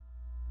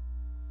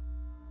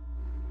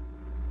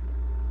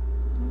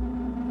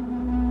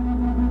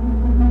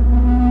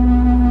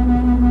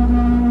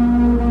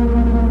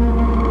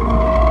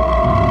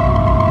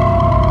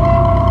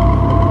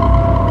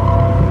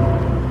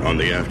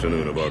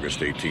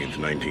14th,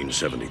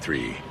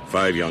 1973.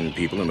 5 young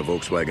people in a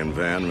Volkswagen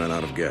van ran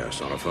out of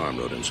gas on a farm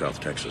road in South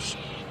Texas.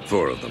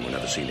 4 of them were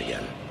never seen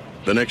again.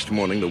 The next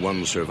morning, the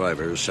one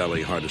survivor,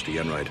 Sally Hardesty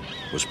Enright,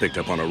 was picked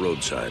up on a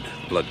roadside,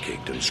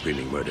 blood-caked and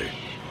screaming murder.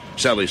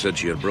 Sally said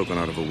she had broken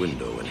out of a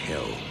window in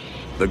hell.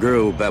 The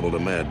girl babbled a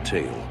mad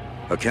tale.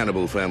 A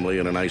cannibal family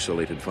in an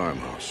isolated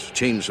farmhouse,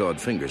 chainsawed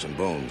fingers and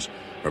bones.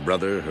 Her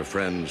brother, her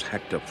friends,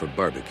 hacked up for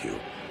barbecue.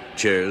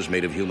 Chairs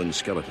made of human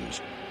skeletons.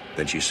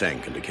 Then she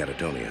sank into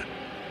catatonia.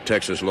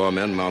 Texas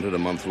lawmen mounted a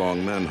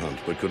month-long manhunt,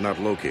 but could not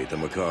locate the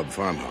macabre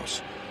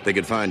farmhouse. They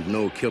could find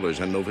no killers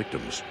and no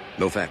victims,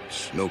 no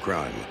facts, no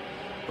crime.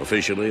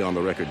 Officially, on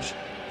the records,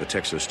 the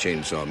Texas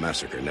Chainsaw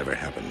Massacre never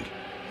happened.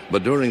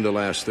 But during the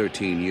last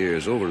 13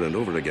 years, over and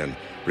over again,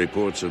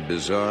 reports of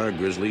bizarre,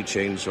 grisly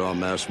chainsaw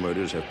mass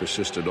murders have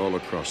persisted all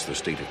across the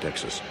state of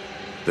Texas.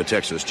 The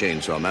Texas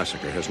Chainsaw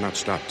Massacre has not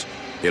stopped.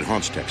 It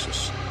haunts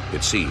Texas.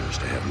 It seems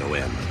to have no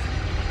end.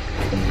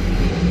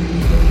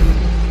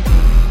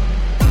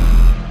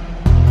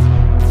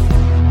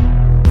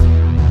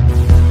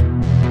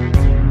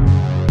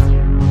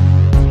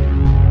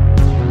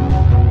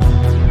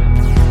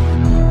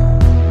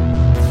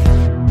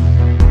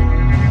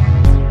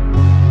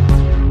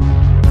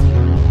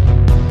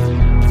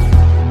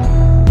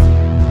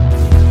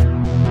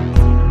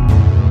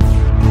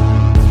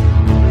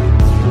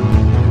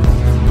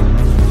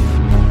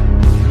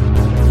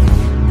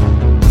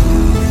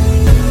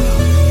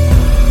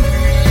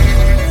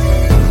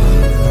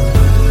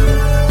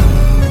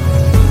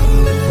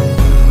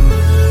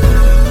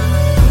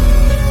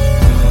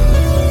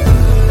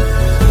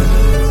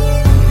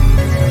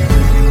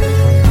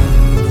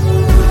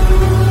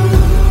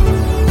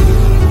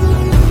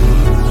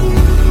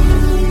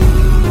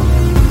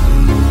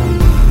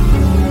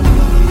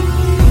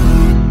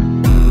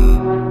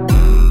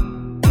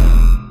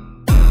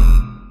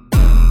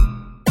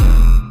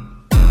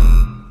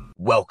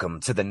 Welcome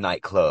to the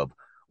nightclub,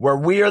 where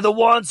we are the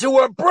ones who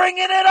are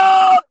bringing it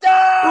all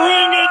down!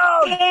 Bring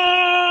it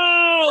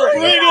down!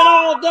 Bring it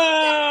all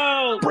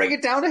down! Bring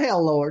it down to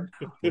hell, Lord.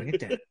 Bring it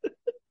down.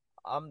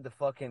 I'm the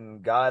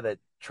fucking guy that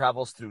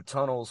travels through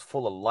tunnels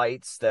full of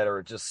lights that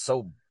are just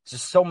so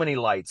many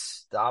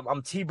lights.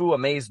 I'm T-Boo,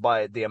 amazed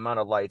by the amount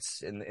of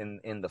lights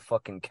in the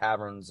fucking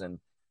caverns and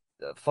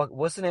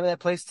what's the name of that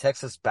place?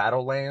 Texas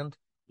Battleland?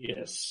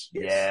 Yes.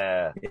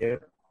 Yeah.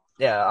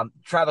 Yeah, I'm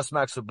Travis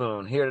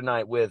Maxwell here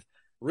tonight with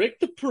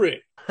Rick the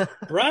Prick.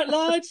 Bright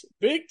lights,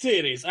 big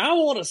titties. I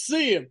want to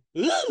see him.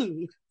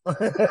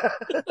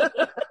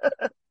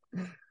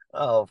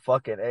 Oh,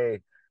 fucking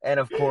A. And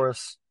of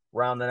course,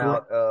 rounding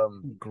out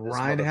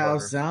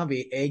Grindhouse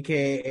Zombie,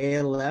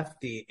 a.k.a.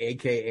 Lefty,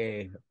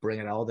 a.k.a. Bring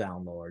it all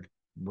down, Lord.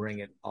 Bring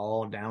it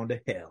all down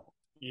to hell.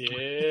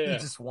 Yeah. He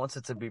just wants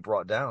it to be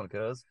brought down,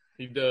 cuz.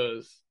 He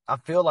does. I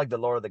feel like the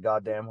Lord of the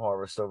goddamn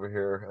harvest over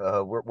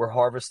here. We're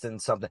harvesting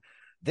something.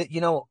 That, you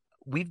know,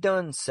 we've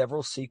done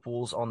several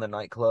sequels on the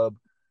nightclub.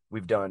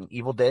 We've done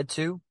Evil Dead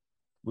 2.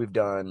 We've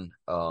done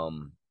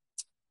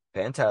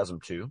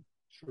Phantasm 2.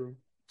 True.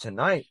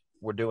 Tonight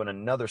we're doing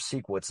another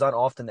sequel. It's not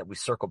often that we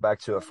circle back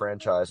to a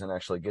franchise and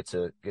actually get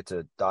to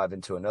dive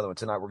into another one.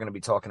 Tonight we're going to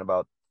be talking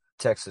about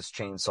Texas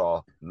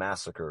Chainsaw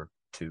Massacre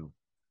 2.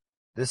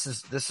 This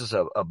is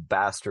a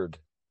bastard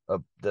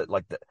of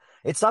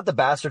it's not the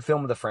bastard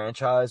film of the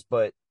franchise,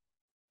 but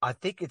I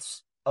think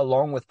it's,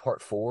 along with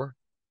Part 4,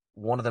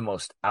 one of the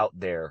most out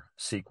there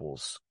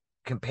sequels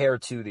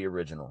compared to the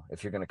original,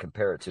 if you're going to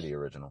compare it to the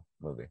original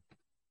movie.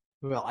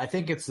 Well, I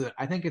think it's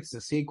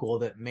the sequel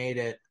that made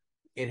it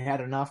had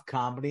enough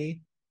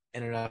comedy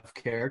and enough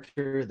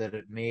character that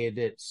it made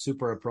it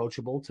super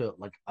approachable to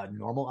like a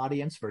normal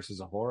audience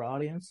versus a horror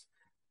audience.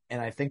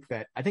 And I think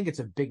it's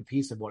a big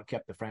piece of what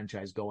kept the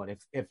franchise going.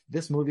 If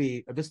this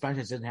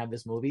franchise didn't have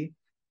this movie,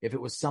 if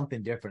it was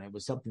something different, it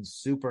was something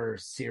super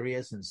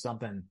serious and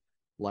something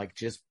like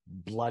just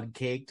blood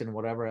caked and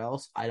whatever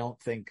else, I don't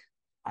think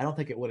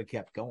it would have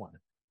kept going.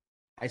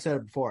 I said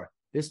it before.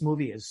 This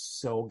movie is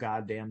so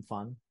goddamn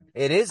fun.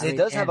 It is. It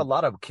does have a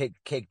lot of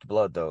caked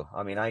blood, though.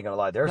 I mean, I ain't gonna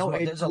lie. There's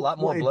a lot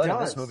more blood in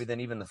this movie than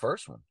even the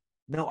first one.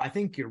 No, I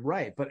think you're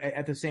right. But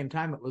at the same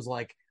time, it was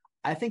like,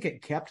 I think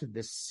it kept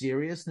the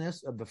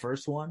seriousness of the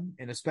first one,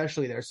 and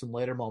especially there's some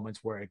later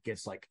moments where it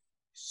gets like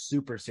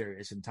super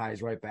serious and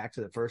ties right back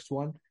to the first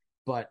one.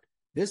 But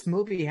this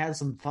movie has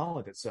some fun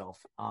with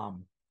itself.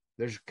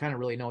 There's kind of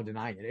really no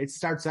denying it. It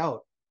starts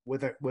out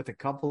with a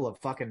couple of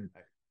fucking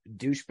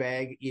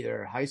douchebag,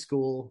 either high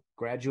school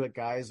graduate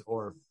guys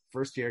or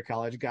first year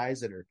college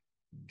guys that are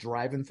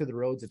driving through the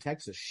roads of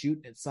Texas,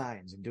 shooting at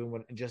signs and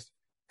doing and just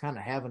kind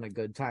of having a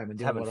good time and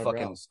doing having whatever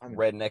fucking else. I mean,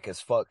 redneck as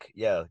fuck.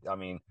 Yeah, I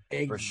mean,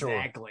 for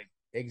sure.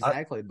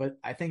 Exactly. But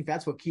I think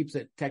that's what keeps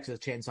it Texas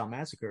Chainsaw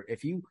Massacre.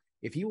 If you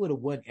would have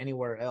went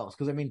anywhere else,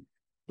 because I mean,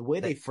 the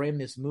way they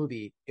framed this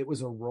movie, it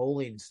was a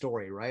rolling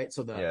story, right?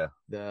 So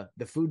the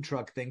food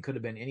truck thing could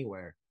have been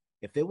anywhere.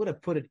 If they would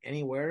have put it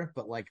anywhere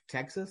but like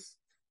Texas,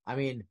 I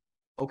mean,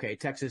 okay,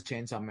 Texas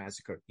Chainsaw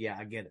Massacre, yeah,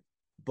 I get it.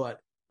 But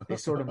they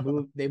sort of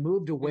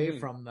moved away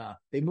from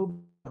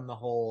the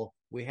whole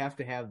we have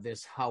to have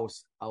this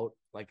house out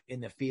like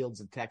in the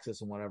fields of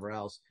Texas and whatever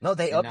else. No,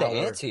 they And upped the now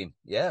we're- ante.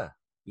 Yeah.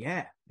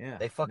 Yeah.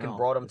 They fucking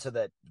brought him to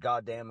that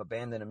goddamn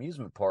abandoned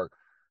amusement park.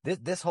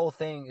 This whole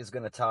thing is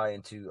going to tie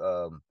into.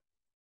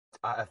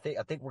 I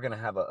think we're going to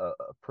have a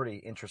pretty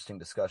interesting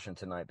discussion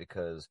tonight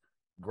because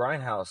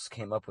Grindhouse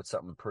came up with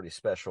something pretty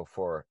special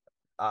for.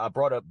 I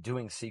brought up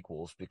doing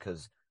sequels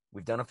because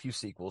we've done a few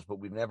sequels, but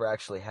we've never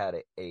actually had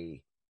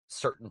a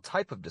certain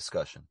type of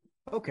discussion.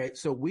 Okay,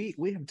 so we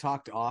have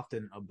talked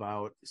often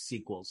about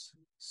sequels.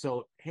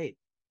 So hey,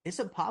 is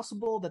it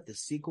possible that the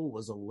sequel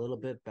was a little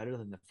bit better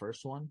than the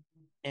first one?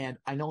 And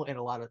I know in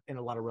a lot of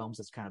realms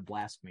that's kind of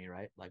blasphemy,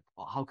 right? Like,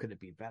 well, how could it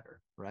be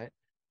better, right?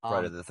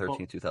 Friday the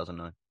 13th,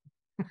 2009.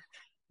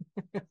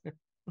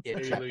 Yeah,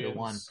 chapter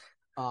 1.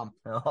 Oh.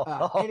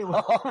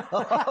 Anyway,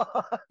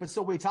 but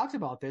so we talked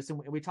about this, and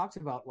we talked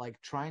about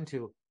like trying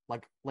to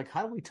like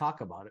how do we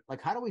talk about it?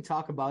 Like, how do we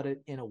talk about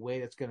it in a way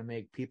that's going to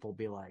make people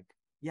be like,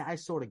 yeah, I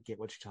sort of get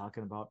what you're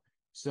talking about.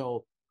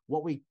 So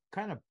what we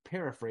kind of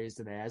paraphrased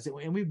it as,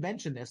 and we've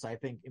mentioned this, I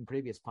think, in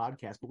previous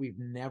podcasts, but we've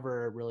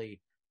never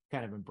really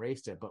kind of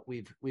embraced it. But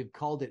we've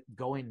called it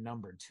going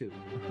number 2.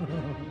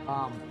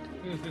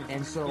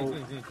 And so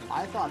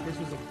I thought this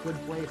was a good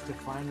place to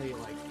finally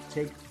like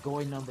take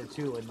going number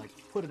 2 and like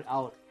put it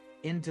out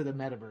into the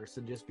metaverse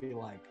and just be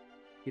like,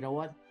 you know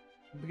what?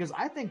 Because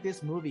I think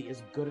this movie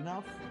is good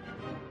enough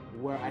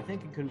where I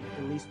think it could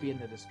at least be in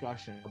the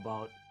discussion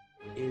about,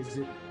 is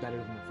it better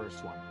than the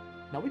first one?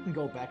 Now we can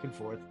go back and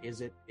forth.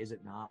 Is it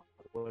not?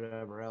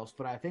 Whatever else.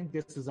 But I think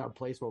this is our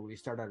place where we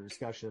start our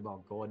discussion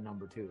about going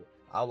number 2.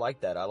 I like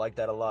that. I like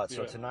that a lot.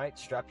 So Yeah. tonight,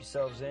 strap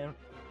yourselves in.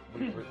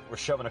 We're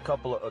shoving a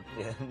couple of.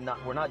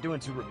 We're not doing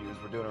 2 reviews.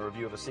 We're doing a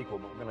review of a sequel,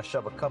 but we're going to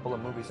shove a couple of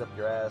movies up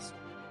your ass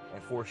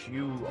and force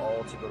you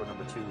all to go to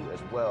number 2 as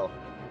well.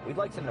 We'd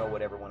like to know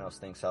what everyone else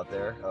thinks out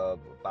there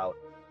about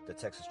the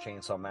Texas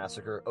Chainsaw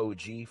Massacre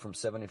OG from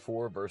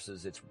 '74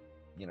 versus its,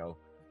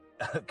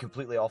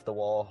 completely off the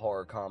wall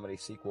horror comedy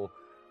sequel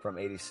from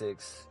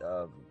 '86.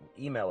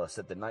 Email us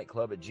at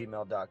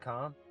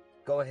thenightclub@gmail.com.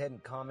 Go ahead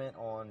and comment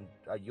on.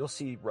 You'll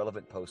see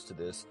relevant posts to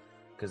this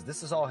because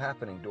this is all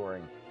happening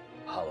during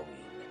Halloween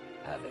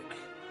Havoc.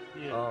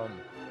 Yeah.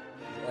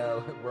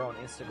 We're on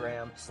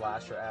Instagram,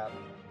 Slasher app,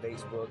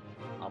 Facebook.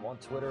 I'm on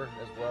Twitter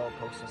as well,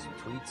 posting some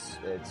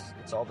tweets.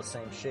 It's all the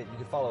same shit. You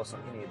can follow us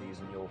on any of these,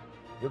 and you'll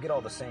get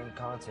all the same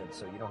content.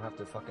 So you don't have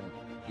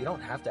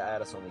to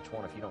add us on each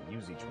one if you don't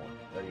use each one.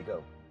 There you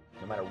go.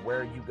 No matter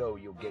where you go,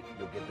 you'll get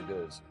the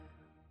goods.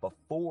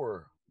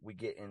 Before we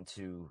get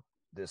into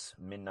this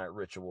midnight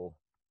ritual,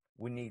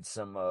 we need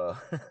some.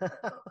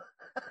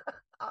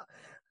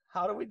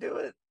 How do we do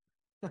it?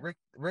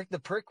 Rick the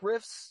Prick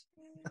riffs.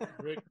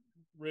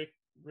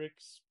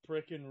 Rick's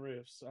pricking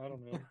riffs. I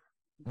don't know.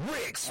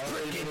 Rick's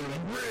pricking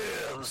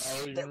riffs. I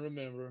don't even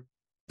remember.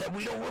 That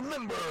we don't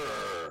remember.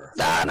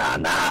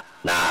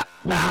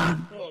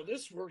 Oh,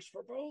 this works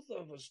for both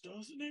of us,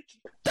 doesn't it?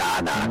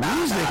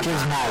 Music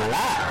is my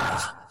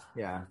life.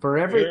 Yeah, for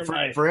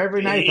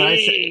every night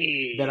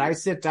that I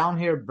sit down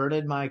here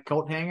burning my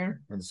coat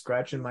hanger and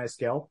scratching my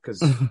scalp, because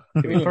to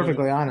be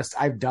perfectly honest,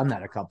 I've done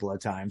that a couple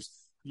of times.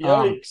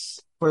 Yikes!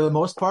 For the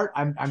most part,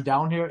 I'm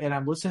down here and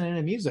I'm listening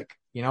to music.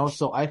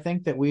 So I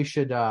think that we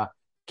should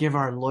give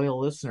our loyal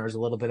listeners a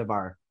little bit of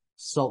our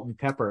salt and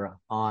pepper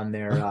on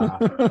their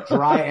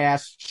dry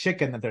ass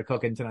chicken that they're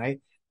cooking tonight,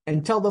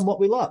 and tell them what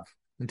we love,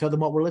 and tell them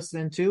what we're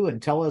listening to,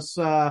 and tell us,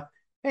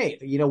 hey,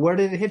 where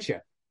did it hit you?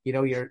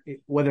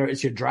 Whether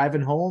it's you're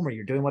driving home or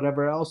you're doing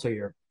whatever else, or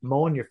you're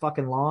mowing your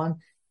fucking lawn,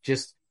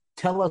 just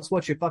tell us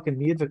what your fucking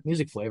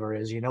music flavor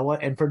is. You know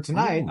what? And for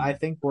tonight, I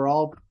think we're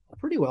all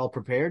pretty well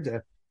prepared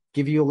to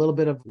give you a little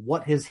bit of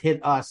what has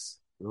hit us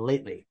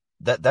lately.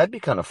 That'd be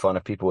kind of fun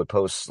if people would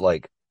post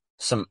like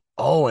some.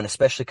 Oh, and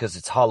especially because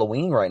it's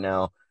Halloween right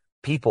now,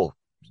 people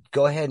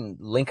go ahead and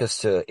link us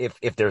to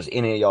if there's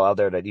any of y'all out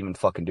there that even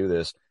fucking do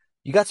this.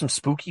 You got some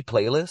spooky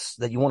playlists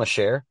that you want to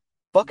share?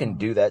 Fucking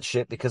do that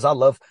shit, because I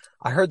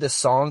heard this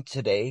song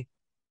today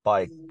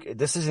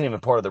this isn't even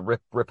part of the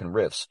Rip and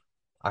Riffs.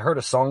 I heard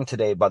a song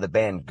today by the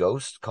band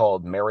Ghost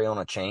called Mary on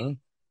a Chain.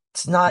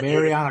 It's not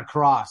Mary on a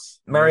Cross.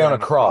 Mary on a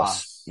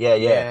Cross. Yeah.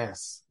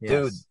 Yes.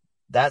 Dude,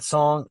 that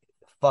song,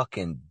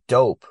 fucking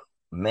dope.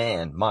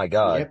 Man, my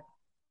God. Yep.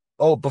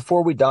 Oh,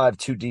 before we dive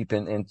too deep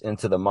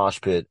into the mosh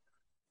pit,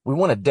 we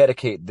want to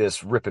dedicate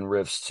this Rip and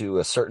Riffs to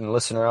a certain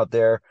listener out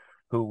there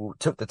who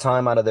took the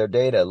time out of their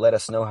day to let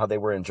us know how they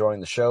were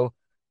enjoying the show.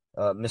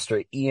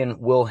 Mr. Ian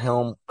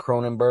Wilhelm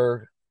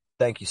Cronenberg,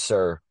 thank you,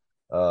 sir.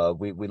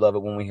 We love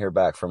it when we hear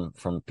back from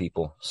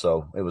people.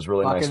 So it was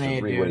really nice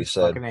to read what he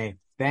said.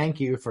 Thank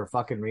you for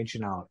fucking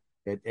reaching out.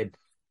 It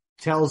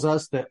tells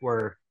us that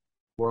we're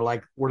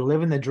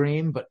living the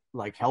dream, but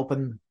like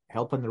helping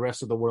the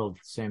rest of the world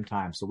at the same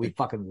time. So we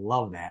fucking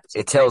love that. So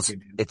it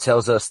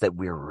tells us that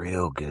we're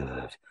real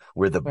good.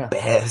 We're the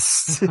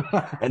best.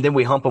 And then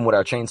we hump them with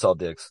our chainsaw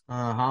dicks.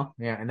 Yeah.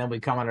 And then we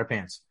come on our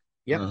pants.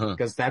 Yep.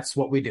 Because that's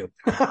what we do.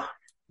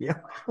 Yeah.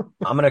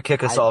 I'm going to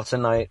kick us off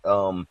tonight.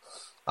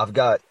 I've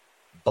got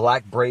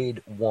Black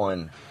Braid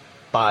 1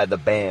 by the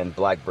band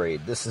Black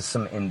Braid. This is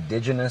some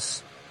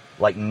indigenous,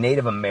 like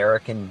Native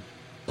American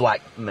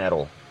black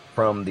metal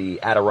from the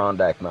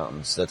Adirondack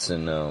Mountains. That's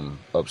in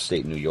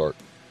upstate New York.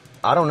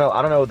 I don't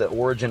know the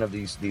origin of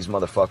these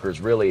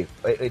motherfuckers really.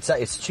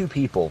 It's two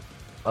people,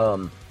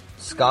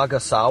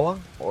 Skagasawa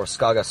or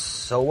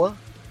Skagasowa.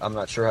 I'm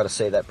not sure how to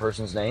say that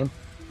person's name,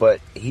 but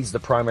he's the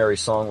primary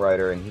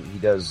songwriter, and he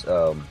does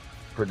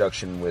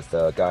production with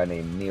a guy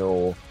named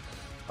Neil.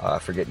 I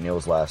forget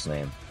Neil's last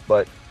name,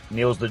 but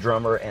Neil's the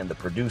drummer and the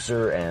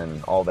producer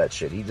and all that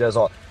shit. He does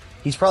all.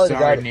 He's probably the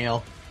guy.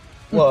 Neil.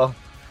 Well,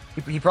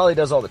 he probably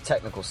does all the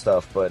technical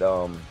stuff, but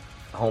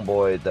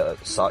homeboy, the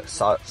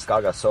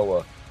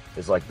Skagasowa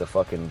is like the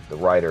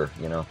writer,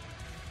 you know.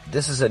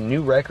 This is a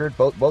new record.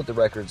 Both the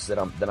records that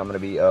I'm going to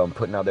be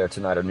putting out there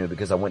tonight are new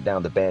because I went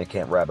down the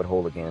Bandcamp rabbit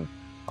hole again.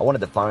 I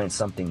wanted to find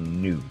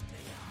something new,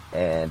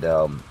 and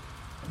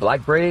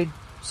Black Braid,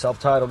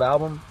 self-titled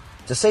album.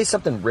 To say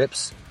something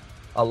rips,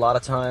 a lot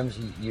of times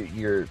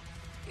you're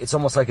it's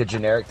almost like a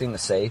generic thing to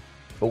say,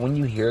 but when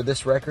you hear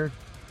this record,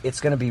 it's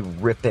going to be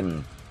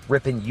ripping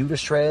you to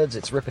shreds.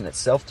 It's ripping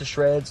itself to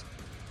shreds.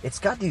 It's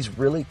got these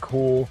really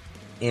cool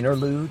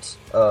interludes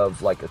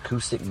of like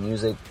acoustic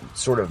music,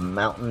 sort of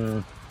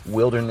mountain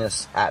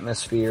wilderness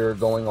atmosphere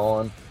going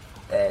on,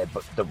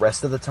 but the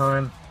rest of the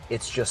time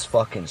it's just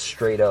fucking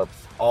straight up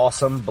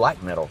awesome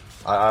black metal.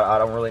 I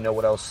don't really know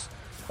what else,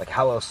 like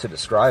how else to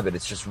describe it.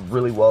 It's just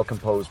really well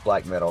composed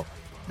black metal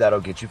that'll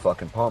get you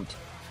fucking pumped.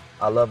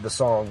 I love the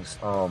songs.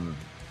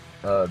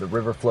 The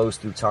River Flows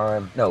Through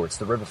Time. No, it's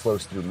The River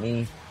Flows Through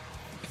Me.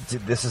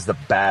 This is the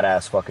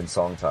badass fucking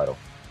song title.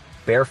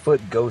 Barefoot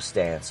Ghost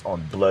Dance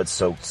on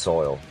Blood-Soaked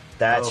Soil.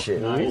 That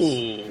shit.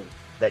 Nice.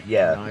 That,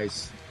 yeah.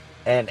 Nice.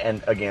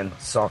 And again,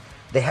 song.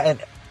 They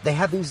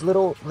have these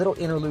little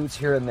interludes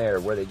here and there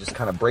where they just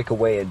kind of break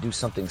away and do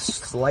something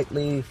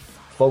slightly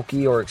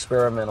folky or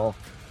experimental.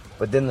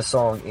 But then the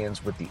song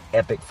ends with the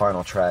epic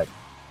final track,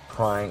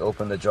 Crying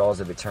Open the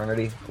Jaws of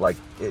Eternity. Like,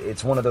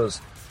 it's one of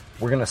those,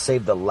 we're going to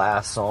save the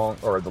last song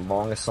or the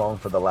longest song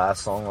for the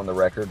last song on the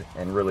record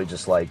and really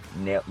just like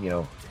nail, you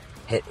know,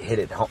 hit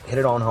it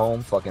on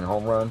home, fucking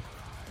home run.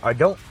 I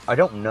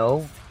don't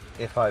know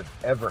if I've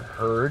ever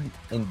heard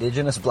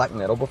indigenous black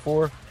metal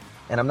before,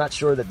 and I'm not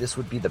sure that this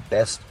would be the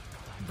best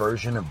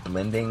version of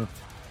blending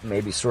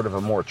maybe sort of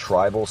a more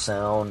tribal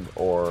sound,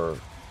 or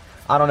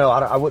I don't know.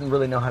 I wouldn't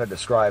really know how to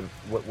describe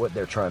what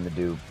they're trying to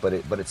do, but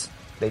it's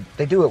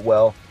they do it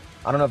well.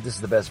 I don't know if this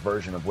is the best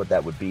version of what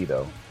that would be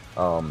though.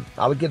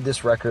 I would give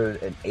this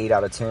record an 8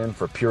 out of 10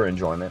 for pure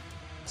enjoyment.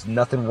 It's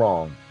nothing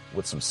wrong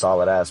with some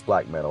solid ass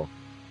black metal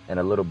and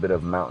a little bit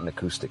of mountain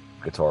acoustic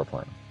guitar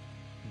playing.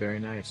 Very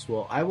nice.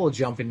 Well, I will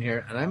jump in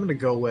here, and I'm going to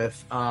go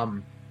with,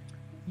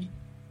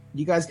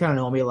 you guys kind of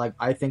know me, like,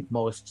 I think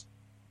most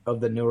of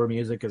the newer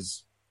music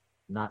is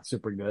not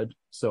super good.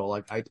 So,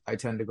 like, I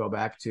tend to go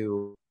back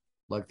to,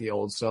 like, the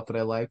old stuff that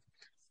I like.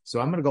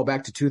 So I'm going to go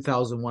back to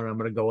 2001, and I'm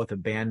going to go with a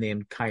band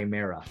named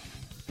Chimera.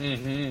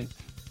 Mm-hmm.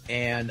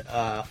 And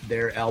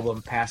their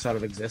album, Pass Out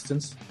of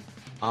Existence.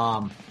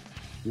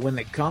 When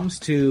it comes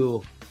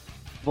to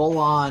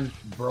full-on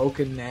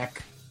broken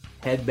neck,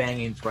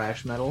 headbanging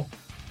thrash metal,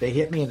 they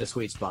hit me in the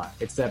sweet spot.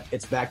 It's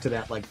back to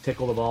that like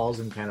tickle the balls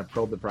and kind of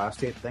probe the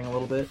prostate thing a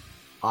little bit.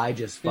 I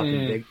just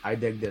fucking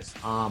dig this.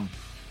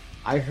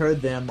 I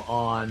heard them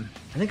on,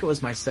 I think it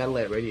was my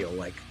satellite radio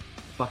like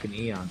fucking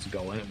eons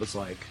ago, and it was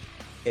like,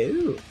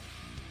 ew,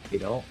 you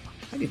know,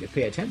 I need to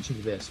pay attention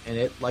to this, and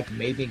it like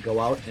made me go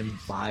out and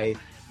buy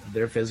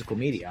their physical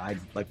media. I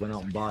like went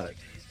out and bought it.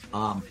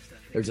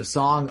 There's a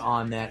song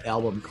on that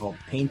album called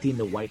Painting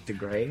the White to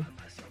Gray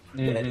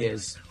that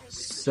is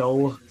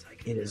so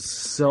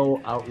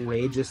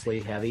outrageously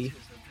heavy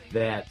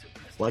that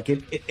like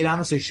it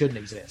honestly shouldn't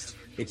exist.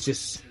 It's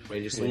just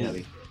outrageously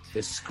heavy.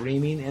 The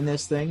screaming in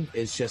this thing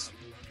is just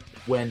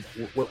when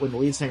the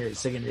lead singer is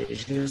singing it,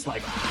 it's just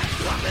like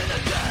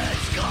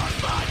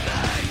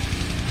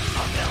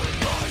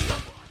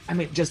I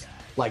mean, just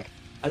like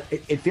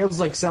it feels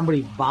like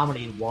somebody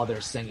vomiting while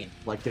they're singing,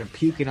 like they're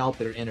puking out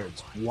their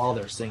innards while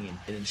they're singing,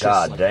 and it's just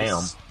God like,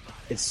 damn,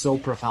 it's so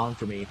profound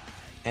for me.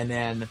 And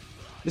then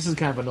this is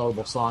kind of a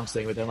notable song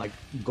thing, but then like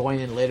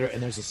going in later,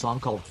 and there's a song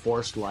called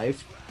Forced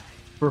Life.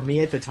 For me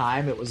at the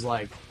time, it was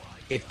like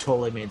it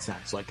totally made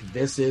sense. Like,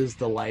 this is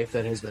the life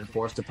that has been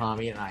forced upon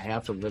me, and I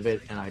have to live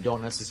it, and I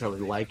don't necessarily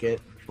like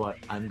it, but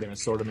I'm gonna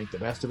sort of make the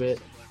best of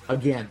it.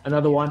 Again,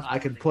 another one I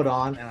can put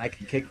on and I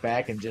can kick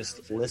back and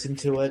just listen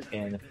to it,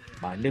 and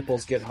my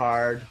nipples get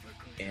hard,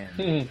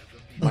 and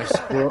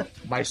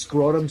my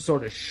scrotum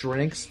sort of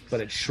shrinks, but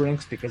it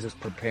shrinks because it's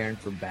preparing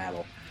for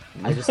battle.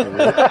 I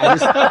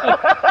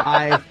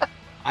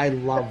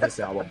love this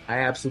album. I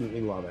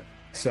absolutely love it.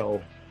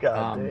 So,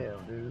 God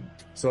damn, dude.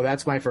 So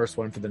that's my first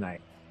one for the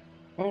night.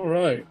 All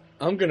right.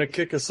 I'm going to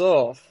kick us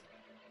off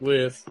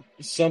with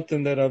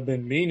something that I've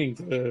been meaning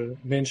to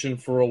mention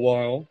for a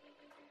while,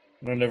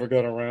 and I never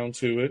got around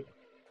to it.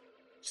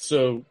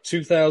 So,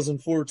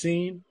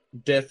 2014,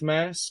 Death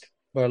Mask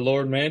by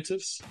Lord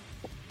Mantis.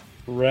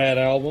 Rad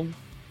album.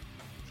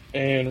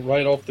 And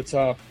right off the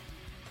top,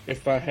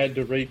 if I had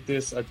to rate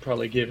this, I'd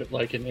probably give it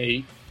like an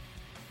 8,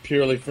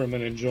 purely from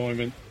an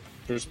enjoyment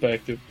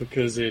perspective,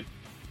 because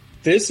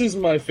this is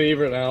my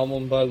favorite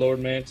album by Lord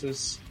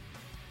Mantis.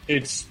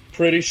 It's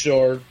pretty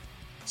short.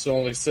 It's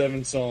only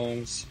 7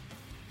 songs.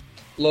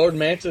 Lord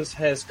Mantis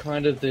has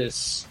kind of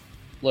this,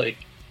 like,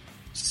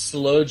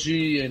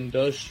 sludgy,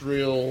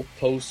 industrial,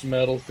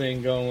 post-metal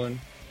thing going.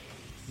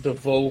 The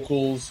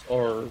vocals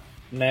are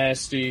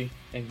nasty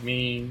and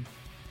mean.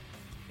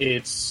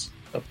 It's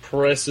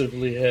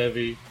oppressively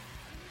heavy.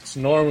 It's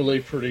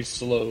normally pretty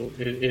slow.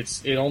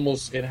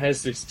 It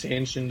has this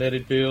tension that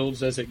it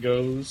builds as it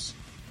goes,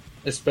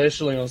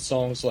 especially on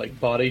songs like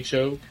Body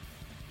Choke.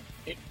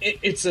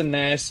 It's a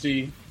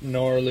nasty,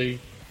 gnarly,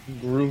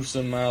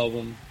 gruesome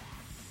album.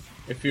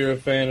 If you're a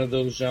fan of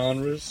those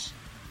genres,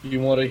 you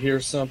want to hear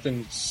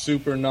something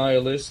super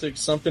nihilistic,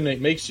 something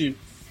that makes you,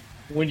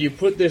 when you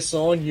put this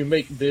on, you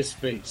make this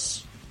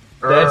face.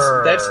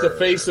 That's the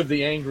face of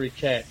the angry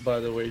cat, by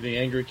the way. The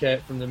angry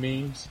cat from the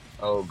memes.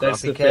 Oh,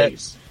 that's the cat?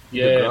 face.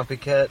 Yeah, the grumpy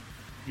cat.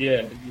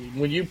 Yeah,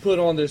 when you put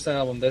on this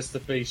album, that's the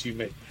face you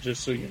make.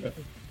 Just so you know.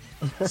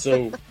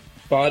 So,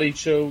 Body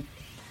Choke,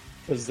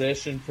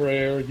 Possession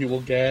Prayer, You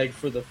Will Gag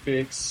for the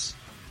Fix,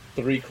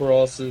 3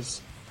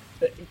 Crosses.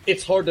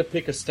 It's hard to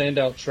pick a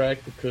standout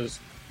track because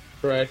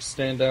tracks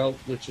stand out,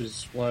 which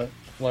is why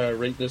I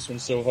rate this one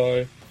so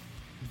high.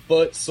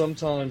 But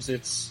sometimes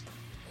it's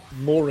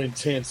more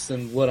intense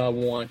than what I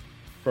want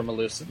from a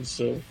listen,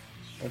 so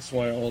that's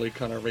why I only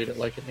kind of rate it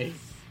like an 8.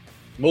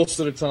 Most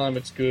of the time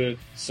it's good,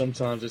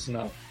 sometimes it's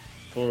not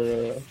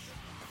for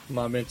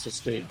my mental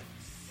state.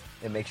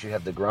 It makes you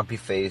have the grumpy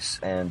face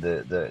and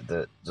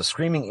the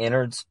screaming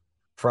innards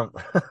from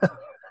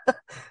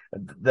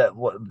that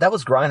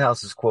was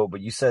Grindhouse's quote, but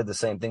you said the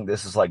same thing.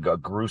 This is like a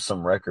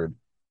gruesome record.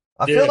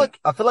 I feel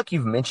like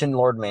you've mentioned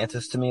Lord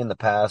Mantis to me in the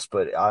past,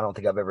 but I don't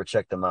think I've ever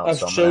checked them out.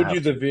 I've showed you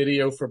the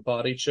video for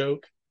Body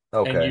Choke,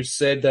 and you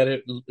said that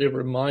it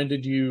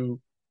reminded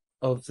you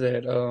of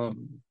that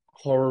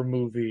horror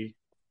movie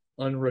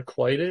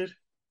Unrequited.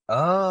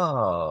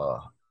 Oh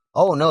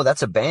no,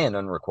 that's a band,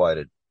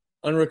 Unrequited.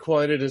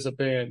 Unrequited is a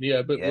band,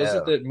 yeah, but was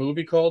it that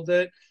movie called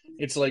that?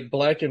 It's like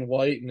black and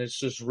white, and it's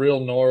just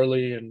real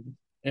gnarly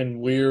and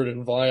weird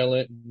and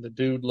violent, and the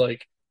dude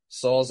like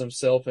saws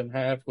himself in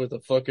half with a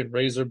fucking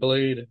razor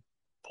blade and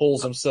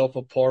pulls himself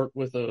apart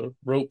with a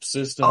rope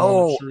system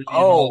on a tree and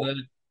all that.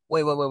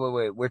 Wait.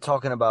 We're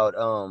talking about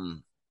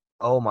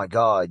oh my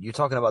God, you're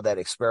talking about that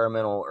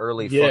experimental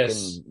early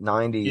fucking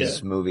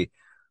 90s movie.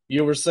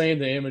 You were saying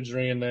the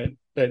imagery in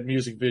that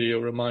music video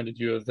reminded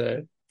you of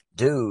that.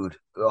 Dude,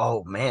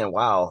 oh man,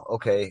 wow.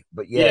 Okay,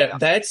 but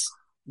that's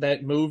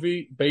that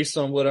movie based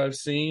on what I've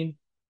seen.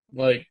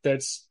 Like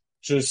that's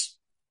just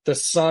the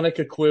sonic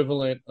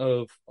equivalent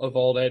of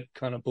all that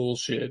kind of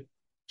bullshit.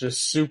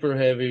 Just super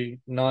heavy,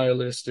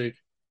 nihilistic,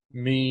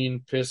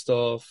 mean, pissed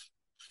off,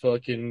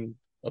 fucking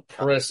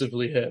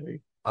oppressively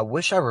heavy. I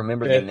wish I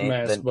remembered Death the name.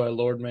 Mask by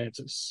Lord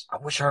Mantis. I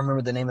wish I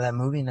remembered the name of that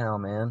movie now,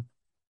 man.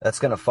 That's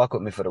gonna fuck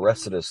with me for the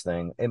rest of this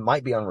thing. It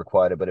might be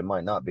Unrequited, but it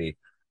might not be.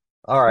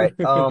 All right.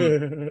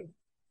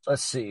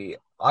 Let's see.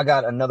 I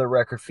got another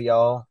record for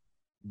y'all.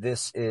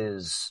 This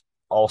is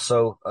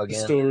also, again,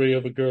 The Story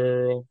of a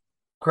Girl.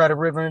 Cried a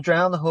river and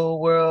drowned the whole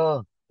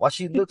world. Why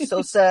she looks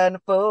so sad in a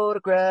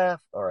photograph.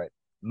 All right.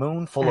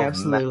 Moon full I of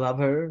absolutely love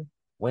her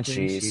when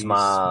she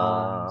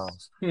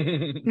smiles.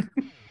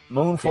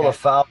 Moon full of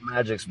foul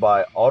magics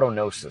by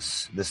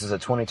Autognosis. This is a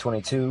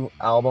 2022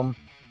 album.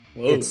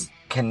 Whoa. It's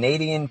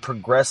Canadian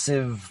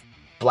progressive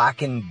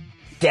blackened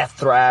death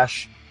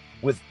thrash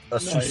with a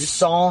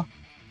soupçon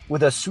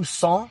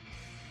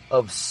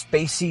of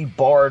spacey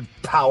barred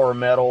power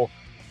metal.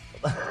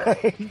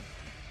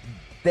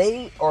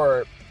 They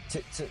are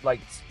to like,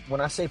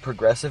 when I say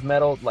progressive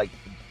metal, like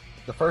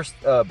the first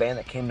band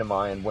that came to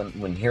mind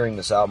when hearing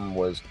this album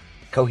was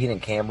Coheed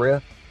and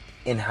Cambria,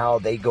 in how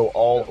they go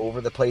all over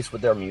the place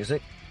with their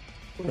music.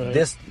 Right.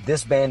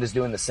 This band is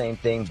doing the same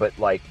thing, but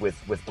like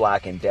with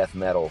black and death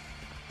metal,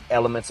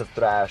 elements of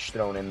thrash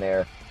thrown in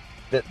there.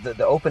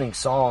 The opening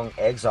song,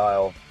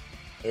 Exile,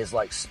 is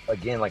like,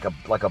 again, like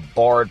a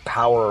barred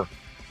power,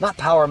 not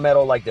power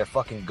metal like they're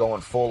fucking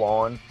going full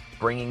on,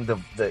 bringing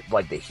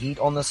the heat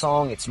on the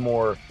song. It's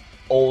more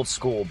old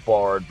school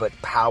barred but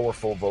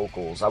powerful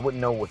vocals. I wouldn't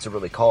know what to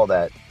really call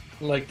that.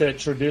 Like that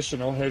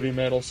traditional heavy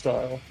metal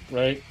style,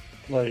 right?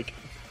 Like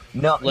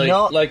no,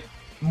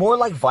 more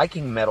like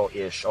Viking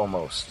metal-ish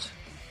almost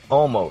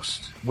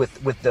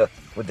with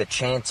the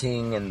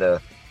chanting and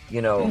the,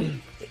 you know.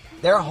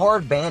 They're a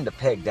hard band to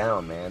peg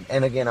down, man.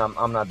 And again,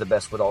 I'm not the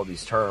best with all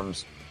these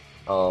terms,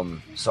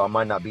 so I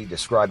might not be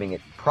describing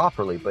it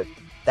properly. But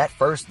the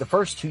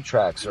first 2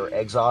 tracks are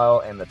Exile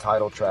and the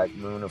title track,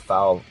 Moon of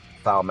Foul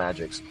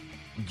Magics.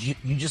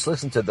 You just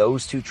listen to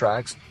those 2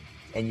 tracks,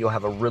 and you'll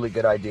have a really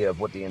good idea of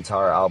what the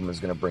entire album is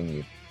going to bring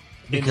you.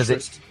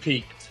 Because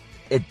peaked.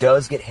 It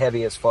does get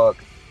heavy as fuck.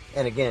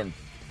 And again,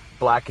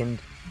 blackened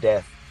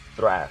death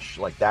thrash.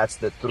 Like that's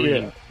the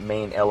three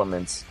main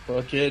elements.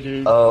 Fuck yeah,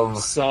 dude. Of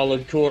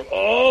solid core.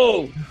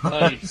 Oh,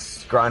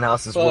 nice.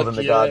 Grindhouse is wielding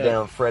the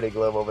goddamn Freddy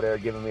glove over there,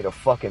 giving me the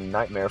fucking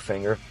nightmare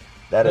finger.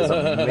 That is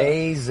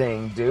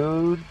amazing,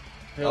 dude.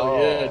 Hell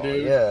yeah,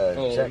 dude.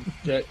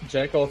 Yeah,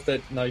 jack off that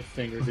knife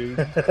finger, dude.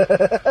 That's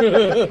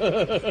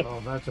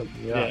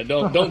yeah.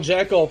 Don't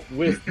jack off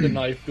with the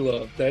knife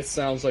glove. That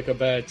sounds like a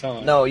bad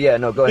time. No,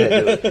 go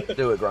ahead,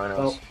 do it,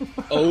 Grindhouse.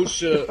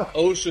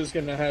 OSHA's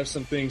gonna have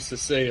some things to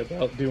say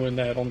about doing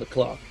that on the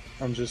clock.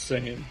 I'm just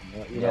saying.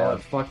 You know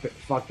what?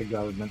 Fuck the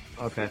government.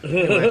 Okay,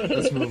 anyway,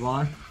 let's move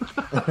on.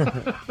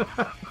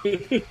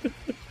 I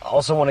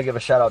also want to give a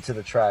shout out to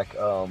the track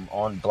on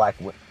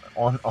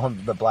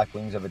the Black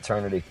Wings of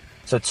Eternity.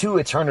 So 2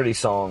 Eternity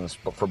songs,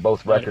 but for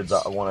both records,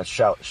 I want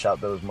to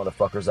shout those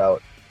motherfuckers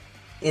out.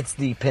 It's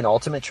the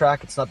penultimate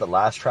track. It's not the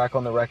last track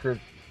on the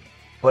record,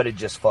 but it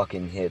just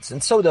fucking hits,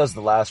 and so does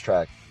the last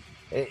track.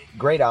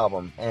 Great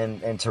album,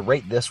 and to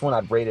rate this one,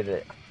 I'd rate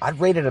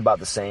it about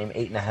the same,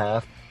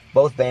 8.5.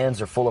 Both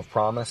bands are full of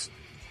promise.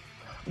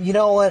 You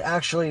know what?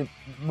 Actually,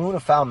 Moon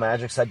of Foul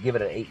Magics, I'd give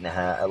it an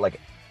 8.5, like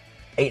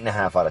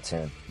 8.5 out of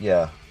 10.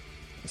 Yeah,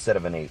 instead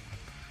of an 8.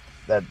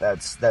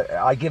 That's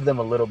I give them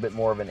a little bit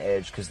more of an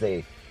edge because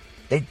they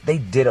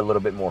did a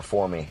little bit more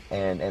for me,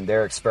 and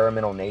their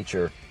experimental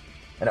nature.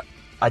 And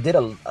I did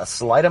a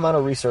slight amount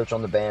of research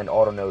on the band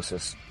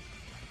Autognosis.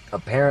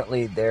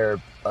 Apparently,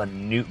 they're a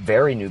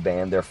very new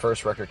band. Their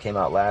first record came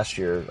out last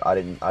year. I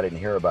didn't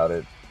hear about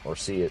it or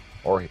see it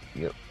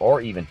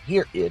or even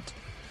hear it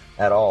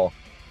at all.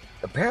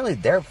 Apparently,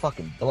 they're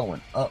fucking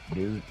blowing up,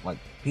 dude. Like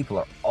people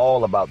are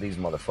all about these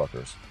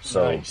motherfuckers.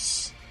 So.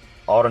 Nice.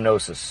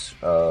 Autognosis,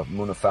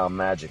 Moon of Foul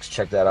Magics.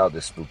 Check that out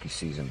this spooky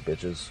season,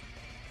 bitches.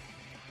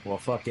 Well,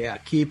 fuck yeah.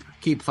 Keep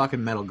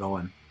fucking metal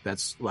going.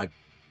 That's like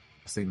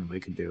the thing that we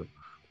could do.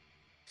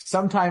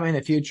 Sometime in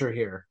the future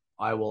here,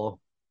 I know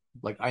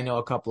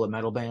a couple of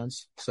metal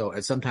bands. So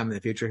at some time in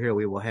the future here,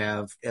 we will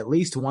have at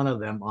least one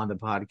of them on the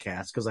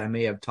podcast because I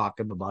may have talked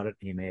to him about it.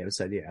 And he may have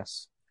said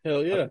yes.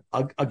 Hell yeah.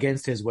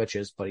 Against his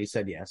wishes, but he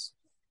said yes.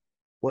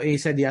 Well, he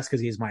said yes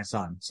because he's my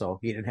son. So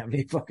he didn't have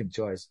any fucking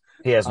choice.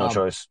 He has no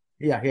choice.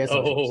 Yeah, he has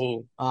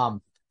no choice.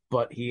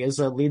 But he is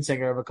a lead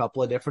singer of a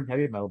couple of different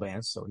heavy metal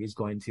bands, so he's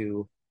going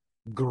to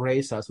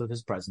grace us with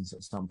his presence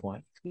at some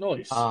point.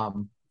 Nice.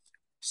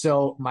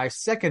 So my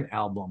second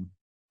album,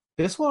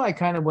 this one I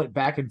kind of went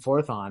back and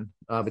forth on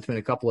between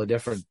a couple of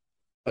different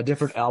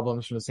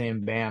albums from the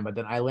same band, but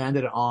then I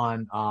landed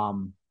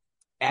on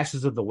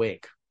Ashes of the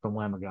Wake from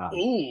Lamb of God.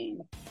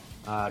 Ooh.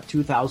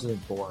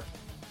 2004.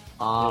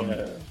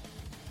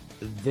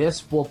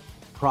 This will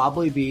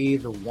probably be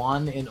the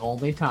one and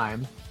only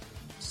time,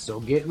 so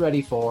get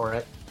ready for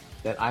it,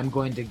 that I'm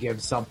going to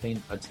give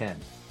something a 10.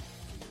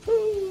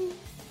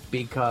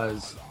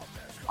 Because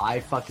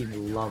I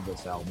fucking love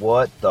this album.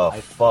 What the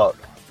fuck?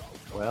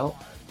 Well,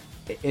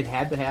 it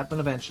had to happen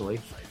eventually.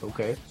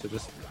 Okay, so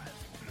just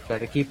try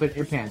to keep it in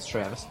your pants,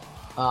 Travis.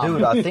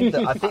 Dude, I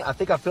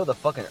think I feel the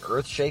fucking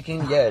earth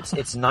shaking. Yeah,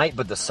 it's night,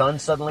 but the sun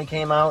suddenly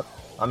came out.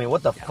 I mean,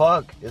 what the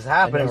fuck is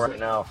happening right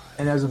now?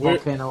 And there's a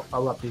volcano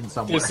erupting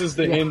somewhere. This is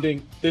the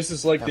ending. This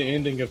is like the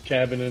ending of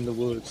Cabin in the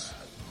Woods.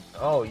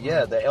 Oh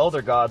yeah, the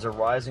elder gods are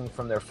rising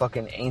from their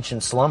fucking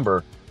ancient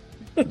slumber.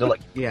 They're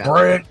like,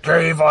 Brit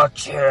gave a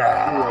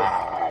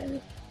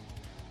 10.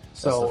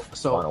 So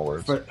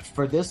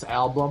for this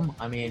album,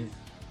 I mean,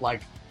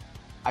 like,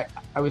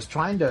 I was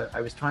trying to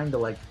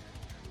like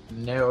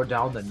narrow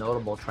down the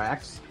notable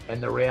tracks,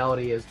 and the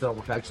reality is the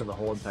notable tracks are the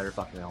whole entire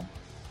fucking album.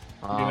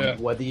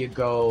 Whether you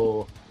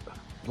go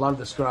Blood of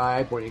the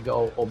Scribe, or you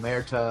go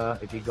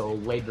Omerta, if you go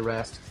Laid to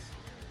Rest,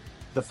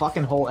 the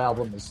fucking whole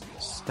album is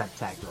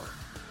spectacular.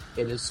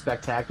 It is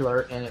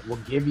spectacular, and it will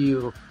give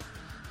you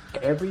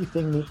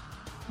everything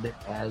that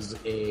as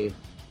a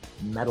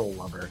metal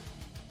lover.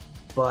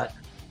 But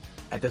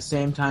at the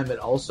same time, it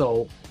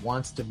also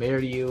wants to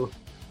marry you,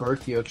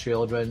 birth your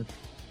children,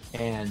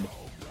 and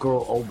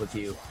grow old with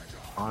you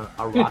on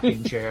a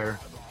rocking chair,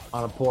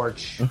 on a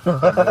porch in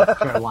North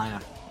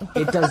Carolina.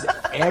 It does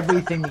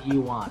everything that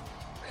you want.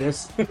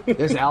 This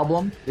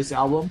album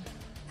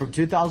from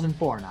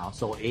 2004 now,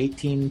 so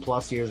 18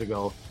 plus years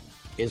ago,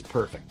 is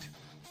perfect.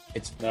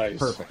 It's nice.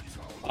 Perfect.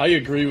 I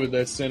agree with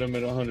that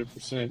sentiment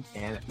 100%.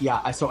 And yeah,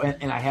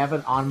 I have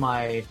it on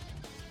my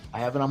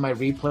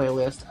replay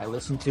list. I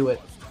listen to it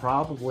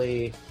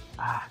probably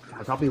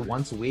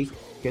once a week.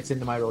 Gets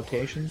into my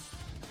rotation,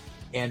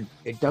 and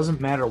it doesn't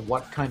matter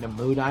what kind of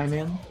mood I'm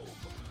in,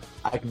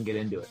 I can get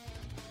into it.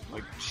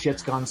 Like,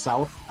 shit's gone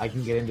south, I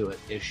can get into it.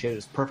 If shit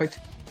is perfect,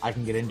 I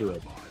can get into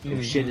it.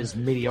 If shit is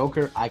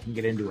mediocre, I can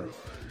get into it.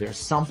 There's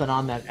something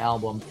on that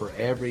album for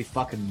every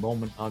fucking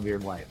moment of your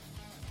life.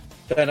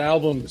 That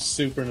album is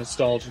super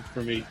nostalgic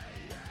for me.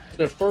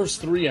 The first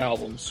 3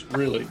 albums,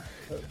 really.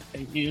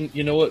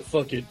 You know what?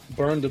 Fuck it.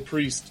 Burn the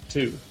Priest,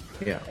 too.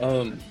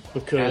 Yeah.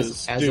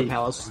 Because as the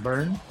palace is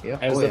burned. Yeah.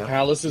 As the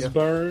palace is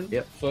burned.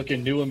 Yep.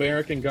 Fucking New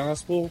American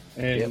Gospel.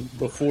 And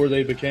before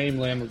they became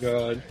Lamb of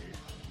God,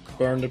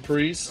 Burn the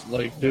Priest.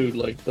 Like, dude,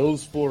 like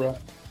those 4,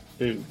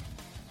 dude.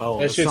 Oh,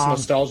 That the shit's song.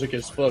 nostalgic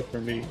as fuck for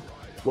me.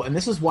 Well, and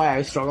this is why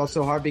I struggle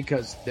so hard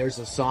because there's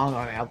a song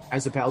on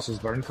As the Palace Was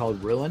Burned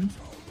called "Ruin,"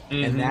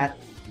 and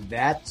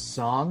that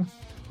song.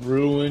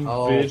 Ruin,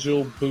 Oh.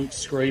 Vigil, Boot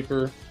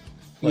Scraper,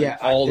 like Yeah,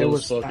 all there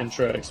those was- fucking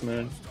tracks,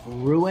 man.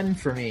 "Ruin"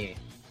 for me.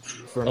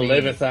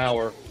 11th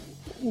Hour.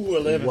 Ooh,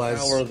 11th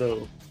Was- Hour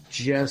though.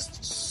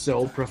 Just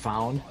so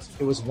profound.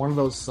 It was one of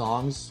those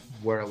songs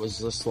where it was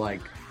just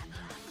like,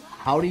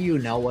 how do you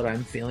know what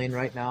I'm feeling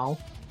right now?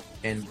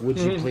 And would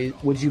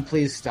you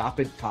please stop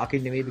it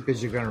talking to me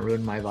because you're going to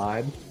ruin my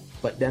vibe?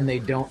 But then they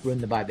don't ruin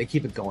the vibe. They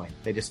keep it going.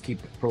 They just keep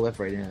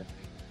proliferating it.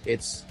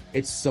 It's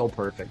so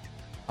perfect.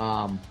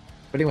 But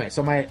anyway,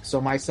 so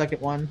my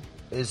second one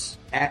Is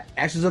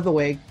Ashes of the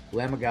Wake,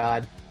 Lamb of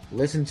God.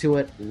 Listen to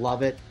it,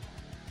 love it.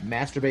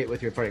 Masturbate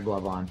with your Freddy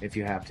glove on if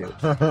you have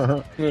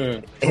to.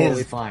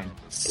 Totally fine.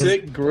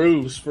 Sick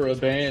grooves for a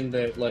band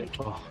that like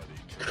Oh.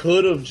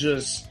 could have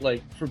just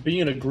like for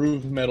being a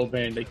groove metal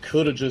band, they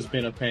could have just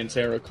been a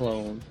Pantera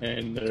clone,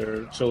 and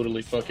they're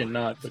totally fucking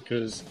not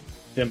because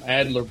them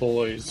Adler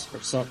boys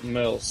are something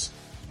else.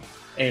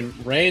 And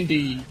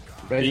Randy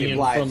being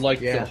Blythe, from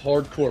like yeah. the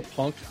hardcore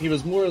punk, he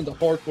was more in the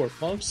hardcore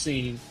punk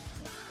scene,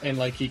 and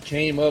like he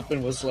came up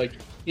and was like,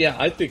 "Yeah,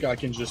 I think I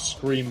can just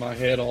scream my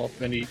head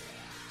off," and he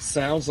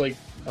sounds like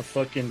a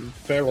fucking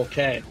feral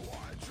cat,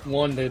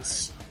 one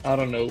that's I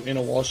don't know in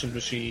a washing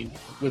machine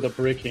with a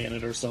brick in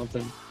it or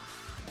something.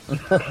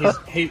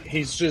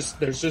 He's just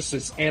there's just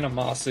this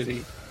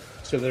animosity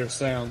to their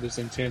sound, this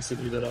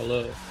intensity that I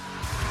love.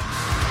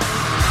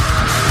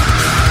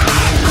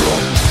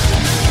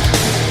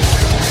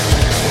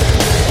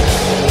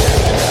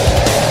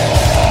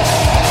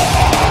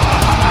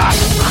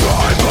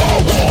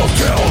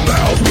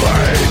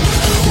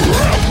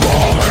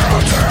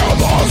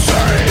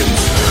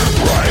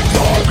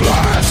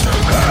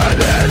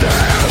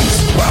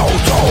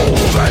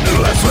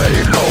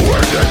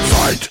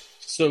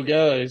 So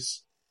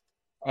guys,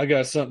 I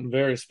got something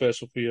very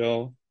special for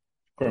y'all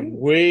from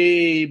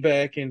way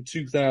back in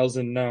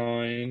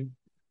 2009.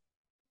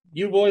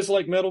 You boys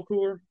like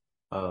metalcore?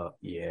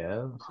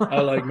 Yeah. I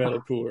like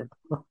metalcore.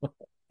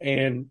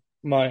 And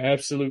my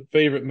absolute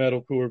favorite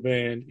metalcore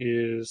band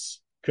is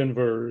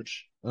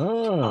Converge.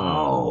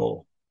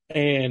 Oh.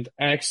 And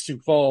Axe to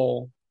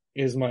Fall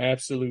is my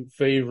absolute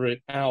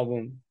favorite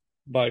album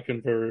by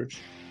Converge.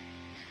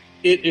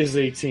 It is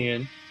a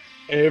 10.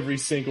 Every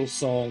single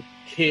song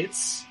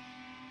hits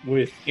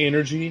with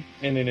energy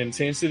and an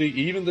intensity.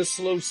 Even the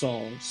slow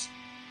songs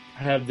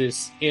have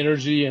this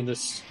energy and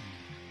this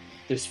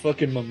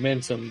fucking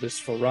momentum, this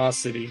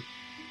ferocity.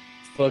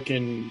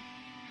 Fucking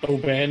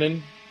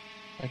O'Bannon,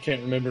 I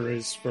can't remember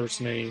his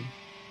first name.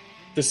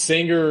 The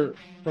singer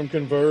from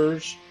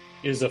Converge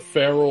is a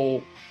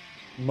feral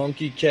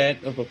monkey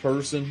cat of a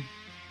person.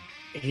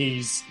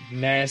 He's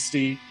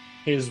nasty.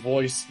 His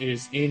voice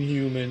is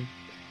inhuman.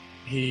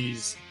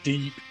 He's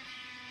deep.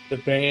 The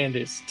band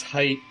is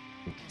tight,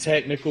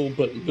 technical,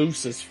 but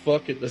loose as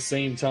fuck at the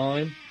same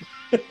time.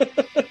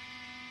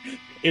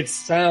 It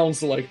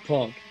sounds like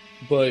punk,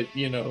 but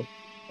you know,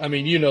 I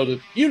mean, you know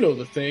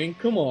the thing.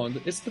 Come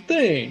on, it's the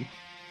thing.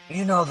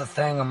 you know the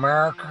thing,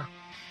 America.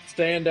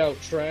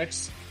 Standout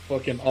tracks,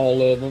 fucking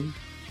all of them.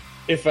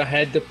 If I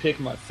had to pick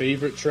my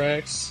favorite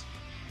tracks,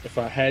 if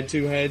I had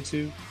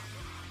to,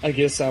 I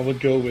guess I would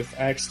go with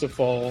Axe to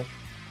Fall,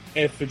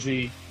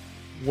 Effigy,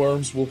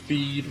 Worms Will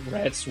Feed,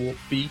 Rats Will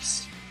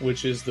Feast,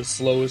 which is the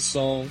slowest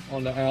song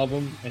on the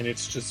album, and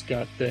it's just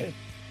got that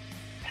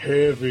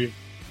heavy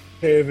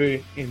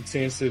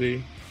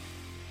intensity.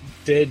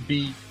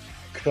 Deadbeat,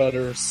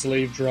 Cutter,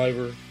 Slave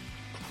Driver,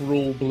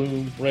 Cruel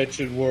Bloom,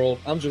 Wretched World.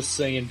 I'm just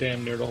saying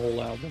damn near the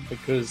whole album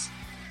because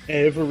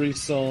every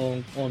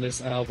song on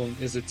this album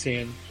is a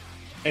 10.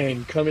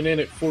 And coming in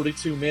at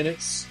 42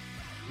 minutes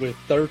with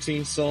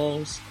 13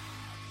 songs,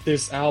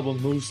 this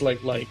album moves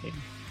like lightning.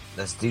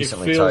 That's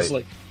decently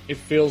tight. It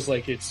feels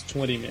like it's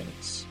 20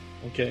 minutes.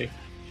 Okay?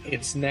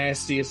 It's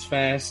nasty, it's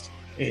fast,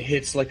 it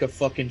hits like a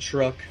fucking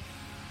truck.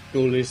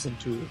 Go listen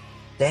to it.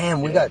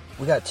 Damn, we got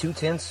 2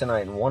 10s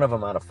tonight, and one of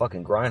them out of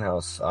fucking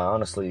Grindhouse. I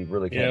honestly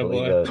really can't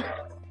believe boy.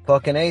 that.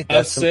 Fucking eight.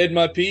 I've said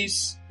my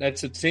piece.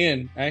 That's a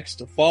 10. Axe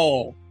to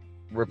Fall.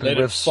 Ripping Let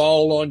riffs, it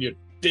fall on your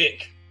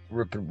dick.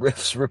 ripping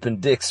riffs, ripping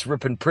dicks,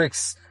 ripping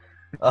pricks.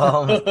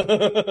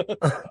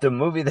 The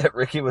movie that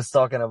Ricky was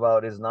talking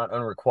about is not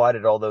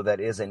Unrequited, although that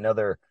is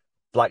another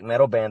black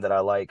metal band that I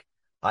like.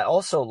 I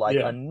also like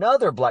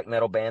another black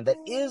metal band that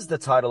is the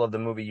title of the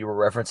movie you were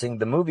referencing.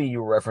 The movie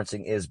you were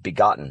referencing is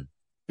Begotten.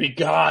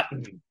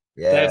 Begotten.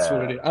 Yeah. That's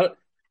what it is.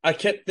 I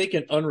kept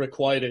thinking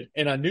Unrequited,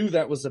 and I knew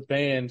that was a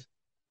band,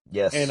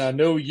 Yes. and I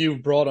know you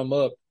brought them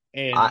up,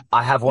 and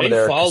I have one of they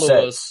their follow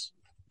cassettes. us.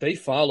 They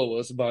follow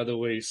us, by the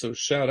way, so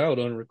shout out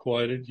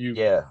Unrequited, you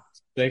Yeah.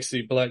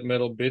 sexy black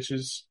metal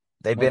bitches.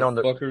 They've been on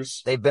the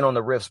fuckers. They've been on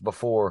the riffs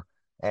before,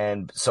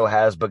 and so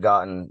has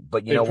Begotten.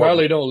 But you They know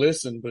probably what? don't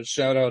listen, but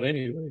shout out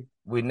anyway.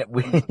 We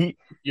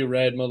You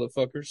rad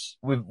motherfuckers.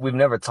 we've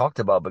never talked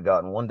about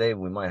Begotten. One day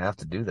we might have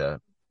to do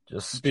that.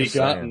 Just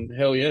Begotten. saying.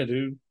 Hell yeah,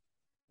 dude.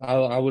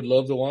 I would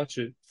love to watch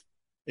it.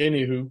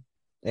 Anywho,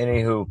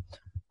 Anywho,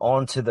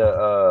 on to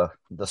the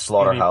Any poop.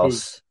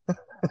 slaughterhouse.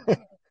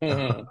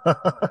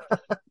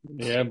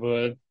 Yeah,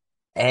 bud.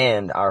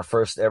 And our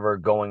first ever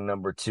going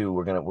number 2.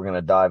 We're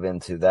gonna dive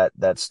into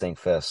that stink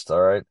fest.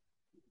 All right.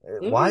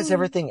 Why is Mm.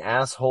 everything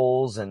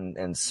assholes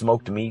and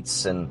smoked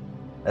meats, and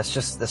that's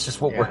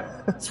just what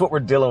Yeah. that's what we're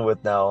dealing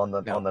with now on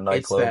the No,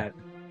 nightclub.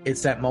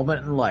 it's that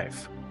moment in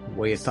life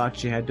where you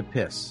thought you had to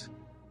piss,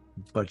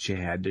 but you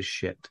had to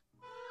shit.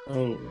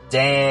 Oh,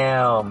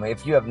 Damn!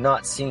 If you have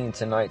not seen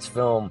tonight's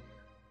film,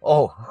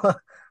 oh,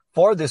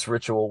 for this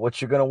ritual, what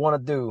you're gonna want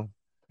to do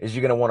is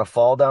you're gonna want to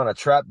fall down a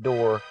trap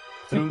door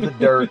through the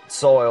dirt,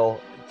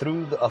 soil,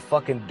 through a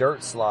fucking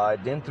dirt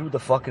slide, then through the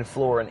fucking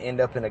floor, and end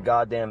up in a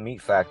goddamn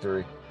meat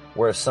factory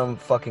where some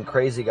fucking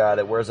crazy guy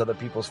that wears other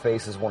people's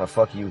faces want to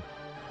fuck you.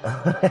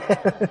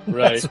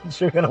 right. That's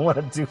what you're gonna want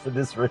to do for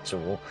this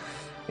ritual.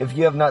 If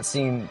you have not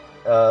seen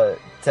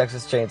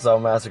Texas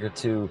Chainsaw Massacre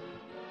 2,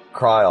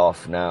 cry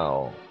off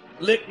now.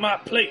 Lick my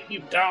plate,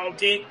 you dog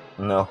dick.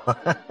 No.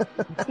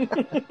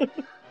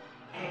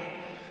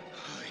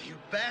 You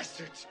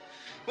bastards!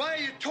 Why are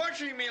you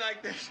torturing me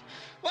like this?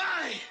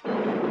 Why?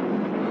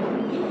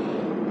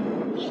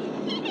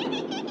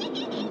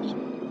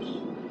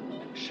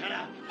 Shut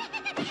up.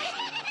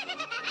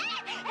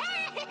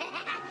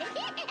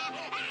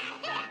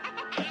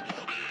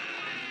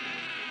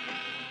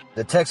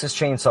 The Texas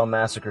Chainsaw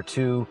Massacre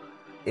 2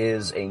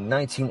 is a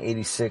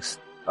 1986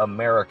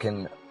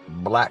 American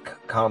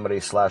black comedy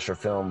slasher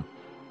film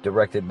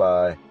directed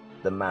by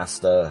the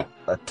master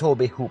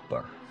Tobe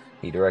Hooper.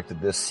 He directed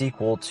this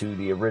sequel to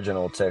the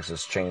original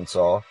Texas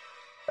Chainsaw.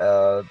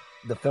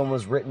 The film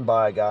was written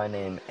by a guy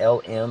named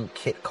L.M.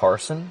 Kit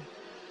Carson.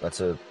 That's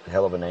a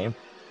hell of a name.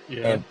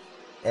 Yeah.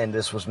 And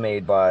this was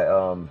made by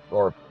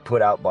or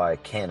put out by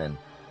Canon.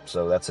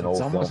 So that's an It's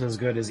old almost film. as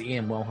good as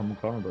Ian Wilhelm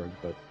Kornberg,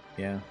 but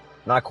yeah.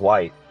 Not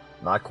quite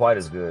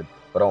as good,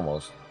 but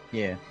almost.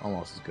 Yeah,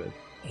 almost as good.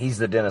 He's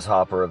the Dennis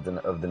Hopper of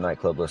the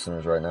nightclub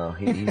listeners right now.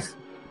 He's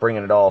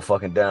bringing it all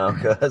fucking down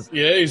because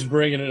Yeah, he's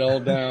bringing it all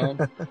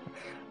down.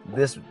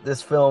 this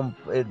film,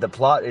 the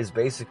plot is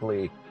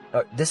basically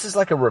this is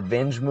like a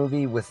revenge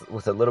movie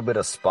with a little bit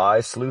of spy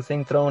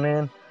sleuthing thrown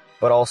in,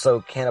 but also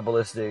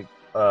cannibalistic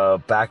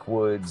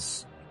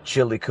backwoods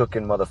chili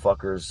cooking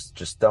motherfuckers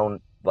just thrown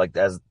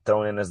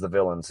in as the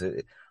villains.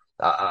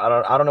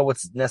 I don't know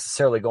what's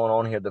necessarily going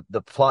on here.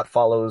 The plot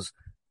follows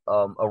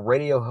a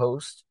radio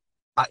host.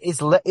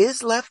 Is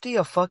Lefty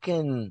a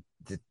fucking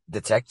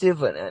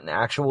detective, an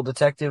actual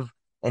detective,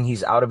 and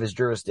he's out of his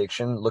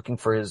jurisdiction looking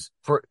for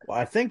Well,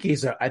 I think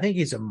he's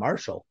a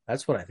marshal.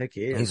 That's what I think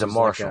he is. He's a Like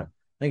marshal. I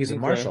think he's a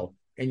Okay. marshal.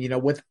 And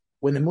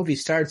when the movie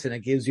starts and it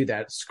gives you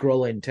that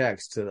scrolling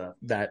text and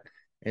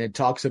it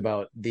talks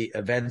about the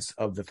events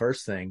of the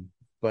first thing,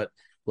 but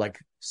like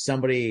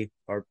somebody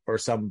or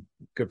some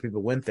good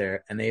people went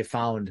there and they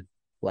found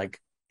like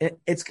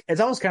it's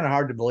almost kind of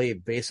hard to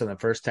believe based on the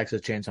first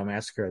Texas Chainsaw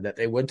Massacre that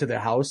they went to the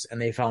house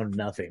and they found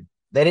nothing.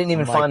 They didn't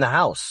even I'm like, find the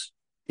house.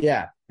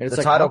 Yeah, and it's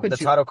The like how title could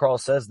you? title crawl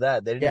says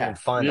that they didn't Yeah. even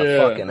find the Yeah.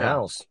 fucking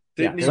house.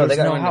 Didn't Yeah, So even they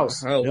got no find the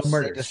house, no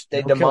murders,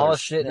 They no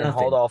demolished killers, it and nothing.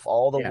 hauled off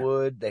all the Yeah.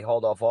 wood. They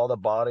hauled off all the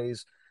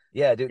bodies.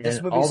 Yeah, dude, this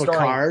And movie all the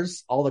starring.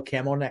 cars, all the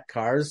camo neck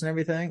cars and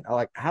everything. I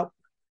like how'd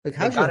you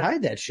got it.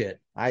 hide that shit?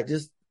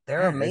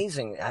 They're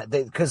amazing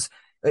because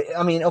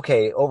I mean,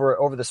 okay,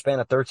 over the span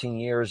of 13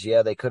 years,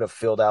 yeah, they could have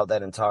filled out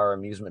that entire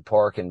amusement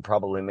park and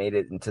probably made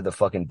it into the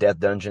fucking death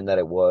dungeon that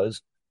it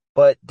was.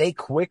 But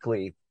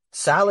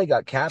Sally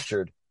got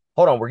captured.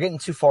 Hold on, we're getting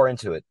too far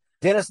into it.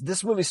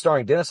 This movie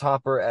starring Dennis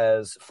Hopper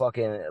as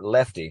fucking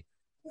Lefty.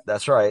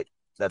 That's right.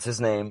 That's his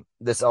name.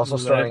 This also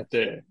starring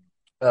Lefty.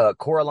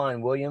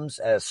 Coraline Williams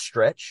as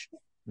Stretch.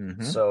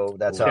 Mm-hmm. So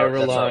that's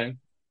Caroline,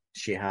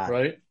 She hot.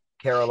 right?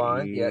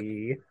 Caroline. Yeah,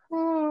 She...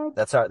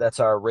 that's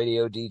our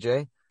radio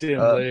DJ. Dim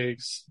Uh,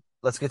 legs.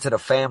 Let's get to the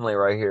family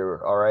right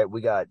here. All right,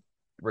 we got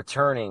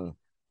returning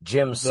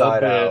Jim The Sidow.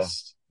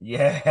 best.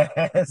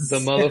 Yes, The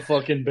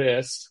motherfucking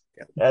best.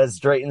 as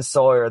Drayton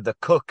Sawyer, the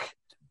cook.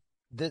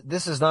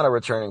 This is not a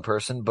returning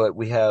person, but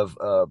we have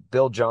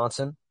Bill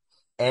Johnson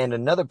and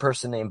another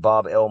person named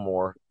Bob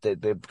Elmore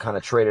that they kind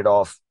of traded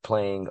off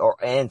playing,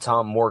 and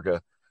Tom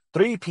Morga.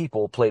 3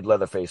 people played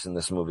Leatherface in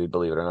this movie,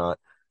 believe it or not.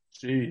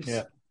 Jeez.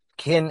 Yeah.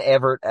 Ken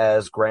Everett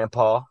as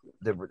Grandpa,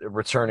 the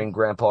returning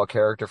Grandpa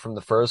character from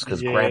the first,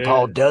 because Yeah.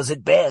 Grandpa does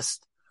it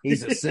best.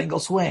 He's a single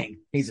swing.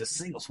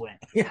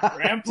 Yeah.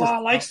 Grandpa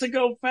Just likes to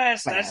go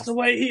fast. That's fast. the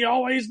way he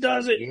always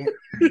does it.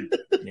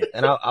 Yeah.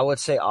 And I would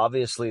say,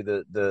 obviously,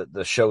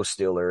 the show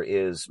stealer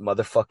is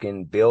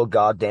motherfucking Bill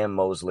Goddamn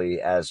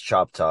Mosley as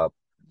Chop Top,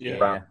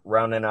 Yeah.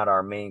 rounding out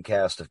our main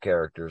cast of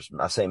characters.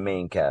 I say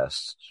main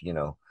cast,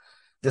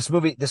 This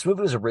movie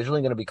was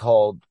originally going to be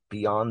called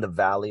Beyond the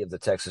Valley of the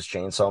Texas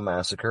Chainsaw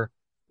Massacre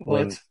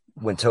What?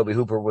 when Tobe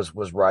Hooper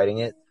was writing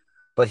it,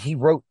 but he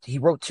wrote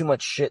too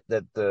much shit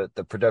that the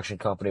production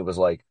company was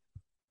like,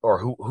 or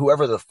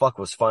whoever the fuck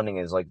was funding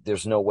it is like,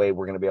 there's no way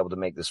we're going to be able to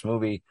make this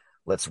movie.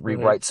 Let's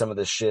rewrite some of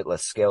this shit.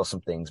 Let's scale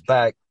some things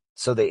back.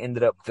 So they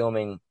ended up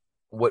filming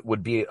what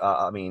would be,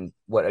 at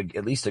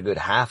least a good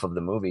half of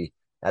the movie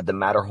at the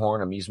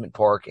Matterhorn amusement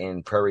park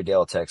in Prairie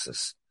Dale,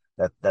 Texas.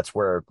 That's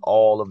where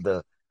all of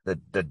the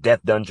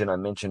death dungeon I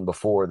mentioned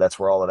before, that's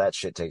where all of that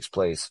shit takes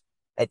place.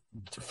 At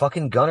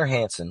fucking Gunnar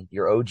Hansen,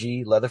 your OG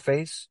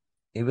Leatherface,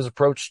 he was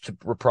approached to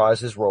reprise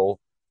his role,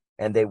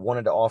 and they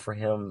wanted to offer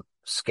him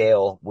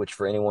scale, which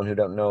for anyone who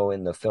don't know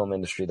in the film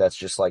industry, that's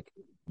just like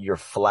your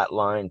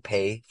flatline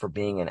pay for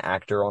being an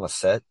actor on a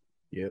set.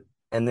 Yep.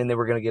 And then they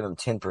were going to give him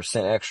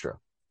 10% extra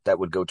that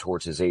would go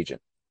towards his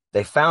agent.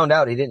 They found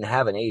out he didn't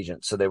have an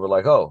agent, so they were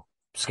like, "Oh,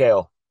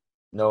 scale,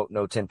 no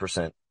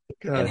 10%."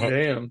 God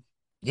damn.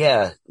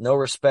 Yeah, no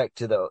respect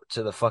to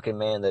the fucking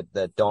man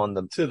that donned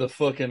the To the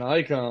fucking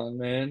icon,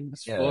 man.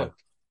 That's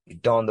fucked. He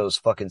donned those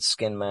fucking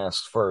skin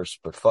masks first,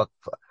 but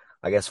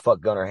I guess fuck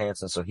Gunnar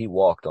Hansen, so he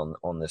walked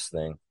on this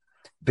thing.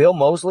 Bill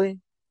Moseley,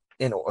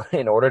 in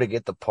order to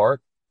get the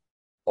part,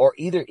 or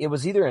it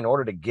was either in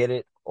order to get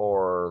it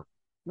or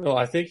No,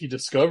 I think he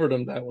discovered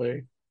him that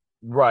way.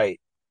 right.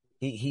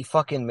 He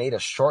fucking made a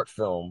short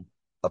film,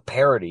 a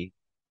parody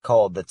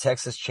called The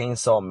Texas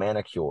Chainsaw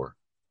Manicure,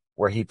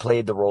 where he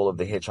played the role of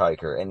the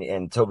hitchhiker.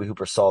 And Toby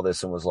Hooper saw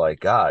this and was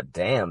like, "God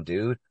damn,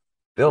 dude,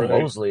 Bill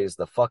Moseley is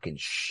the fucking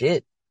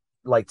shit."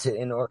 Like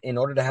in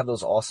order to have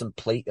those awesome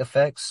plate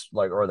effects,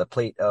 like, or the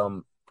plate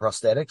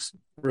prosthetics,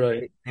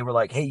 Right. they were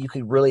like, "Hey, you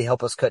could really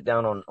help us cut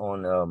down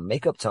on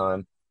makeup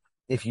time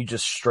if you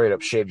just straight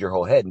up shaved your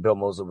whole head." And Bill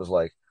Moseley was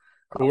like,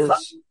 Of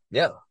course.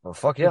 "Yeah, well,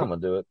 fuck yeah, I'm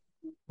gonna do it."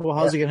 Well,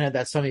 how's he gonna have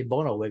that Sonny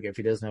Bono wig if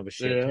he doesn't have a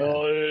shaved head?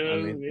 Yeah, I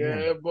mean,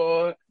 yeah,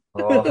 boy.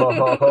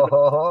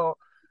 Oh,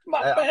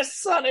 My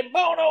best Sonny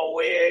Bono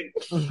wig.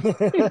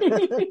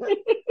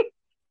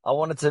 I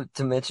wanted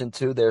to mention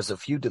too, there's a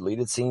few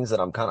deleted scenes that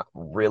I'm kind of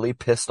really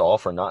pissed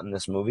off are not in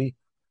this movie.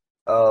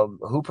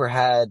 Hooper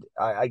had,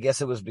 I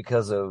guess it was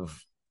because of,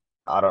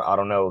 I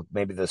don't know,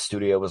 maybe the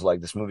studio was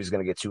like, this movie's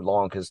going to get too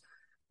long because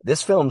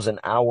this film's an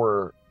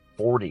hour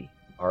 40.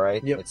 All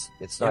right. Yep.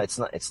 It's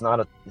not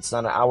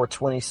an hour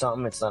 20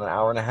 something. It's not an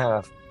hour and a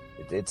half.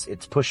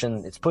 It's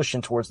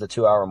pushing towards the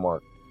 2 hour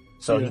mark.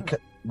 So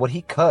what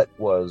he cut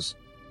was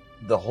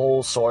the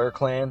whole Sawyer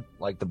clan,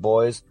 like the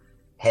boys,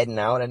 heading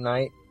out at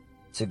night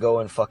to go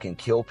and fucking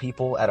kill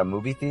people at a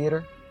movie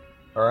theater.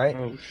 All right.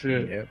 Oh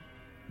shit. Yep.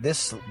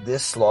 This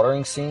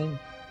slaughtering scene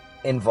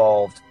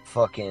involved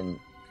fucking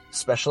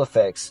special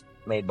effects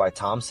made by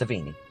Tom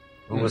Savini,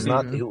 who was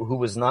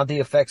not the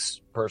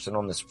effects person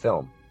on this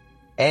film.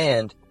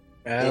 And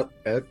take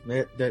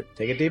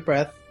a deep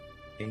breath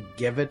and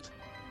give it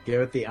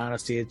the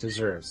honesty it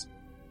deserves.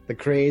 The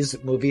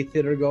crazed movie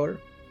theater goer.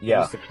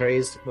 Yeah. The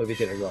crazed movie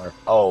theater goer.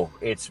 Oh,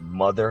 it's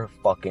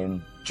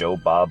motherfucking Joe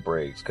Bob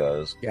Briggs,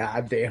 cuz. Yeah,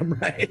 I'm damn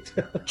right.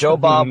 Joe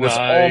Bob was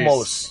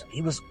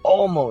Nice.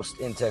 almost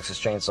in Texas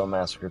Chainsaw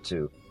Massacre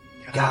 2.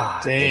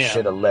 God, they damn.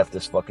 should have left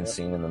this fucking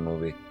scene in the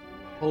movie.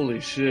 Holy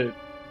shit.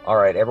 All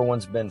right,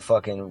 everyone's been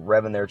fucking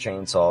revving their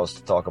chainsaws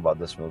to talk about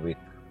this movie.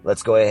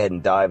 Let's go ahead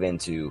and dive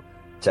into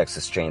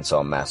Texas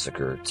Chainsaw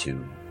Massacre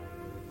 2.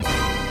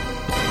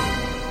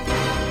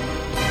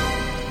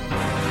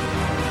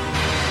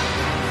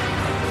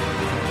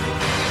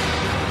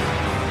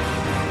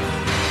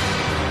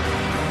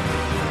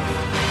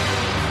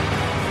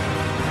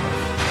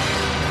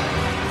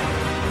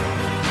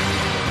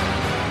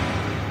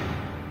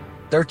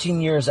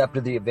 13 years after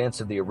the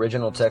events of the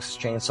original Texas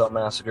Chainsaw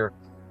Massacre,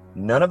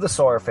 none of the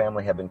Sawyer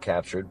family have been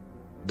captured.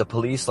 The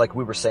police, like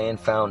we were saying,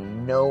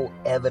 found no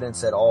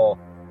evidence at all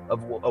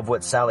of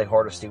what Sally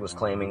Hardesty was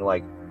claiming.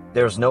 Like,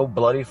 there's no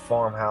bloody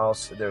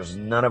farmhouse. There's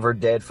none of her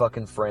dead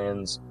fucking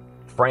friends.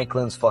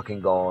 Franklin's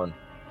fucking gone.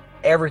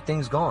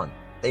 Everything's gone.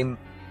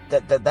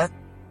 That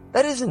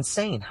is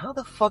insane. How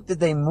the fuck did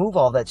they move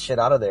all that shit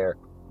out of there?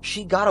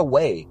 She got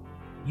away.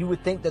 You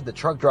would think that the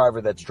truck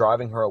driver that's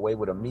driving her away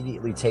would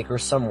immediately take her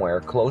somewhere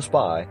close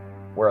by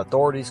where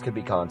authorities could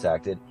be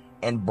contacted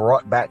and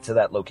brought back to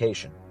that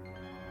location.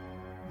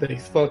 They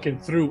fucking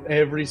threw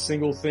every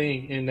single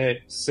thing in that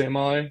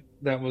semi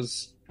that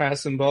was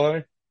passing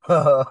by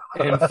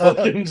and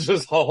fucking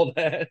just hauled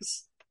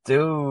ass.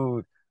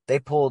 Dude, they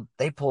pulled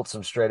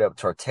some straight up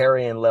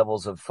Tartarian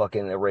levels of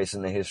fucking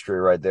erasing the history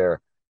right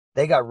there.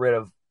 They got rid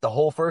of the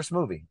whole first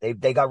movie. They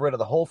got rid of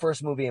the whole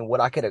first movie in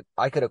what I could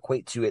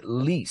equate to at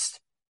least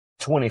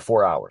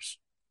 24 hours.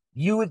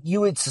 You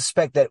would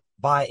suspect that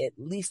by at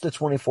least the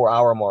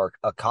 24-hour mark,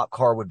 a cop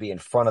car would be in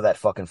front of that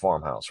fucking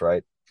farmhouse,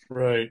 right?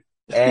 Right.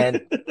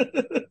 And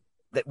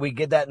that we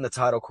get that in the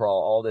title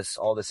crawl,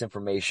 all this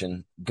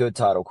information, good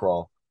title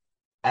crawl.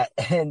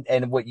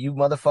 And what you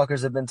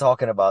motherfuckers have been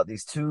talking about,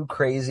 these two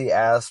crazy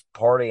ass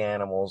party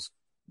animals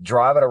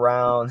driving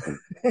around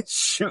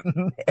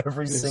shooting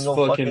every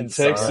single fucking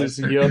Texas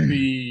sign.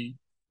 yuppie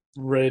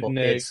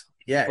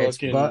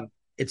redneck.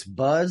 It's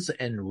Buzz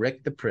and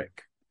Rick the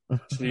Prick.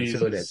 That's who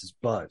it is. It's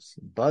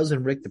Buzz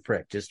and Rick the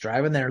Prick, just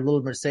driving their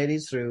little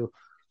Mercedes through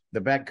the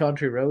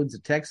backcountry roads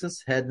of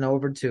Texas, heading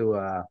over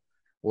to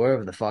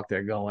wherever the fuck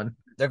they're going.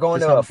 They're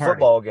going to a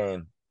football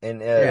game, and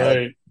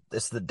right.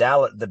 It's the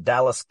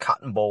Dallas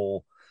Cotton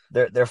Bowl.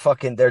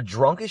 They're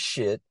drunk as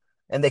shit,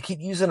 And they keep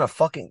using a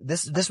fucking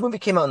this movie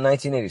came out in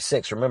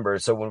 1986. Remember,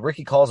 so when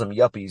Ricky calls them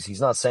yuppies,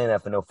 he's not saying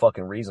that for no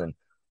fucking reason.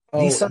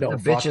 These sons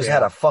of bitches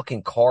had a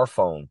fucking car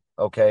phone.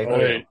 Okay,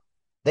 Right.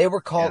 they were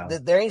called.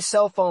 There ain't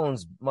cell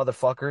phones,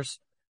 motherfuckers.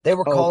 They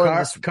were calling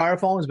this car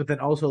phones, but then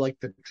also like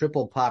the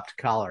triple popped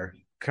collar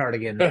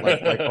cardigan,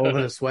 like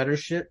over the sweater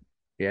shit.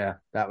 Yeah,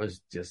 that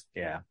was just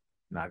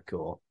not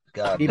cool.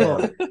 God,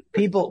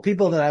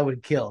 people that I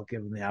would kill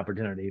given the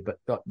opportunity, but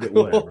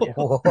whatever.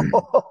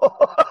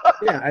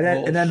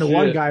 And then the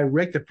one guy,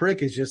 Rick the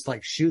Prick, is just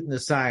like shooting the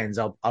signs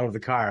out of the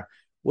car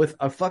with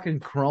a fucking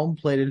chrome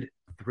plated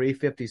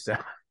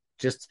 357.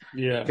 Just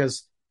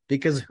because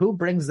who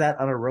brings that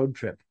on a road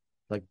trip?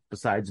 Like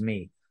besides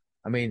me,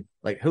 I mean,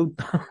 like who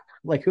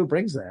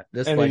brings that?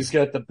 He's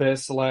got the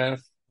best laugh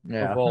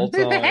of all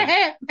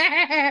time.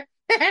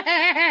 The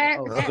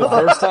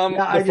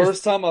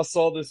first time I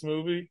saw this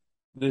movie,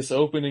 this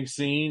opening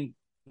scene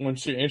when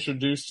she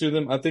introduced to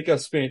them, I think I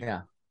spent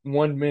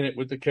 1 minute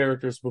with the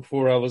characters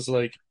before I was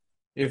like,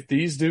 if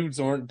these dudes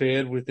aren't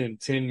dead within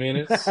 10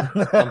 minutes,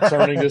 I'm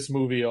turning this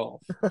movie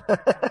off.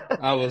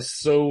 I was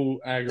so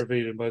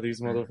aggravated by these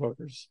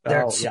motherfuckers.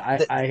 They're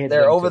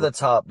over the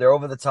top. They're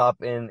over the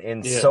top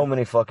in so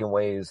many fucking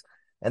ways.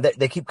 And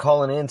they keep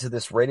calling into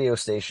this radio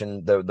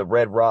station, the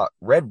Red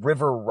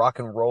River Rock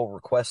and Roll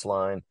request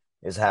line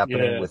is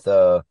happening with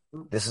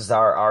this is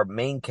our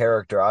main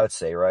character, I would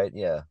say, right?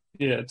 Yeah.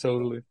 Yeah,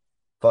 totally.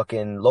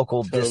 Fucking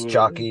local disc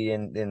jockey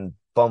in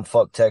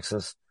bumfuck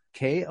Texas.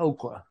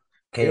 K-Okla.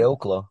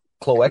 Cloaca?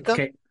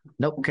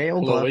 Nope,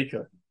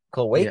 K-Okla.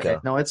 Cloaca. Yeah,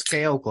 no, it's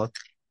K-Okla.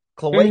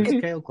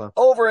 Cloaca.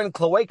 Over in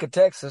Cloaca,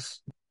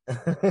 Texas.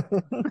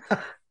 But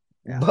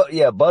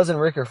yeah, Buzz and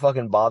Rick are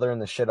fucking bothering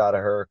the shit out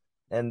of her,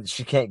 and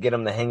she can't get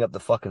them to hang up the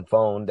fucking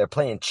phone. They're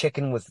playing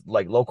chicken with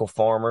like local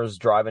farmers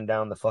driving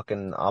down the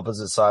fucking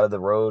opposite side of the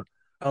road.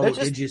 Oh,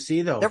 did you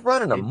see though? They're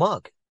running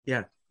amok.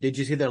 Yeah. Did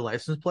you see their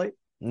license plate?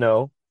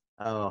 No.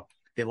 Oh,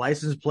 the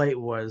license plate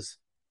was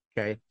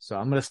so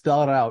I'm gonna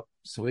spell it out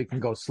so we can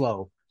go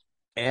slow.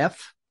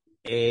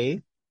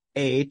 FAH-Q.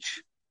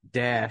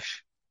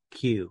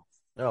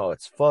 Oh,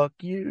 it's fuck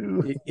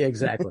you.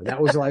 Exactly.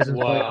 That was the license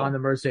plate on the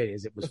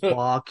Mercedes. It was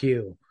fuck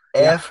you.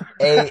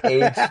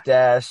 FAH-Q.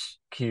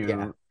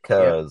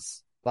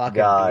 Cause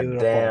God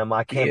beautiful. damn,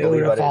 I can't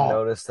believe I didn't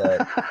notice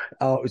that.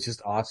 Oh, it was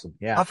just awesome.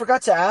 Yeah. I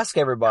forgot to ask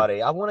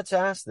everybody. I wanted to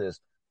ask this.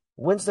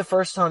 When's the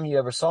first time you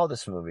ever saw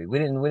this movie? We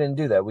didn't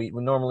do that. We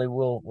normally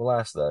will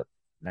ask that.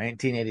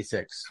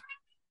 1986.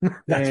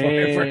 That's when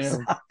I first saw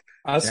it.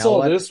 I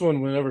saw this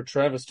one whenever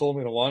Travis told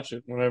me to watch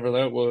it, whenever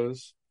that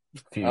was. A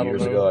few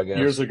years ago, I guess.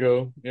 Years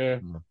ago. Yeah.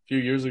 A few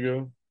years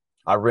ago.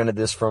 I rented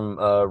this from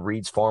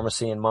Reed's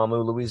Pharmacy in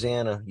Mamou,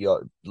 Louisiana.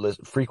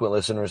 Frequent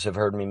listeners have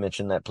heard me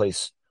mention that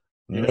place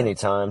many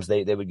times.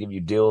 They would give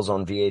you deals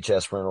on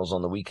VHS rentals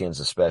on the weekends,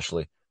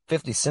 especially.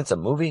 50 cents a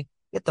movie?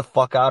 Get the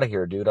fuck out of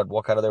here, dude. I'd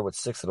walk out of there with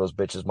 6 of those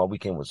bitches. My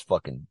weekend was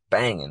fucking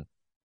banging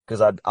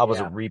because I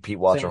was a repeat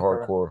watcher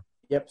hardcore.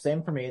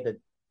 Same for me.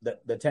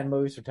 The 10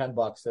 movies for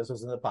 $10. This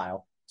was in the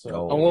pile.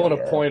 So I want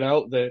to point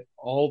out that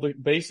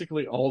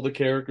basically all the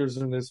characters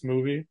in this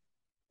movie,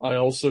 I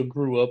also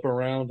grew up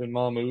around in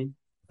Mamou.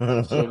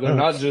 So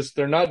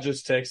they're not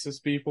just Texas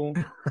people.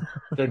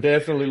 They're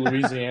definitely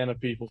Louisiana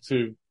people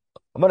too.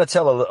 I'm gonna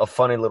tell a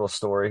funny little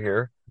story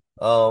here.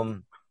 I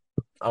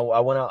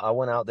went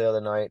out the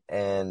other night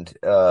and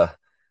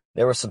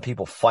there were some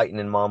people fighting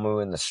in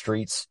Mamou in the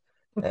streets,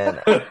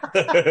 and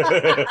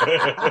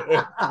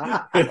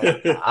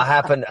I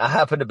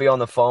happened to be on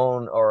the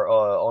phone or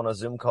on a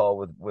Zoom call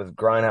with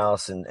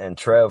Grindhouse and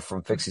Trev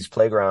from Fixie's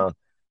Playground,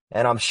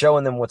 and I'm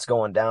showing them what's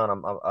going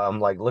down. I'm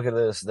like, look at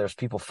this. There's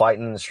people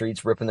fighting in the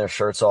streets, ripping their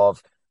shirts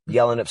off,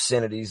 yelling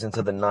obscenities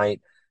into the night.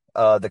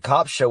 The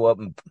cops show up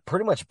and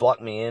pretty much block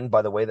me in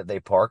by the way that they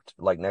parked,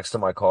 like next to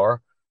my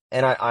car.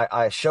 And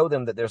I show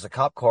them that there's a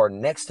cop car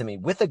next to me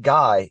with a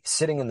guy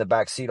sitting in the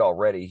back seat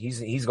already.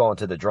 He's going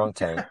to the drunk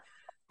tank.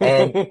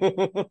 And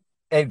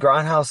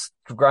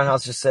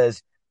Grindhouse just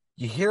says,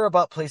 you hear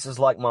about places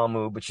like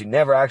Mamou, but you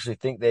never actually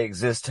think they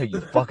exist till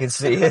you fucking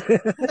see it.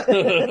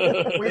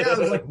 I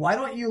was like, why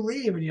don't you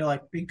leave? And you're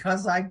like,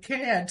 because I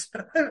can't.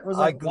 It was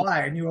like,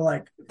 why? And you were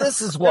like,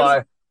 this is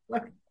why.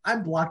 Like,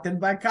 I'm blocked in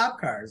by cop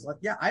cars. Like,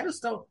 yeah, I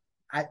just don't.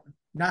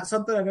 Not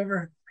something I've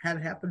ever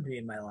had happen to me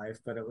in my life,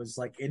 but it was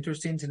like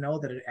interesting to know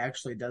that it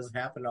actually does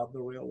happen out in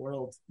the real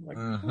world. Like,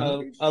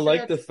 I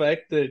like the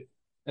fact that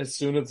as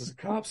soon as the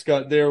cops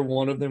got there,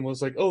 one of them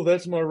was like, "Oh,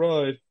 that's my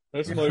ride.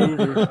 That's my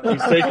Uber.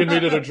 He's taking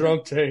me to the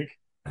drunk tank.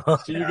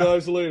 See you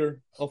guys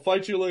later. I'll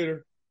fight you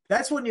later."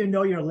 That's when you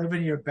know you're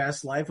living your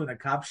best life, when the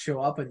cops show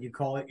up and you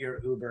call it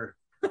your Uber.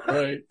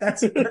 Right.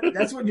 That's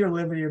when you're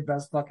living your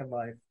best fucking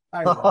life.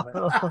 I love it.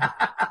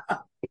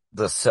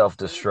 The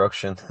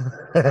self-destruction.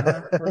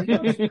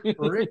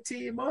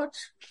 Pretty much.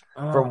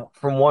 From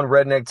one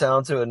redneck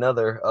town to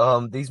another.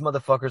 These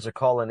motherfuckers are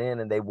calling in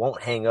and they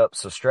won't hang up,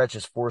 so Stretch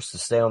is forced to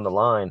stay on the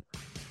line.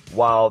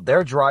 While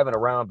they're driving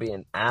around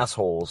being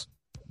assholes,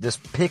 this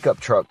pickup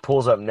truck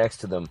pulls up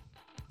next to them.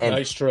 And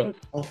nice truck.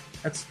 Oh,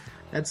 that's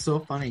so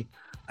funny.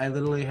 I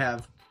literally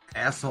have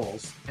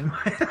assholes.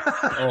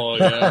 Oh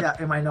yeah. Yeah,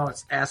 in my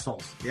notes,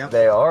 assholes. Yep.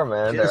 They are,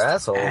 man. Just They're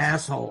assholes.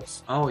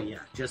 Assholes. Oh yeah,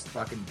 just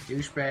fucking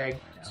douchebag.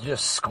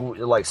 Just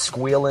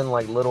squealing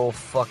like little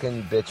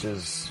fucking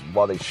bitches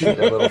while they shoot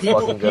their little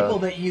fucking gun. People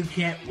that you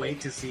can't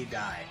wait to see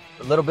die.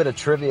 A little bit of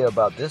trivia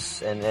about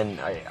this, and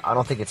I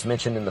don't think it's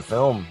mentioned in the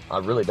film. I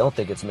really don't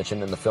think it's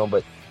mentioned in the film,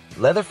 but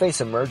Leatherface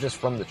emerges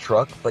from the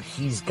truck, but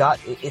he's got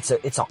it's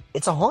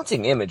a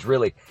haunting image,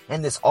 really.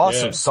 And this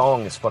awesome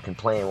song is fucking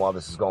playing while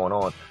this is going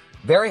on.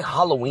 Very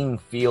Halloween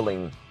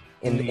feeling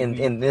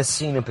in this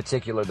scene in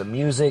particular. The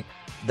music,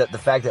 the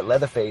fact that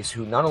Leatherface,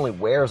 who not only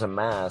wears a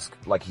mask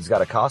like he's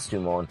got a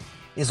costume on,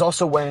 is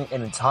also wearing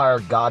an entire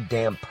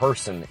goddamn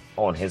person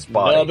on his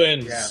body.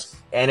 Nubbins. Yes.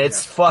 And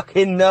it's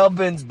fucking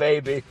Nubbins,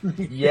 baby.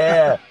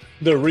 Yeah.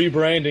 The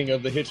rebranding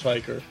of the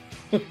hitchhiker.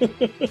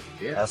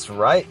 Yeah. That's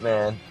right,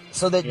 man.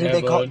 So do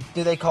they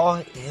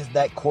call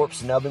that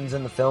corpse Nubbins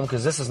in the film?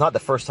 Because this is not the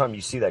first time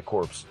you see that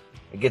corpse.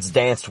 It gets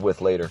danced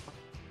with later.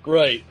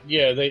 Right.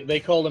 Yeah, they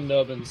call him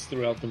Nubbins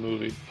throughout the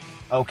movie.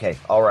 Okay,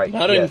 all right.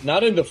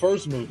 Not in the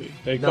first movie.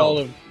 They call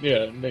him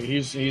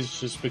he's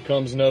just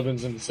becomes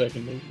Nubbins in the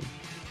second movie.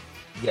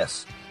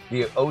 Yes.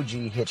 The OG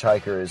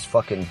hitchhiker is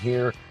fucking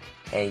here,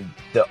 and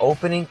the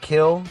opening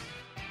kill,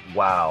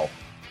 wow.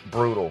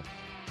 Brutal.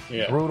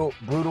 Yeah.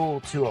 Brutal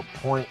to a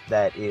point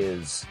that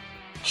is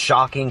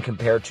shocking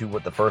compared to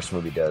what the first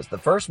movie does. The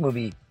first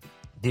movie,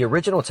 the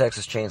original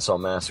Texas Chainsaw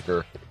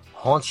Massacre,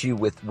 haunts you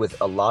with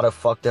a lot of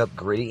fucked up,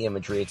 gritty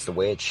imagery. It's the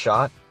way it's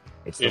shot.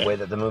 It's the way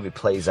that the movie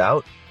plays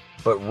out.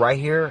 But right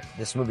here,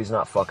 this movie's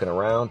not fucking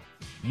around.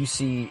 You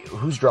see,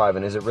 who's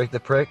driving? Is it Rick the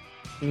Prick?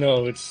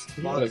 No, it's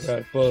the other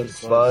guy,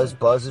 Buzz.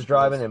 Buzz is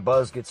driving, and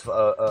Buzz gets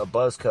a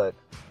buzz cut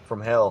from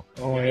hell.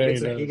 Oh yeah,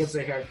 he gets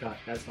a haircut.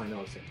 That's my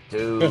notes here.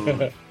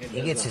 Dude,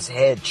 he gets his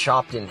head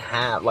chopped in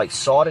half, like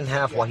sawed in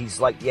half while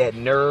he's like,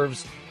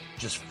 nerves,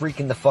 just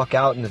freaking the fuck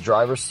out in the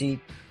driver's seat.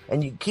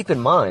 And you keep in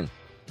mind,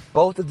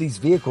 both of these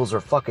vehicles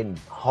are fucking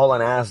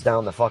hauling ass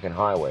down the fucking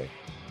highway.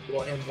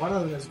 Well, and one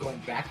of them is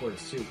going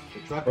backwards too.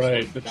 The truck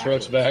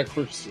truck's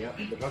backwards. Yep,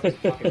 the truck is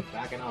fucking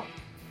backing up.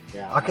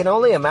 Yeah, I can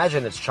only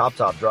imagine it's Chop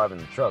Top driving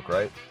the truck,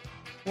 right?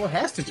 Well, it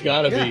has to be. It's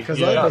gotta be. Because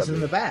Yeah. Leatherface is in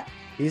the back.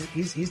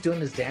 He's doing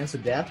his dance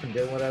of death and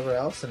doing whatever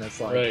else, and it's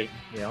like,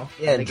 Yeah,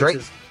 and and he Drake,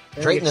 gets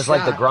his- Drayton gets is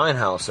like the shot.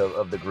 grindhouse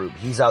of the group.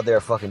 He's out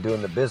there fucking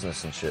doing the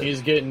business and shit.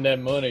 He's getting that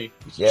money.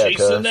 He's Yeah,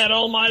 chasing that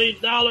almighty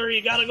dollar.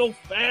 You gotta go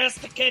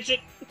fast to catch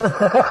it.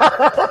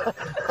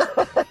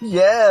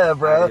 Yeah,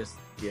 bro.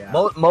 Yeah,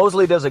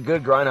 Mosley does a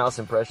good grindhouse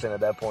impression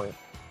at that point.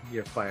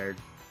 you're fired.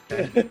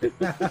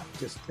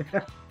 Just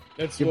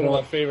That's You're one of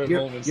both- my favorite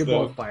moments. You're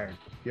though. both fired.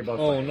 You're both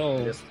Oh, fired.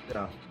 no. Just,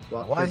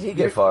 well, Why did he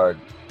get fired?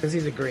 Because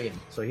he's agreeing,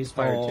 so he's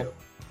fired Oh. too.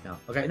 No,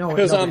 okay, no,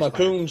 Because I'm a nobody's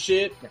fired. coon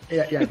shit.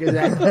 Yeah,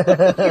 exactly.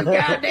 You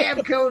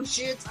goddamn coon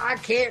shits! I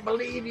can't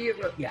believe you.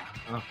 Yeah,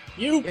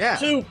 You Yeah.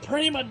 two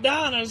prima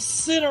donnas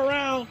sit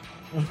around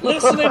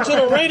listening to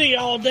the radio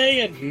all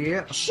day and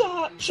yeah.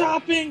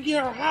 chopping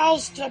your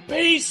house to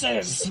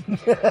pieces.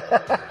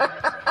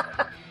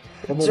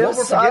 But what we're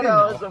forgetting,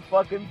 is though, a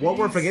fucking what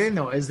we're beast. forgetting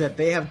though is that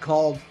they have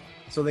called.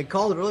 So they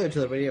called earlier to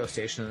the radio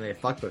station and they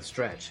fucked with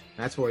Stretch.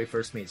 That's where we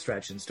first meet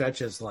Stretch, and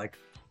Stretch is like,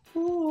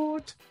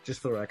 "What?"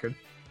 Just for the record.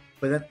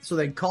 But then, so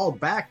they called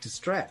back to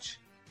Stretch,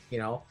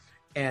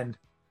 and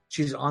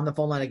she's on the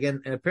phone line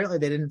again. And apparently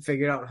they didn't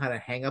figure out how to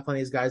hang up on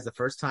these guys the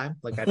first time.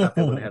 Like I thought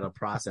they would have had a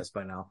process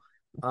by now.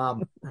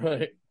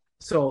 Right.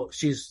 So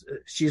she's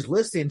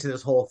listening to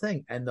this whole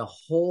thing, and the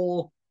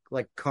whole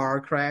like car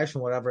crash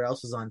and whatever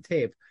else is on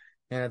tape,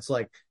 and it's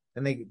like,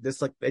 and they do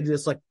this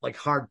like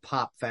hard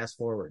pop fast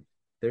forward.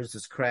 There's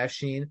this crash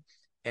scene,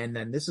 and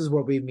then this is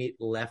where we meet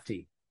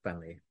Lefty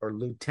finally, or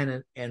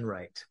Lieutenant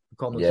Enright. We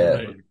call him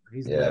Lieutenant Enright.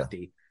 He's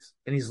Lefty,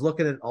 and he's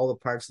looking at all the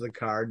parts of the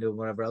car and doing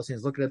whatever else. And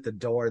he's looking at the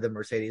door of the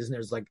Mercedes, and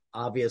there's like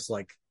obvious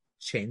like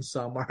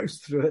chainsaw marks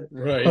through it,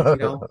 Right.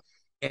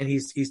 And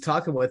he's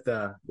talking with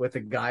a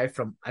guy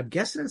from, I'm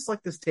guessing it's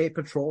like the state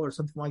patrol or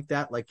something like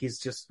that. Like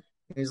he's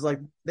like,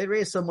 they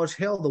raised so much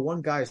hell, the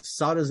one guy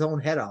sawed his own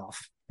head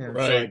off. And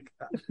Right.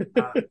 It's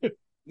like,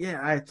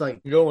 it's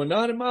like Going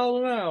 90 miles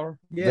an hour.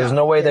 yeah, There's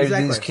no way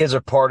exactly. these kids are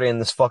partying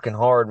this fucking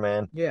hard,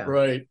 man. Yeah,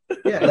 Right.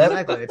 yeah,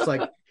 exactly. It's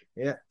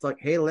like,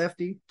 hey,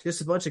 Lefty,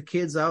 just a bunch of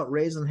kids out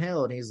raising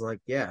hell, and he's like,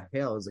 yeah,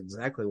 hell is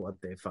exactly what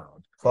they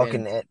found.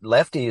 Fucking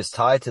Lefty is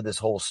tied to this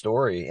whole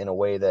story in a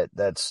way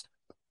that's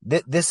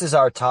this is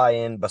our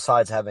tie-in.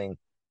 Besides having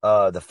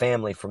the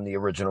family from the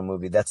original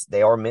movie,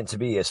 they are meant to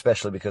be,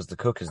 especially because the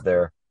cook is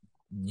there.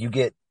 You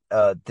get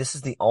this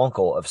is the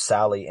uncle of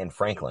Sally and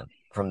Franklin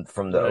from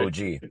the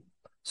OG.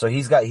 So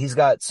he's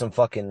got some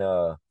fucking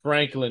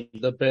Franklin,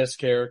 the best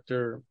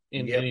character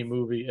in any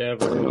movie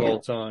ever of all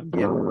time.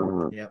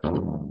 Yep.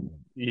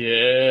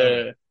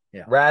 Yeah.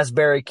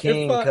 Raspberry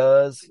King,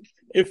 cuz.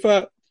 If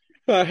I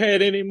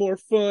had any more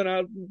fun,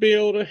 I'd be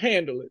able to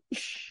handle it.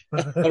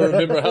 I don't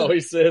remember how he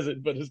says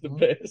it, but it's the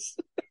best.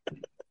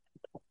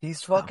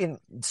 He's fucking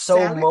so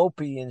Sally?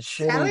 mopey and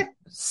shitty.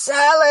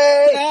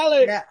 Sally?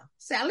 Sally, Yeah,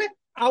 Sally.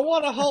 I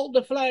want to hold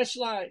the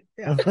flashlight.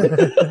 Yeah.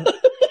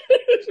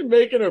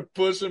 making her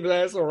push his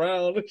ass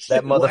around.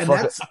 That Well,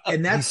 motherfucker,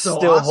 and that's he's so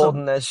still awesome.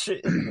 holding that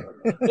shit.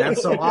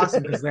 That's so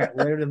awesome because that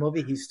later in the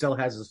movie he still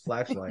has his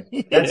flashlight.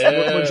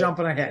 Yeah. We're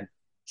jumping ahead.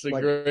 It's a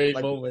great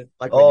moment.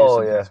 Like we do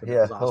Oh, sometimes, but yeah,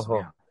 it was yeah. awesome,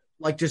 yeah.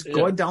 Like just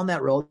going down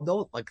that road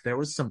though, like there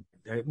was some,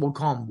 we'll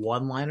call them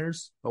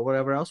one-liners or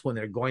whatever else when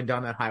they're going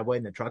down that highway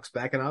and the truck's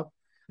backing up,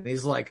 and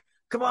he's like,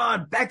 "Come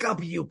on, back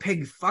up, you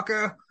pig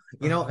fucker!"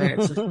 You know, and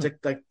it's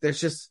just like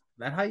there's just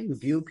that how you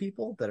view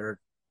people that are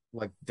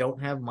like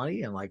don't have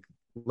money and like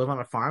live on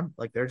a farm,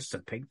 like they're just a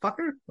pig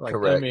fucker. Like,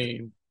 Correct. I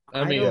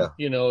mean, yeah.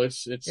 you know,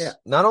 it's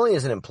Not only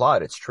is it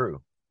implied, it's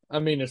true. I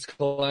mean, it's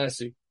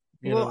classic.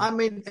 Well, I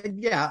mean,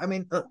 yeah, I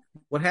mean,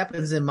 what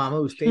happens in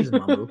Mamu stays in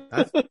Mamu.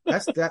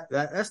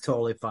 That's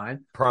totally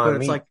fine. Prime but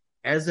it's meat. like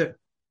as a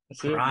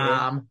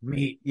prime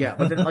meat, yeah.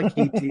 But then like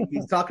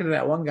he's talking to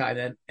that one guy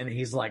then, and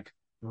he's like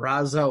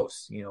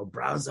Brazos, you know,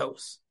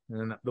 Brazos, and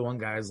then the one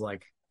guy's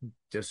like,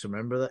 just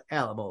remember the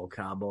Alamo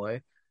cowboy,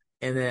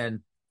 and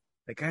then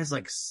the guy's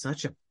like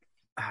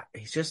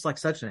he's just like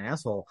such an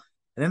asshole.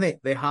 And then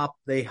they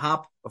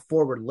hop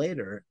forward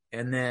later,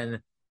 and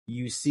then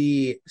you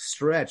see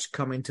Stretch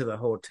coming to the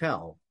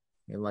hotel,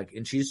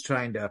 and she's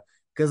trying to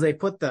because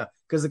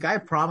the guy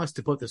promised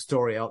to put the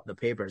story out in the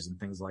papers and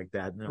things like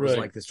that, and it was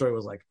like the story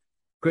was like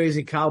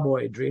crazy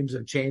cowboy dreams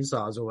of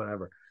chainsaws or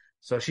whatever.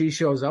 So she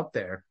shows up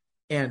there,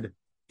 and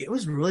it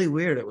was really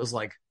weird. It was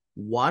like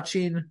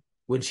watching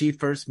when she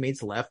first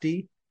meets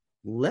Lefty.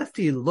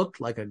 Lefty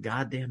looked like a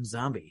goddamn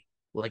zombie.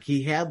 Like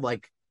he had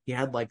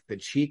the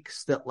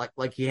cheeks that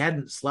like he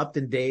hadn't slept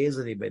in days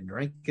and he'd been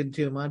drinking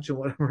too much and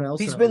whatever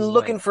else. He's been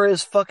looking for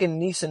his fucking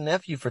niece and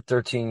nephew for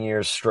 13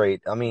 years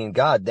straight. I mean,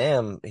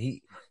 goddamn,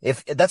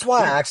 that's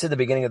why I asked at the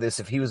beginning of this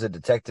if he was a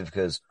detective,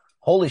 because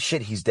holy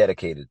shit, he's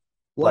dedicated.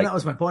 Well, that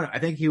was my point. I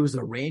think he was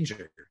a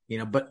ranger, you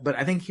know, but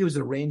I think he was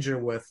a ranger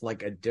with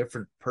like a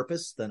different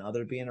purpose than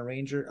other being a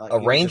ranger. Like, a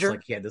ranger?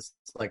 He had this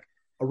like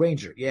a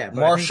ranger, yeah.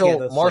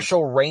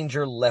 Marshall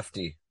Ranger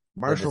Lefty.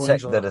 Marshall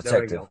Ranger, the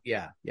detective.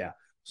 Yeah.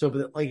 So,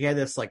 but like he had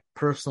this like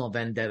personal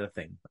vendetta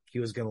thing. Like, he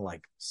was gonna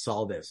like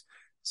solve this.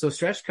 So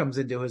Stretch comes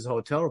into his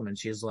hotel room and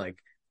she's like,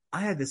 "I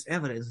had this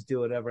evidence, do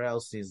whatever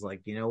else." And he's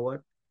like, "You know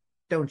what?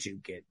 Don't you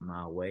get in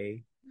my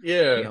way?"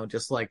 Yeah. You know,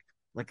 just like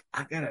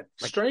I gotta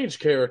strange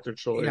character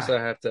choice. I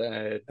have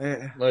to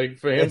add, like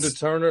for him to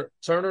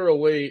turn her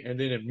away and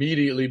then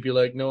immediately be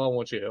like, "No, I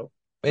want your help."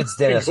 It's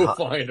Dennis. Go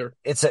find her.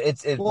 It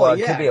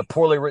could be a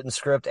poorly written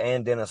script,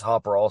 and Dennis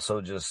Hopper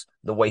also just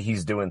the way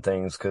he's doing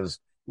things. Because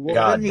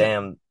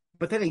goddamn.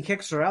 But then he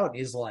kicks her out, and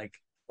he's like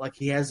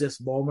he has this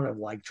moment of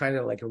like trying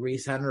to like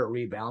recenter or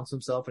rebalance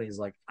himself, and he's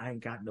like, "I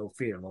ain't got no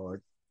fear,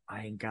 Lord.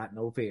 I ain't got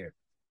no fear."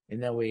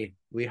 And then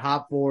we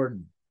hop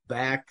forward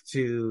back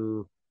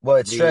to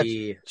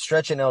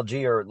Stretch and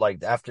LG are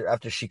like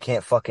after she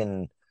can't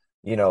fucking,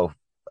 you know,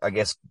 I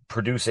guess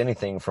produce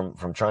anything from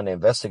trying to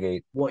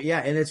investigate. Well, yeah,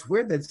 and it's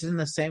weird that it's in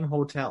the same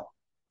hotel.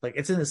 Like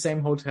it's in the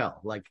same hotel.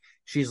 Like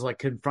she's like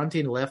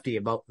confronting Lefty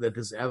about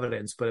this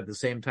evidence, but at the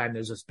same time,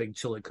 there's this big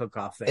chili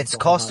cook-off thing. It's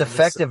cost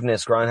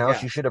effectiveness, Grindhouse.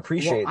 Yeah. You should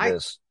appreciate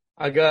this.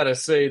 I gotta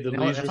say, the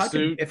leisure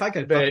suit. If I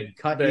could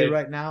cut you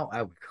right now,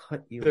 I would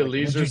cut you. The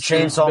leisure suit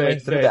chainsaw me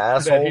through the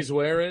asshole that he's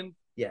wearing.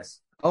 Yes.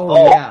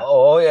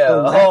 Lefty.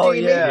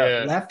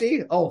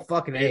 Oh,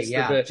 fucking A,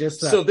 yeah.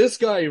 So this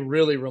guy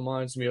really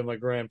reminds me of my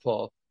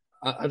grandpa.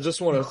 I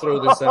just want to throw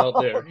this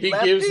out there. He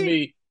gives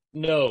me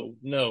no.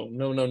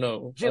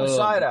 Jim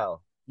Sideow.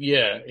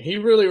 Yeah, he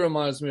really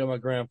reminds me of my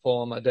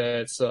grandpa on my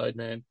dad's side,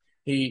 man.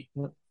 He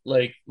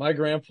my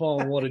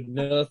grandpa wanted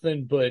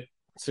nothing but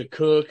to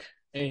cook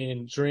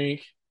and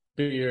drink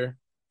beer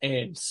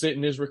and sit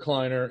in his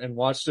recliner and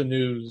watch the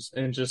news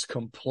and just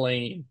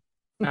complain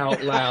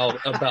out loud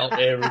about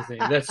everything.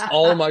 That's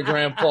all my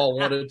grandpa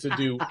wanted to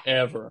do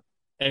ever.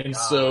 And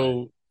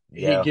so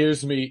he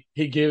gives me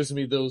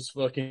those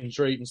fucking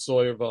Drayton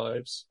Sawyer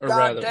vibes. Or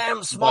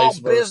goddamn small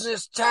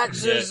business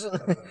taxes.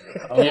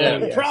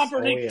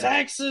 Property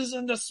taxes,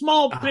 and the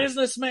small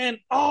businessman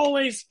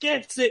always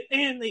gets it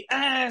in the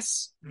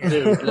ass.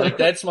 Dude, like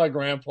that's my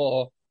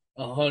grandpa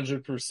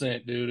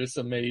 100%, dude. It's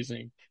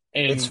amazing.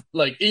 And it's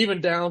even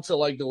down to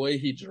like the way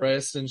he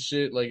dressed and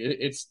shit, like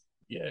it's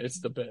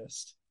the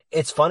best.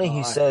 It's funny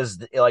he says,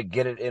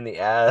 get it in the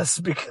ass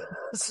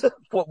because of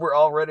what we're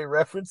already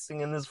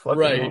referencing in this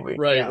fucking movie.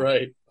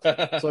 Right.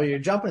 So you're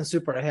jumping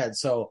super ahead.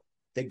 So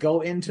they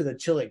go into the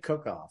chili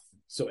cook-off.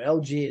 So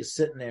LG is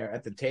sitting there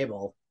at the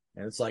table,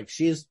 and it's like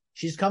she's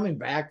coming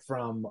back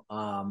from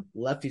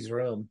Lefty's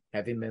room,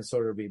 having been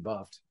sort of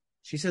rebuffed.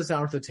 She sits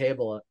down at the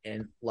table,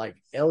 and like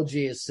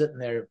LG is sitting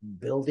there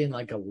building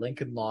like a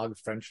Lincoln log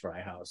French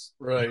fry house,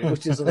 right?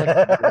 Which is like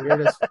the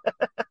weirdest.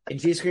 And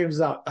she screams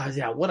out,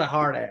 "Yeah, what a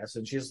hard ass!"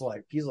 And he's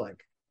like, "Well,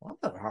 I'm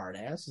not a hard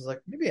ass." He's like,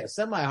 "Maybe a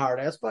semi-hard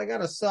ass, but I got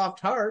a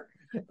soft heart,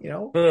 you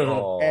know."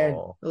 And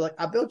they're like,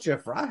 "I built you a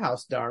fry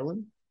house,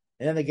 darling."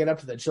 And then they get up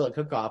to the chili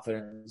cook-off,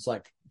 and it's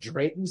like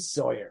Drayton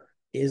Sawyer,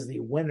 is the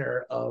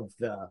winner of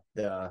the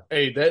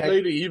Hey, that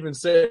lady even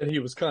said he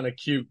was kind of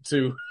cute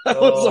too. I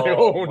was like,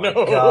 oh my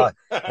no. God.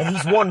 And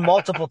he's won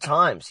multiple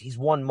times. He's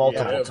won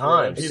multiple Yeah,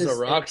 times. bro. He's a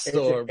rock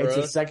star, it's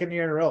bro. his second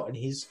year in a row, and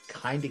he's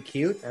kind of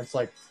cute. And it's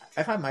like,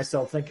 I find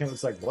myself thinking,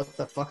 it's like, what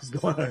the fuck is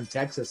going on in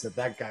Texas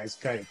that guy's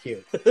kind of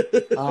cute?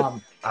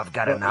 I've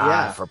got an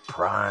eye for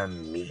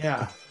prime meat.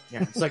 Yeah.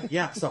 It's like,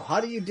 yeah. So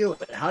how do you do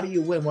it? How do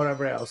you win?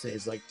 Whatever else it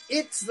is, like,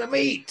 it's the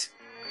meat.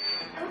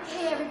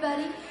 Okay,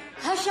 everybody,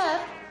 hush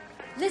up.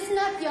 Listen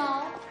up,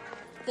 y'all.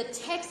 The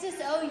Texas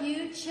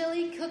OU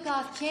Chili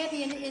Cook-Off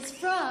champion is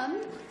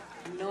from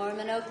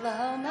Norman,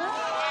 Oklahoma.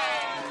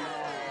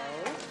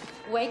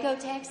 No. Waco,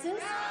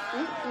 Texas.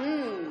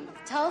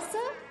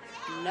 Tulsa?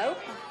 Nope.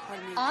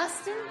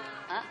 Austin?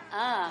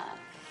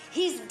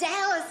 He's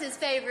Dallas's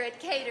favorite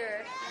caterer.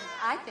 And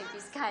I think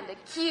he's kind of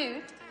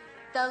cute.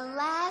 The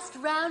last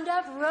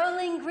Roundup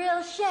Rolling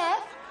Grill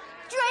chef,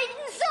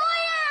 Drayton Sawyer!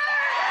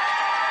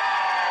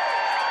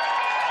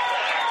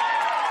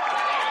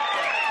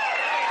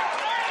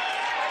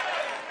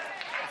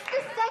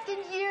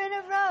 Second year in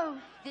a row.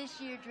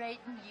 This year,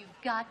 Drayton, you've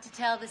got to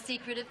tell the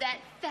secret of that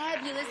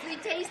fabulously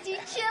tasty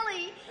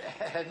chili.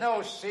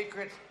 No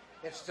secret.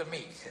 It's the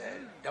meat.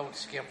 Don't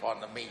skimp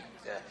on the meat.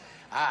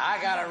 I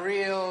got a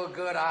real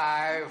good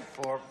eye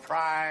for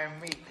prime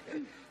meat.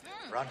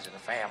 Runs in the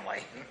family.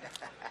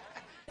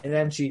 And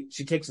then she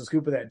takes a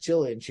scoop of that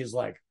chili and she's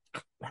like,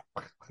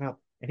 and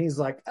he's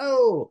like,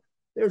 oh,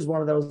 there's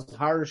one of those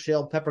hard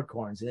shell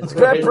peppercorns. And it's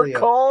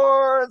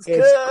Peppercorns!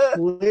 It's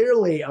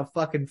clearly a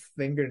fucking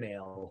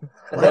fingernail.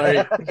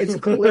 Right? It's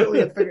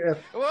clearly a fingernail.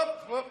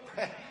 Whoop.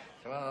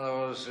 It's one of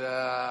those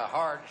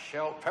hard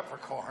shell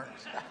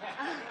peppercorns.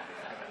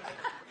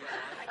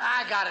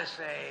 I gotta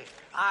say,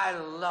 I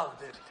love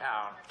this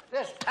town.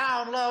 This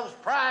town loves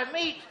prime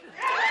meat.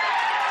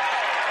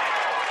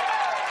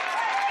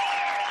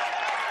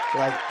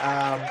 Like,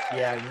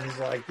 yeah, and he's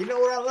like, you know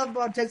what I love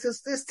about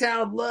Texas? This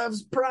town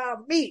loves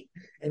prime meat.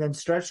 And then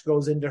Stretch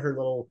goes into her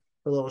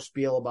little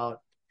spiel about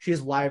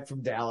she's live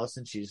from Dallas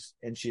and she's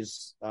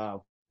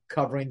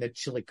covering the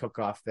chili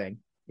cook-off thing,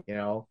 you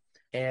know.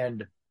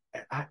 And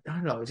I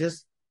don't know,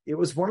 it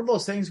was one of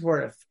those things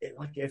where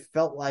it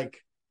felt like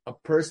a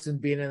person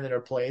being in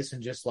their place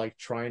and just like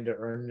trying to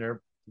earn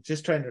their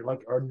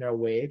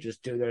way,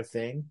 just do their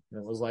thing. And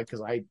it was like,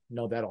 because I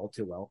know that all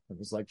too well. It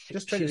was like,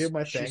 just trying to do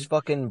my thing. She's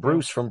fucking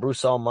Bruce from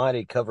Bruce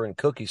Almighty covering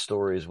cookie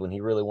stories when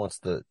he really wants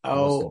the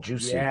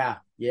juicy.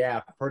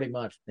 Yeah, pretty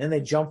much. Then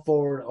they jump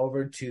forward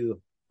over to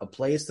a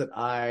place that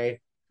I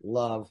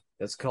love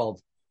that's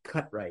called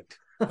Cut Right.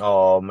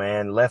 Oh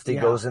man, Lefty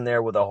goes in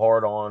there with a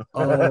heart on.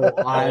 Oh,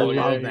 I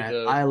love that.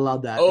 I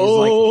love that.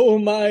 Oh,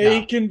 like, my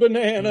aching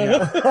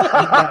banana.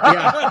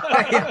 Yeah.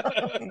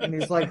 And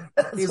he's like,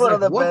 one of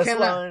the best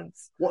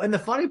lines. Well, and the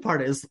funny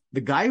part is the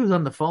guy who's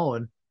on the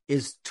phone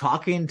is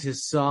talking to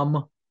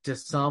some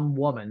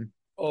woman.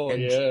 Oh,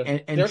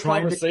 and their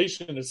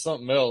conversation is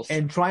something else.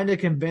 And trying to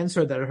convince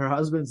her that her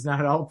husband's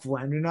not out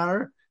flandering on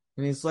her.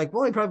 And he's like,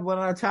 well, he probably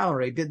went out of town,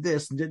 or he did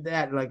this and did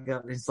that. Like,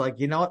 it's like,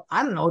 you know what?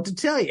 I don't know what to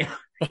tell you.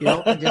 You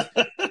know,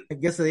 it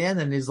gets to the end,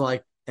 and he's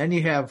like, then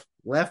you have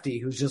Lefty,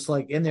 who's just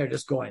like in there,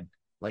 just going,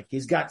 like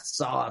he's got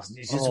sauce, and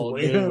he's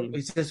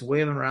just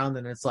waving around,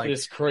 and it's like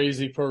this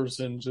crazy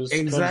person just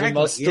comes in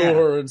my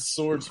store and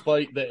fights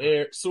with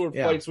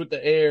the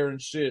air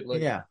and shit.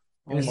 Like,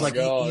 and it's like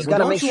he's got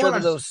to make sure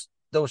that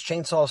those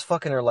chainsaws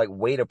fucking are like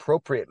weight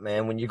appropriate,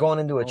 man. When you're going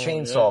into a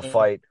chainsaw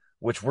fight.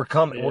 Which we're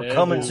coming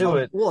to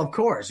it. Well, of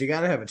course, you got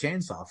to have a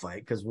chainsaw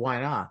fight because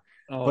why not?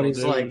 But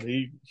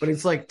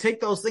it's like take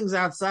those things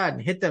outside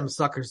and hit them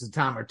suckers a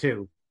time or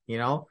two, you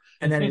know.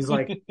 And then he's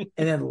like,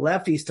 and then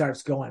Lefty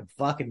starts going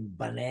fucking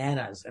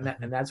bananas,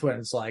 and that's when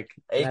it's like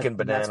aching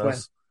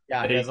bananas.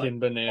 Aching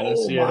bananas.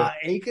 Oh my,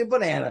 aching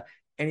banana,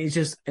 and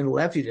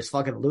Lefty just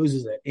fucking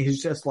loses it.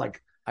 He's just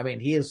like, I mean,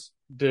 he is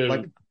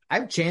like,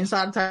 I've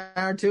chainsawed a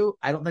time or two.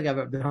 I don't think I've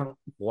ever done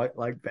what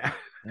like that.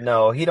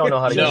 No, he don't know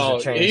how to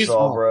use a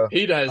chainsaw, bro.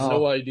 He has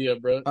no idea,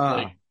 bro.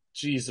 Like,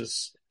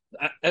 Jesus.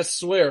 I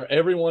swear,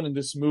 everyone in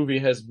this movie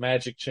has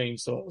magic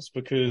chainsaws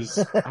because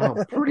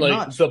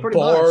the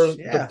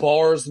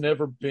bars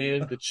never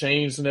bend, the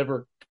chains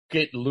never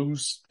get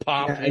loose,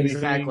 pop, anything.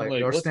 Exactly.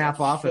 Like, or snap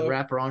off and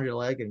wrap around your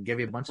leg and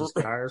give you a bunch of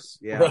scars.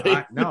 Yeah.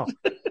 Right?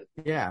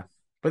 Yeah.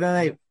 But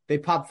then they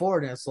pop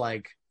forward and it's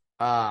like,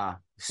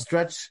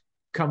 Stretch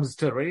comes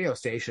to the radio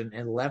station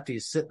and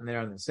Lefty's sitting there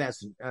on the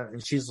sets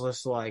and she's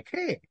just like,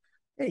 hey,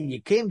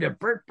 you came to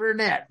Burt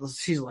Burnett.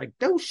 She's like,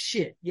 no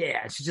shit.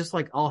 Yeah. She's just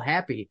like all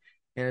happy.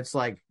 And it's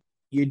like,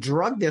 you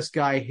drug this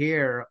guy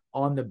here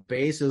on the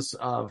basis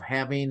of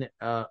having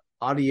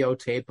audio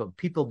tape of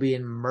people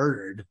being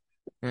murdered.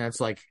 And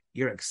it's like,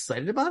 you're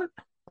excited about it?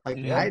 Like,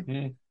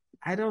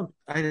 I don't.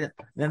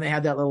 Then they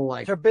had that little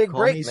like, it's a big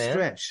call break, me man.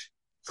 Stretch.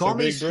 Call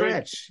me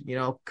Stretch. You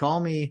know, call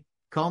me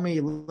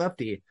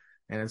Lefty.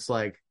 And it's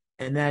like,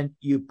 and then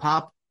you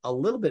pop a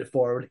little bit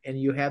forward and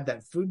you have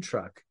that food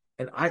truck.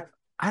 And I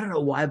don't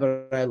know why,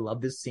 but I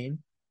love this scene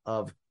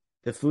of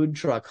the food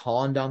truck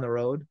hauling down the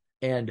road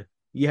and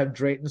you have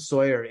Drayton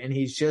Sawyer and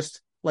he's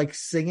just like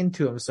singing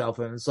to himself,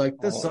 and it's like,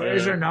 the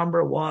Sawyers are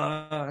number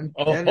one.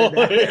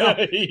 Yeah.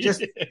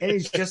 And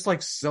he's just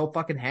like so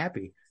fucking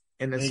happy.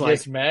 And it's he like,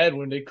 gets mad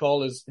when they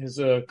call his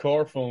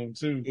car phone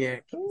too. yeah,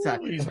 it's Ooh,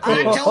 like, he's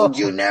I pissed. told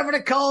you never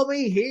to call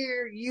me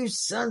here, you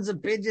sons of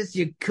bitches,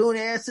 you coon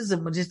asses,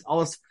 and just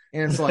all this.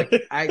 And it's like,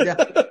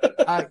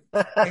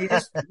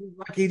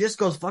 he just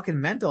goes fucking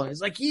mental. And he's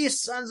like, you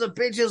sons of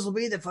bitches will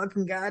be the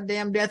fucking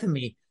goddamn death of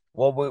me.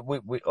 Well,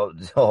 we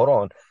hold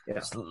on. Yeah.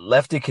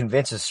 Lefty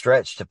convinces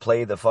Stretch to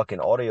play the fucking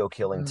audio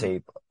killing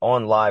tape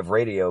on live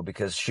radio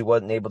because she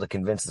wasn't able to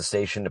convince the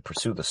station to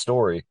pursue the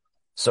story.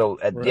 So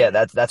yeah,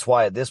 that's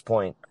why at this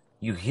point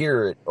you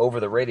hear it over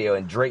the radio,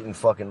 and Drayton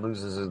fucking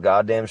loses his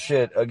goddamn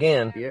shit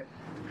again. Yeah.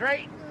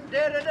 Drayton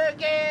did it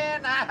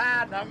again.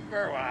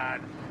 Number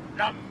one.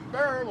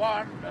 Number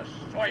one. The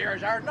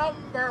Sawyers are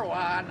number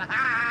one.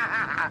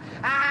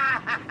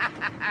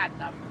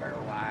 Number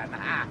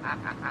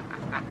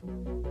one.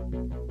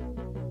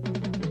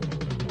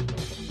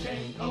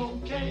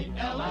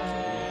 K-O-K-L-A.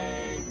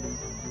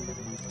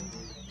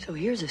 So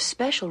here's a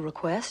special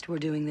request we're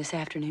doing this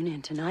afternoon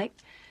and tonight.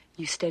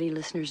 You steady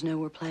listeners know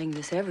we're playing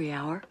this every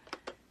hour.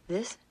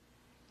 This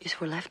is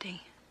for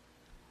Lefty.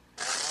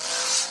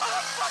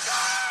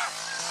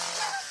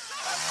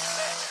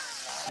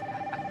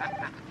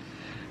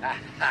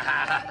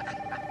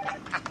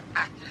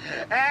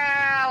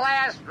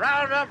 Last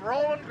round of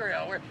Rolling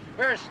Grill.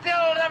 We're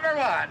still number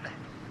one.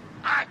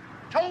 I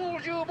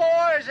told you,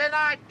 boys, and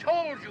I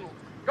told you.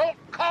 Don't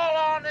call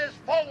on this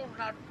phone.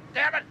 Now,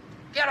 damn it,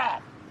 get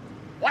off.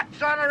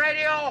 What's on the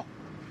radio?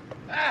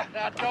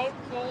 Now, don't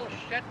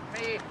bullshit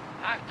me.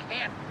 I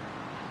can't.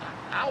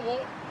 I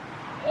won't.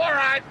 All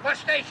right, what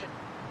station?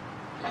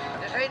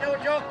 This ain't no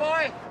joke,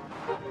 boy.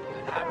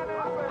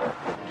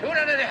 Tune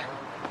into this.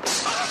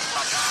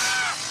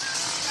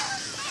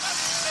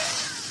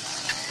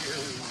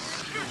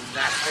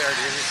 There it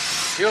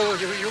is.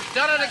 You've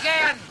done it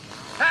again.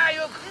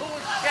 You cool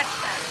shit.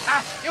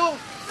 You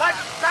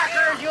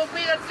buttcrackers, you'll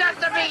be the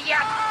death of me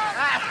yet.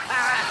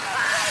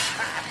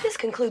 This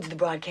concludes the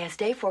broadcast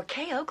day for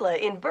K-Okla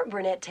in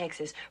Burnett,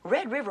 Texas.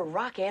 Red River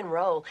rock and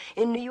roll.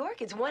 In New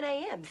York, it's 1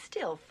 a.m.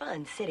 Still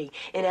fun city.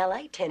 In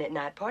L.A., 10 at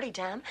night, party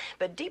time.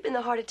 But deep in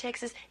the heart of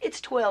Texas,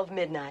 it's 12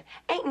 midnight.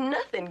 Ain't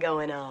nothing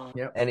going on.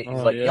 Yep. And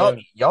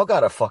y'all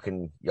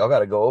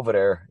gotta go over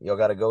there. Y'all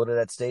gotta go to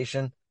that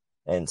station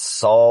and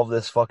solve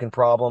this fucking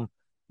problem.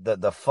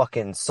 The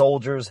fucking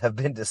soldiers have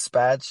been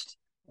dispatched.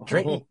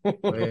 Drayton,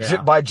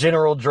 by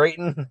General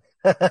Drayton.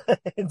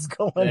 It's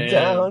going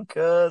down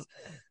because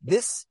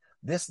this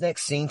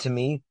next scene to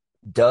me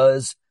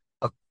does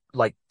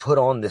put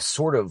on this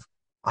sort of,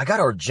 I got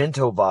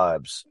Argento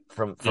vibes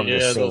from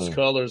this scene. Those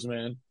colors,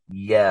 man.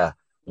 Yeah.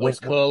 Those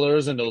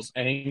colors and those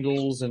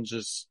angles and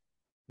just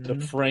the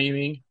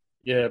framing.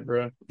 Yeah,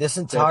 bro. This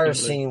entire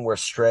scene where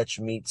Stretch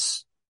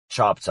meets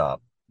Chop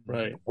Top.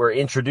 Right. We're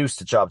introduced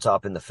to Chop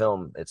Top in the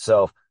film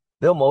itself.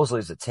 Bill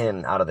Moseley's a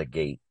 10 out of the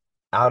gate.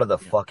 Out of the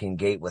fucking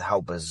gate with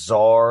how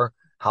bizarre,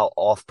 how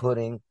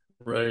off-putting.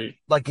 Right.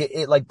 Like the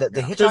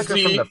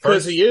hitchhiker from the first.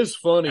 Because he is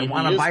funny, he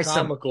buy is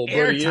comical, some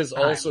but he is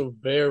also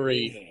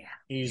very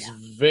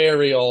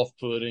very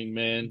off-putting,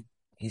 man.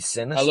 He's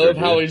sinister. I love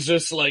how he's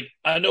just like,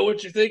 I know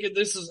what you're thinking.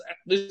 This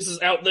is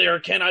out there.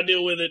 Can I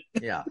deal with it?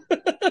 Yeah.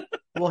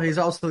 Well, he's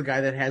also the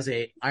guy that has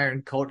a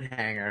iron coat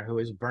hanger who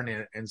is burning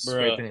it and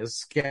scraping his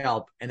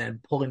scalp and then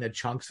pulling the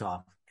chunks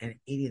off and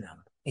eating them.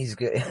 He's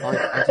good.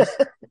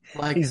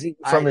 He's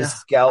from his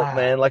scalp,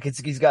 man. Like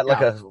he's got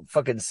like a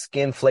fucking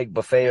skin flake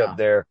buffet up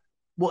there.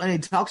 Well, and he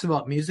talks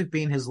about music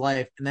being his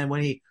life, and then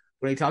when he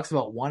talks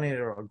about wanting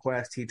a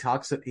request, he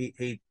pulls out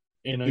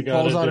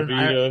an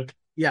iron.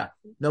 Yeah,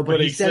 no, but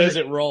he says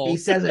it wrong. He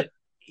says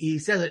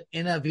it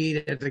in a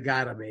Vida de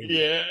Gata, baby.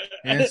 Yeah,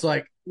 and it's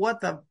like,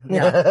 what the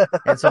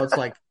and so it's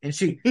like, and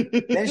she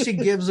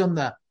gives him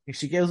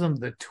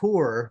the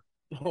tour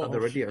of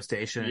the radio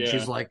station, and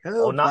she's like,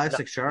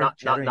 plastic shark,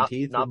 chattering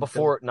teeth. Not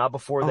before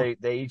they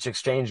each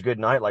exchange good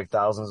night like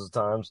thousands of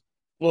times.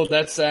 Well,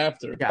 that's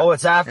after. Yeah. Oh,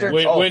 it's after?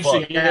 When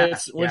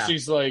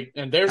she's like,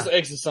 and there's the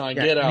exit sign,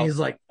 get out. And he's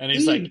like,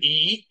 EXIT.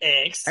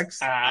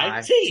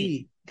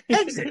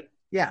 Exit.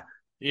 Yeah.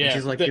 Yeah. And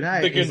she's like, good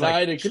night. The good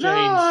night exchange. Good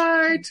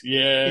night.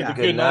 Yeah, the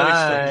good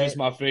night exchange is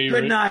my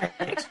favorite. Good night.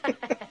 Good night.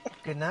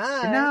 Good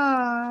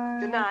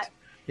night. Good night.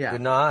 Yeah.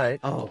 Good night.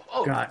 Oh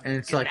God. And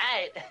it's good like,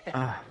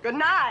 night. Good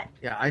night.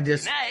 Yeah, I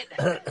just,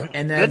 Good night.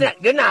 and then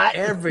good night.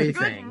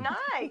 Everything. Good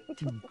night.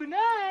 Good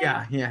night.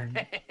 Yeah.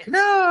 Good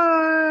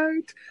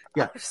night.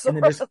 Yeah. And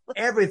then just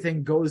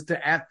everything goes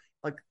to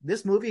like,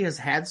 this movie has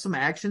had some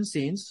action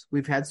scenes.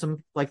 We've had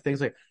some like things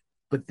like,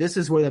 but this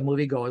is where the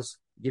movie goes,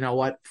 you know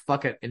what?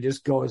 Fuck it. And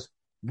just goes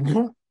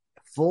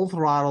full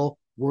throttle.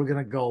 We're going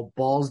to go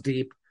balls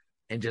deep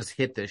and just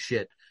hit this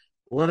shit.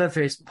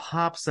 Leatherface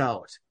pops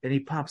out, and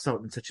he pops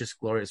out in such a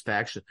glorious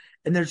fashion.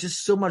 And there's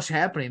just so much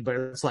happening, but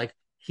it's like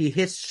he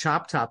hits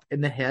Chop Top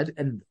in the head,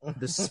 and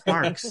the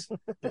sparks,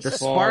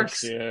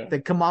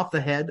 that come off the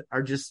head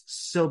are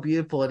just so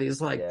beautiful. And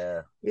he's like,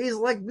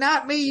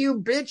 not me, you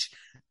bitch.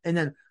 And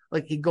then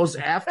like he goes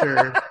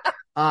after,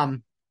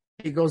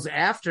 he goes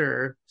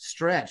after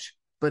Stretch,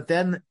 but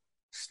then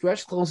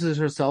Stretch closes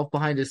herself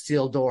behind a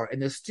steel door,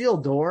 and the steel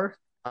door,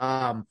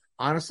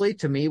 honestly,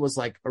 to me, was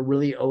like a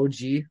really OG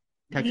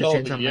Texas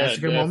Chainsaw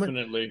Massacre moment.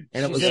 Definitely.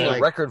 And it She's was in like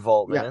the record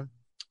vault, yeah, man.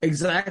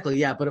 exactly,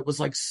 yeah. But it was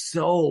like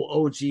so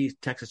OG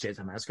Texas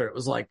Chainsaw Massacre. It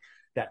was like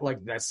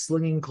that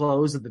slinging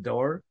close at the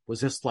door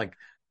was just like,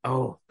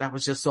 oh, that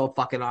was just so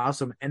fucking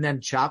awesome. And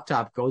then Chop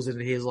Top goes in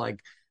and he's like,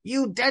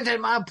 "You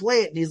dented my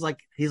plate," and he's like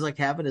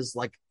having his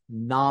like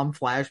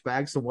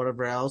flashbacks and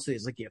whatever else. And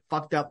he's like, "You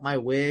fucked up my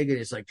wig," and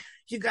he's like,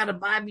 "You got to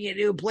buy me a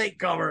new plate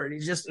cover." And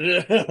he's just,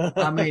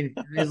 I mean,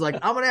 he's like,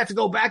 "I'm gonna have to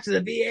go back to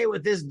the VA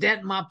with this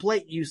dent in my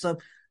plate, you son."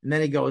 And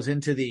then he goes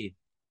into the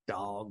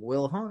dog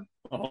will hunt.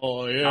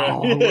 Oh yeah.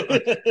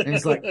 And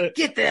he's like,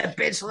 "Get that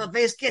bitch,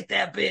 Leatherface, get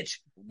that bitch."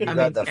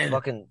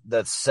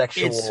 That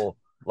sexual,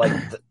 like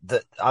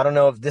the I don't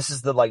know if this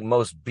is the like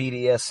most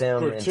BDSM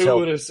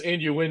gratuitous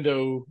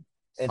innuendo.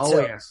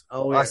 Oh yes.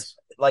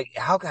 Like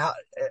how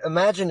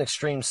imagine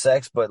extreme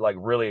sex, but like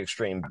really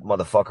extreme,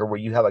 motherfucker, where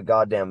you have a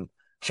goddamn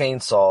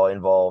chainsaw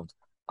involved.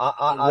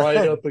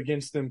 Right up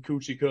against them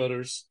coochie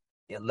cutters.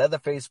 Yeah,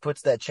 Leatherface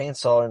puts that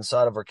chainsaw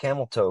inside of her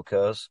camel toe,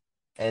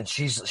 and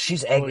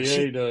she's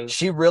egging.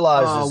 She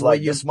realizes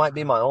this might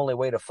be my only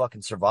way to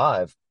fucking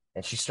survive,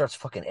 and she starts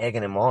fucking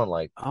egging him on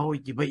like. Oh,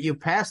 but you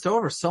passed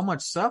over so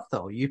much stuff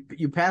though.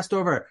 You passed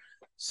over.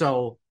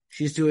 So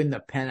she's doing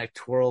the panic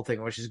twirl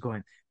thing where she's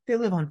going, "They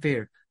live on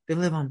fear. They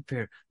live on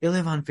fear. They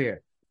live on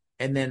fear."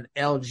 And then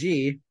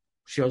LG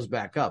shows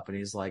back up, and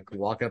he's like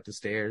walking up the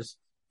stairs.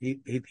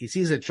 He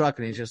sees a truck,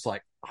 and he's just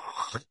like,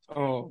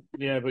 "Oh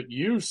yeah," but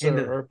you,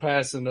 sir, are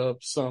passing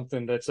up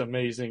something that's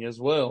amazing as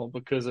well,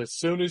 because as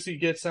soon as he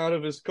gets out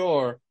of his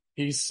car,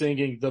 he's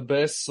singing the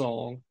best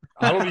song.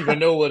 I don't even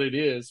know what it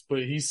is, but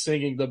he's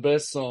singing the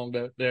best song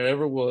that there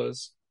ever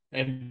was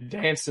and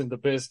dancing the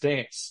best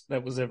dance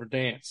that was ever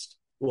danced.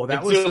 Well,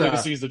 that until he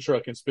sees the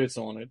truck and spits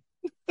on it.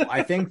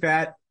 I think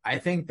that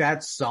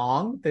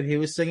song that he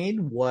was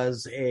singing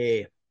was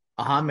a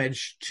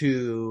homage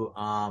to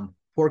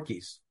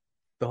Porky's.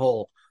 The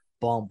whole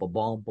boom boom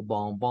boom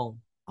boom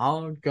boom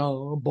boom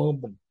boom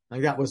boom.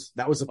 Like that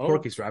was a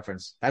Porky's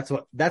reference. That's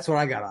what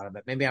I got out of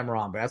it. Maybe I'm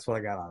wrong, but that's what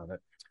I got out of it.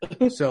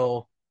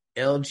 So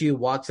LG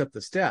walks up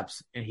the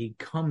steps and he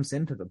comes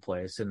into the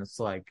place, and it's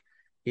like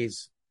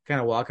he's kind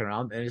of walking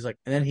around, and he's like,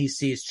 and then he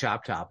sees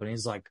Chop Top, and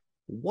he's like,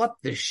 "What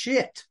the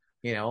shit?"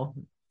 You know?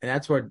 And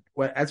that's where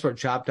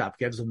Chop Top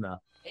gives him the,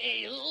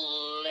 "Hey,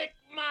 lick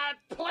my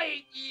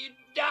plate, you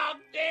dog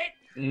dick."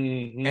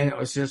 Mm-hmm. And it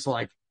was just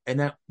like, and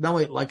then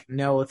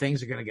no,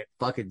 things are gonna get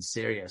fucking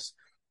serious.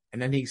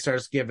 And then he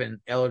starts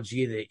giving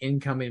LG the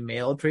incoming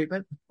mail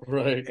treatment.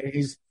 Right. And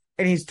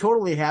he's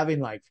totally having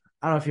like,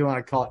 I don't know if you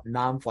want to call it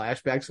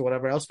non-flashbacks or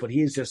whatever else, but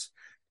he's just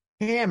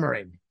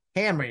hammering.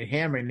 And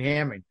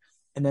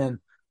then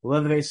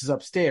Leatherface is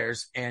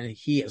upstairs, and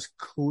he is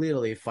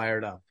clearly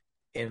fired up,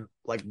 and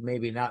like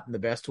maybe not in the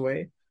best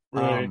way.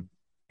 Right.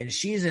 And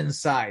she's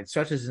inside.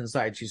 Stretch is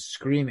inside. She's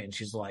screaming.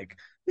 She's like,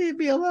 "Leave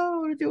me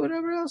alone," or do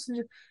whatever else.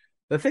 And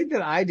the thing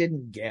that I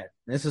didn't get,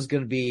 this is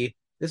gonna be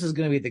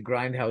the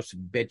grindhouse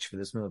bitch for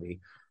this movie.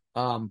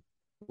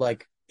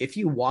 Like if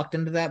you walked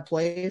into that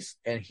place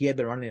and he had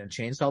been running a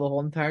chainsaw the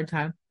whole entire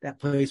time, that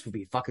place would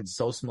be fucking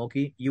so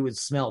smoky. You would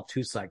smell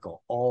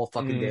 2-cycle all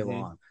fucking day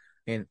long.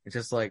 And it's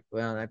just like,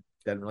 well, that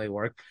doesn't really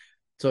work.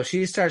 So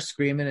she starts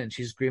screaming, and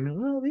she's screaming,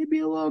 "Oh, leave me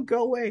alone,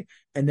 go away."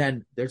 And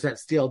then there's that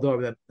steel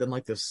door that then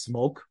like the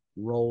smoke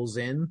rolls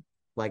in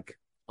like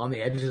on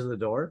the edges of the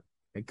door.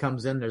 It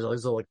comes in, there's all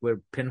these little like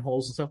weird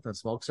pinholes and stuff, and the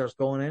smoke starts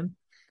going in.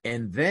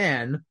 And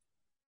then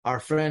our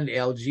friend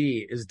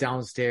LG is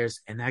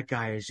downstairs, and that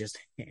guy is just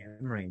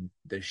hammering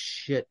the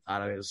shit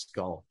out of his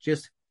skull.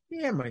 Just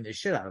hammering the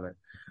shit out of it.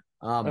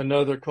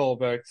 Another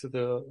callback to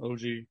the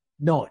OG.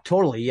 No,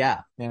 totally,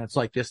 yeah. And it's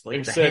like just like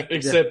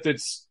except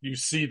it's you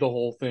see the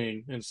whole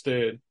thing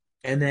instead.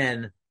 And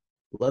then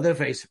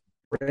Leatherface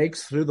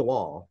breaks through the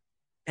wall.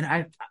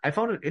 And I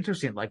found it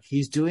interesting, like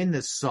he's doing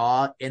the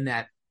saw in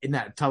that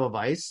tub of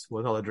ice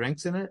with all the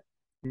drinks in it.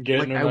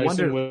 Getting like, I nice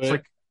wonder, and wet. It's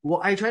like,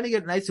 well, are you trying to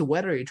get nice and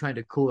wet, or are you trying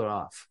to cool it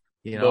off?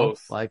 You know,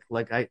 both. I'm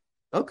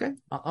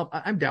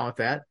down with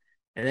that.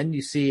 And then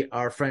you see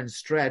our friend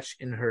Stretch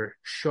in her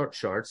short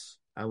shorts.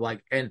 I'm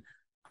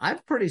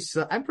pretty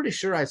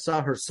sure I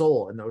saw her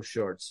soul in those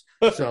shorts.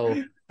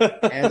 So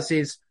as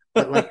he's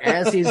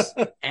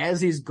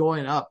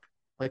going up,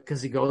 like,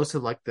 cause he goes to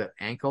like the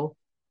ankle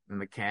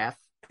and the calf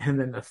and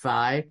then the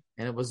thigh,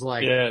 and it was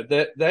like, yeah,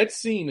 that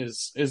scene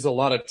is a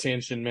lot of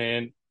tension,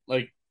 man.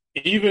 Like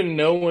even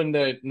knowing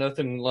that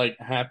nothing like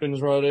happens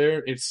right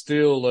there, it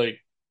still like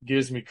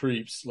gives me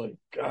creeps. Like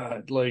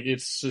God, like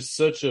it's just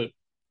such a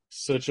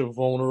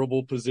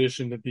vulnerable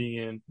position to be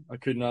in. I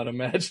could not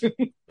imagine.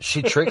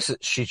 She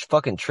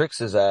fucking tricks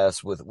his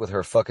ass with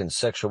her fucking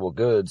sexual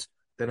goods.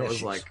 Then it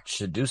was like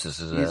seduces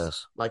his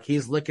ass. Like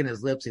he's licking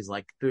his lips. He's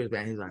like through his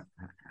band. He's like,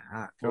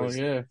 yeah.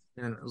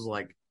 And it was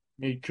like,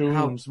 he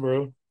cooms,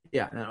 bro.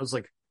 Yeah, and it was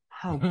like,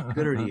 how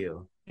good are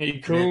you? He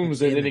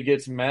cooms, and then he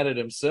gets mad at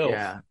himself.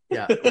 Yeah,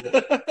 Yeah.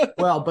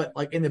 Well, but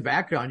like in the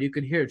background, you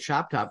could hear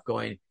Chop Top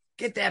going,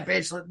 "Get that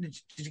bitch!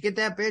 Did you get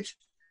that bitch?"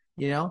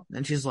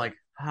 And she's like,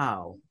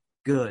 "How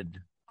good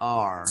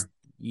are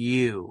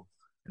you?"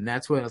 And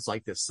that's when it's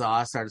like the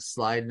saw started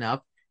sliding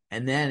up,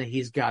 and then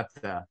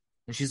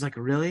and she's like,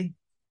 "Really?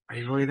 Are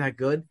you really that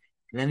good?"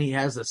 And then he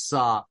has the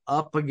saw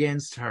up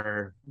against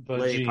her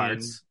lady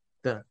parts,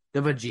 the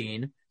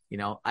vagine.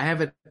 I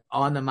have it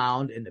on the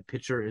mound, and the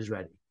pitcher is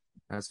ready.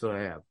 That's what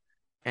I have.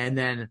 And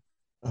then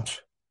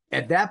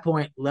at that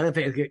point,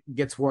 Leatherface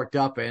gets worked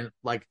up, and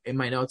like in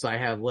my notes, I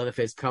have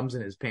Leatherface comes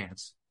in his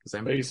pants because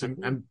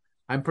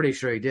I'm pretty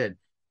sure he did. At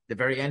the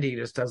very end, he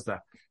just does the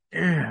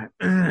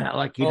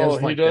like he does.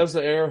 He does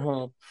the air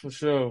hump for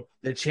sure.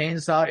 The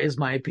chainsaw is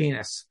my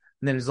penis,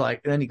 and then he's like,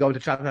 and then he goes to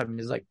chop it up, and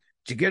he's like,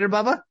 "Did you get her,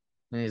 Bubba?"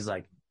 And he's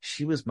like,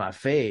 "She was my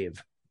fave,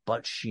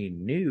 but she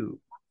knew."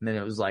 And then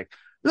it was like,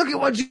 "Look at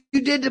what you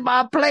did to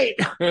my plate,"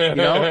 And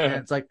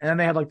it's like, and then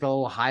they have like the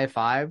little high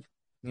five,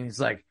 and he's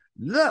like,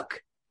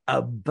 "Look,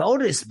 a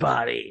bonus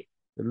body.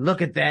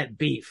 Look at that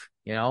beef,"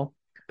 But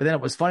then it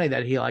was funny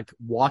that he like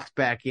walked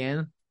back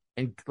in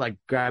and like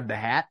grabbed the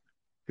hat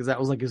because that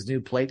was like his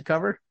new plate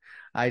cover.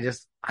 I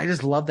just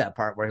love that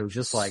part where he was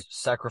just like,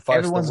 sacrifice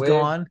everyone's the wig,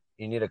 gone.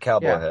 You need a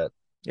cowboy hat.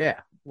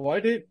 Yeah.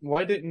 Why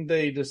didn't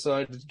they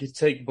decide to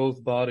take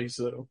both bodies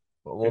though?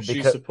 Well, if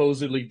she's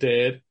supposedly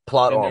dead.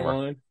 Plot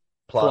armor.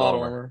 Plot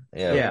armor.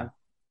 Yeah.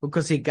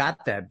 Because he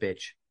got that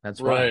bitch.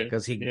 That's right.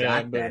 Because he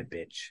got that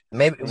bitch.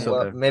 Maybe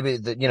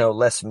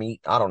less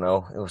meat. I don't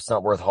know. It's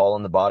not worth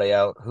hauling the body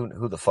out.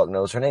 Who the fuck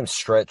knows? Her name's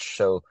Stretch,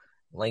 so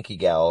lanky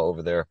gal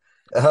over there.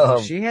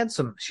 She had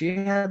some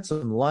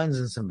lines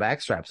and some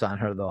backstraps on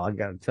her though. I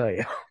gotta tell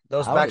you,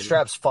 those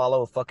backstraps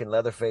follow fucking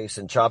Leatherface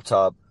and Chop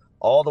Top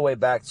all the way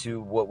back to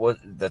what was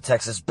the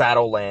Texas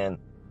Battleland,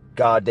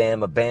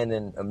 goddamn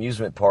abandoned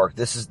amusement park.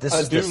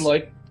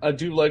 I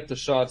do like the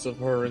shots of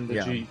her in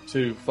the Jeep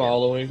too,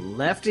 following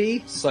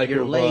Lefty. Psycho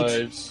you're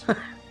late. vibes.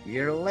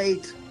 You're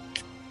late.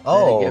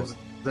 Oh,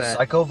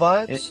 Psycho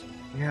vibes.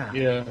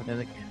 Yeah.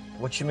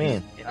 What you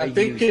mean? I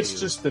think it's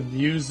just the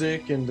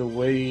music and the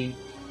way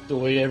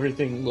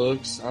everything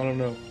looks. I don't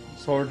know.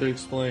 It's hard to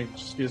explain. It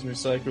just gives me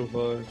Psycho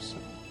vibes.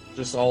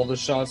 Just all the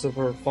shots of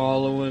her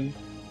following,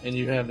 and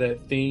you have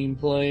that theme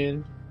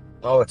playing.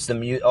 Oh, it's the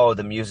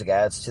the music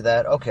adds to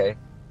that. Okay,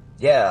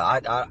 yeah.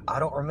 I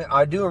don't remember.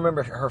 I do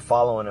remember her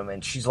following him,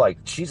 and she's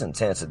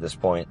intense at this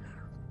point.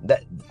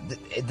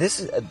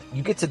 This is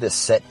you get to this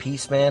set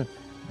piece, man.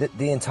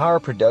 The entire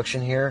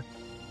production here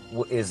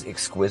is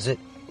exquisite,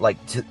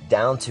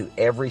 down to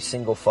every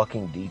single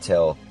fucking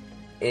detail.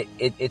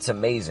 It's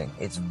amazing.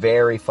 It's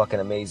very fucking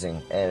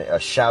amazing. And a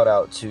shout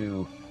out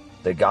to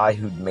the guy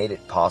who made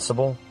it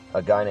possible,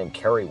 a guy named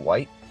Kerry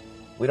White.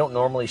 We don't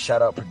normally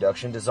shout out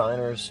production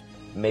designers.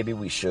 Maybe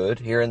we should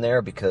here and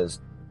there because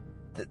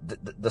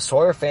the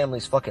Sawyer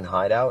family's fucking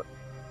hideout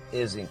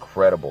is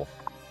incredible.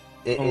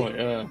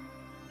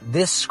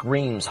 This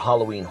screams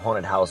Halloween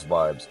haunted house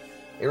vibes.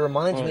 It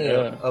reminds me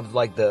of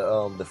like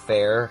the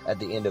fair at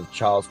the end of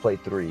Child's Play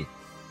 3,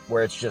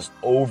 where it's just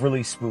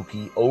overly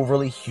spooky,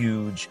 overly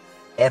huge,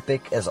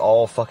 epic as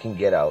all fucking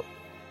get out.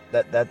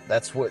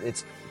 That's what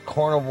it's.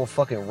 Carnival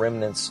fucking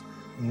remnants,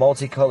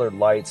 multicolored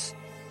lights,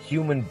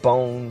 human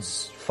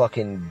bones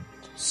fucking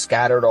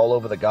scattered all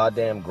over the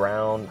goddamn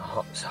ground,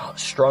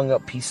 strung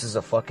up pieces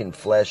of fucking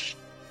flesh.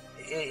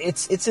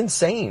 It's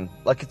insane.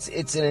 Like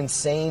it's an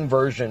insane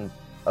version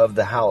of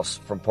the house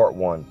from part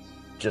 1,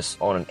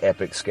 just on an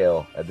epic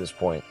scale at this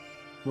point.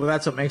 Well,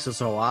 that's what makes it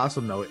so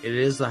awesome, though. It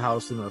is the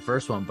house in the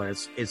first one, but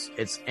it's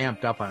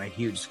amped up on a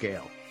huge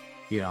scale,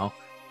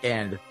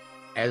 And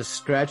as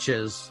Stretch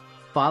is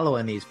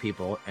following these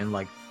people, and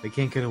like they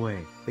can't get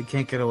away,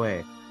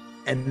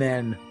 and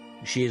then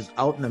she's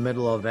out in the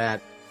middle of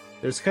that.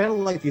 There's kind of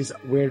like these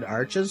weird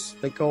arches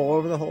that go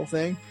over the whole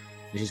thing,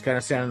 and she's kind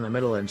of standing in the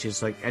middle, and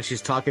she's like, as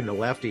she's talking to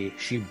Lefty,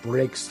 she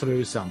breaks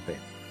through something,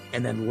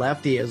 and then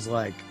Lefty is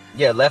like.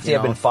 Yeah, Lefty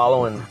had been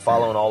following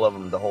all of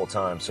them the whole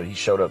time, so he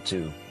showed up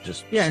too.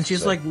 And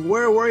she's like,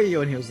 "Where were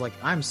you?" And he was like,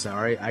 "I'm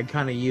sorry, I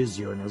kind of used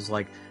you." And it was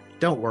like,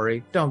 "Don't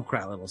worry, don't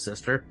cry, little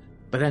sister."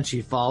 But then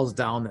she falls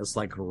down this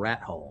like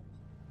rat hole,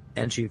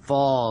 and she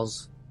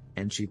falls,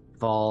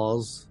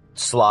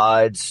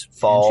 slides,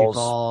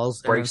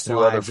 falls, breaks through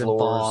other floors.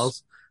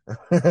 Falls.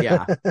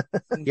 Yeah,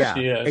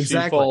 exactly.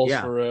 She falls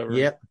forever.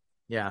 Yep,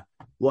 yeah.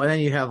 Well, and then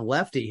you have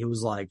Lefty,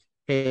 who's like,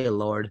 "Hey,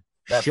 Lord,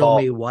 show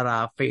me what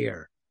I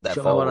fear." That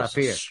fall was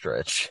a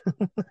stretch.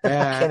 I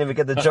can't even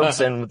get the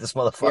jokes in with this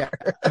motherfucker.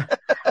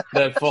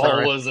 That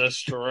fall was a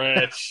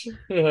stretch.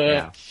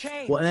 Yeah.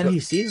 Well, and then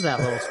he sees that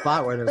little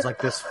spot where there's like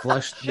this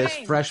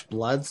fresh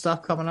blood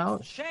stuff coming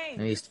out, and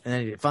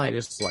then he finally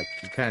just like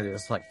he kind of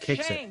just like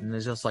kicks it, and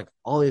there's just like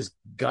all these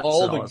guts,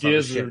 all the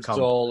gizzards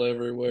all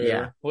everywhere.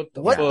 Yeah. What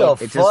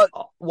the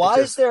fuck? Why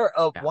is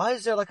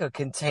there like a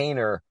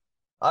container?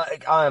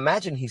 I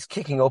imagine he's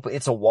kicking open.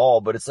 It's a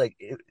wall, but it's like,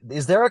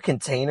 is there a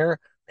container?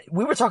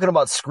 We were talking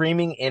about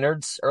screaming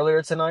innards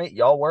earlier tonight.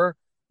 Y'all were.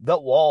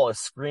 That wall is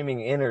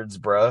screaming innards,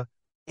 bruh.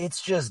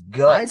 It's just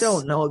guts. I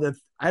don't know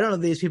I don't know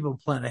if these people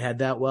plan ahead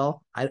that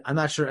well. I'm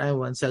not sure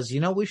anyone says,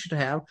 we should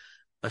have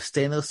a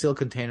stainless steel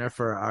container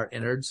for our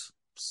innards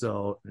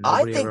so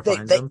nobody ever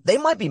finds them. They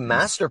might be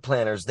master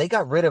planners. They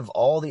got rid of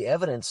all the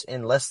evidence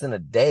in less than a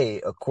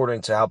day,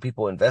 according to how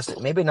people invested.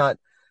 Maybe not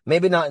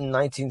in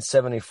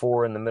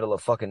 1974 in the middle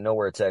of fucking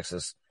nowhere,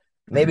 Texas.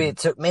 Maybe it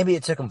took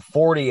them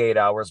 48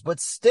 hours, but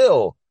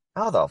still,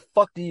 how the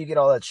fuck do you get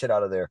all that shit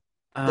out of there?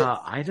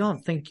 I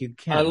don't think you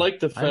can. I like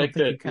the fact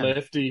that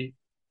Lefty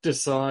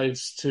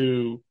decides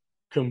to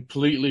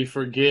completely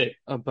forget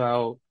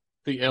about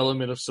the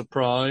element of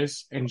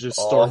surprise and just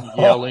start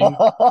yelling.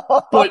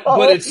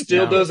 But it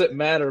still doesn't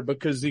matter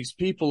because these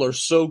people are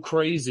so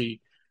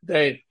crazy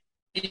that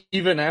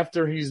even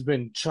after he's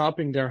been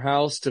chopping their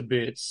house to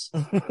bits,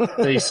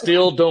 they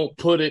still don't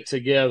put it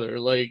together.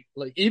 Like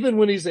even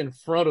when he's in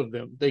front of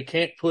them, they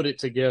can't put it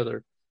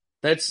together.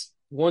 That's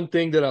one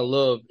thing that I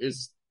love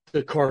is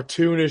the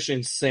cartoonish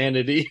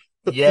insanity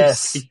of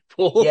yes, these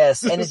people.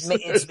 Yes, and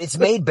it's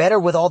made better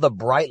with all the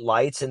bright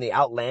lights and the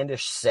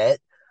outlandish set.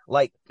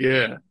 Like,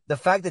 yeah, the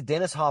fact that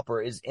Dennis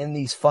Hopper is in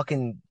these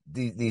fucking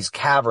these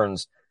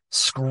caverns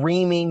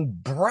screaming,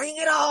 "Bring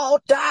it all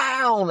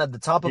down!" at the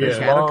top of his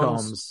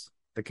lungs.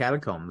 The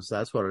catacombs.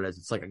 That's what it is.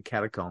 It's like a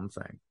catacomb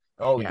thing.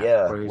 Oh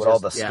yeah, with all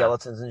the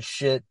skeletons and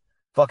shit,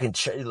 fucking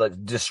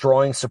like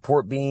destroying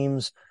support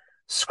beams.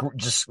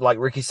 Just like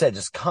Ricky said,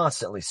 just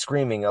constantly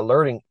screaming,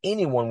 alerting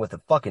anyone with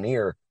a fucking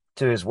ear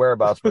to his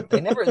whereabouts. But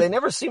they never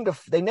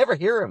they never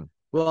hear him.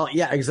 Well,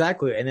 yeah,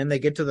 exactly. And then they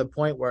get to the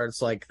point where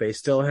it's like they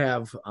still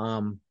have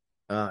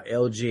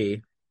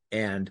LG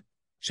and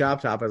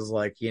Chop Top is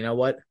like, you know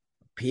what?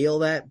 Peel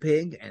that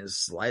pig and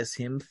slice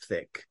him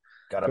thick.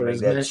 Gotta make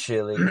that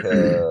chili.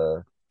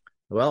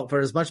 Well, for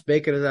as much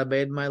bacon as I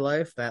made in my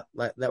life, that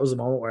was a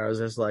moment where I was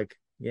just like,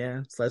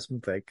 yeah, slice him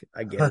thick.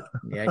 I get it.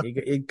 Yeah,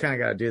 you kind of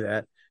got to do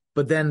that.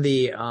 But then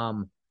the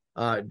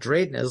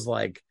Drayton is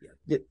like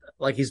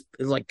he's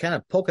like kind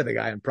of poking the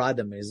guy and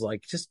prodding him. He's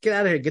like, just get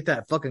out of here, get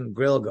that fucking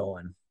grill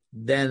going.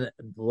 Then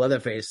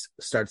Leatherface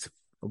starts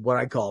what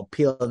I call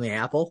peeling the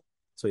apple.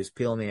 So he's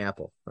peeling the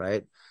apple,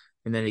 right?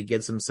 And then he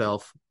gets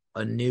himself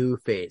a new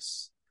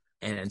face.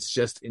 And and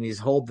he's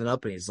holding it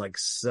up and he's like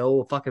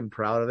so fucking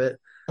proud of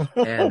it.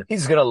 And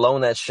he's going to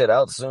loan that shit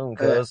out soon,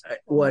 cuz.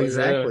 Well,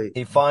 exactly.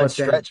 He finds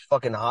Stretch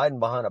fucking hiding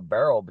behind a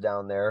barrel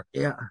down there.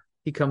 Yeah.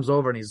 He comes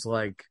over and he's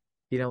like,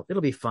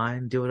 it'll be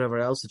fine. Do whatever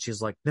else. And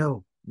she's like,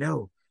 no,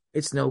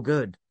 it's no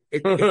good.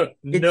 It's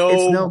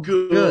no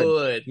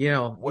good. What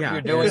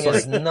you're doing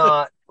is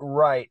not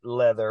right,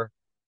 Leather.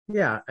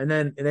 Yeah. And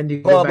then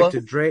you go back to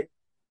Drake.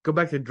 Go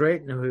back to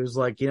Drayton, who's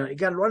like, you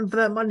got to run for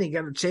that money. You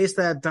got to chase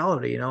that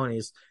dollar,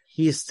 and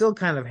he still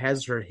kind of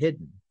has her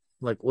hidden.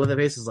 Like,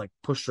 Leatherface is like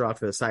pushed her off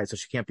to the side so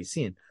she can't be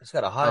seen. He's got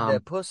to hide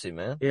that pussy,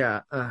 man.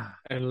 Yeah.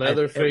 And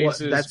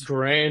Leatherface's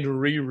grand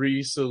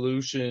Riri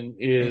solution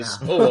is,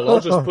 I'll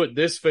just put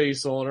this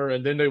face on her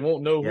and then they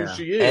won't know who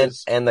she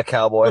is. And the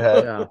cowboy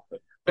hat. Yeah.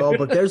 Oh,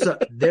 but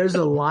there's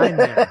a line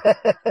there.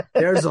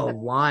 There's a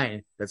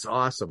line that's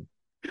awesome.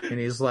 And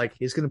he's like,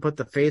 he's going to put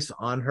the face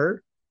on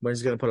her when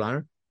he's going to put it on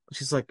her.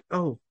 She's like,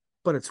 oh,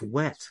 but it's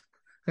wet.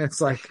 And it's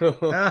like,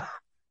 okay.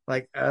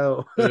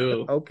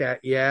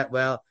 Yeah.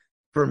 Well,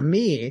 for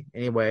me,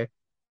 anyway,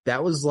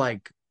 that was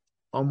like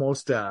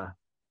almost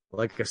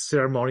like a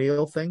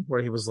ceremonial thing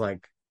where he was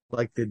like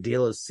the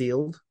deal is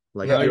sealed.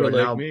 Like,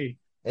 me.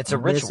 It's a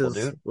ritual,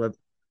 dude.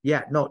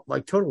 Yeah, no,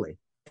 like totally.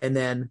 And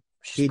then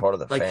she's part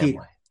of the family.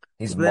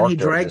 He's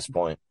marked at this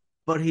point.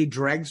 But he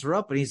drags her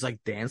up and he's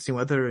like dancing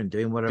with her and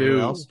doing whatever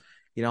else.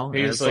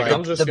 He's like,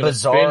 I'm just going to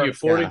spin you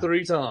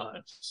 43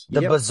 times.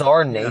 The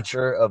bizarre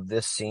nature of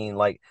this scene,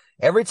 like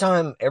every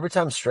time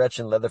Stretch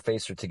and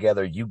Leatherface are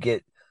together, you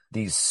get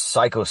these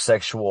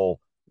psychosexual,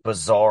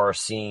 bizarre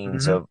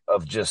scenes of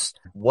just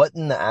what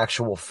in the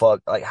actual fuck,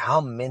 like how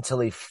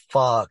mentally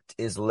fucked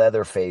is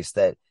Leatherface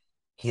that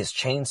he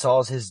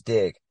chainsaws his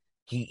dick.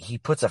 He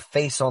puts a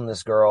face on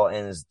this girl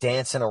and is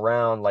dancing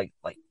around like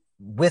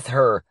with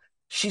her.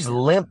 She's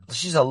limp.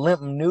 She's a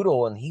limp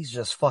noodle and he's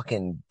just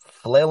fucking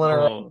flailing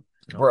around.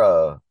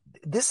 Bruh,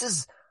 this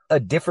is a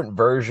different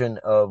version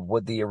of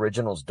what the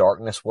original's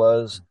darkness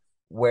was,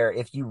 where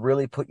if you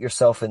really put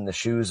yourself in the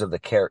shoes of the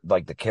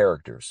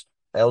characters,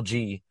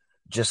 LG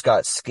just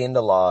got skinned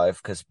alive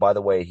because, by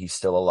the way, he's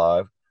still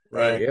alive.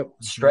 Right. Yep.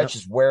 Stretch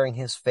is wearing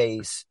his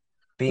face,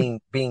 being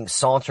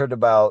sauntered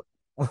about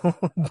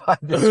by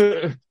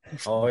this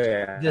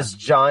this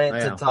giant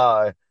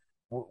tatai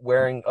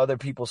wearing other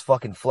people's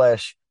fucking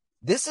flesh.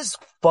 This is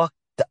fucked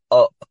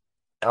up.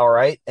 All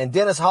right. And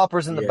Dennis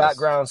Hopper's in the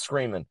background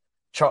screaming,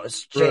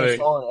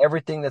 chainsawing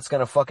everything that's going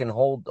to fucking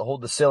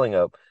hold the ceiling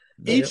up.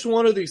 Each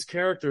one of these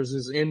characters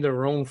is in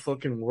their own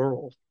fucking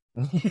world.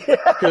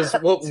 Because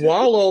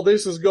while all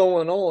this is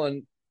going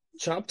on,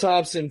 Chop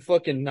Top's in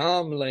fucking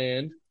Nom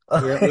Land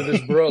with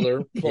his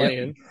brother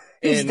playing.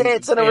 He's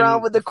dancing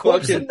around with the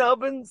corpse and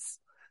Nubbins.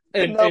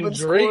 And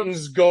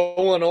Drayton's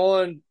going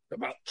on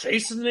about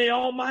chasing the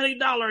almighty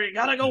dollar. You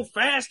gotta go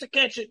fast to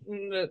catch it.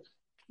 And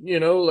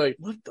Like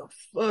what the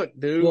fuck,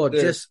 dude? Well,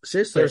 just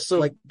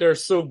seriously, they're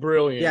so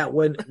brilliant. Yeah,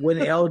 when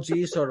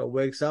LG sort of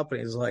wakes up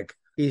and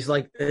he's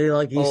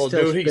still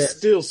dude, he's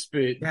still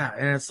spit. Yeah,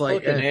 and it's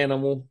like fucking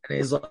animal. And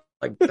he's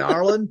like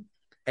darling,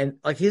 and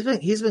like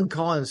he's been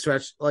calling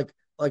Stretch like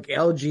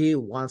LG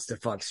wants to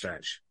fuck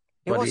Stretch.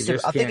 But he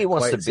just I think he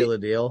wants to seal the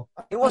deal.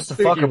 He wants to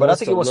fuck her, but I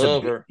think he wants to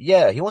love her.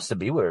 Yeah, he wants to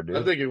be with her, dude.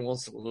 I think he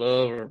wants to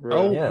love her, bro.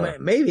 Oh, yeah.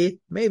 maybe,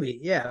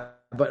 yeah.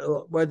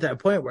 But we're at that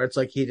point where it's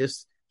like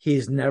he's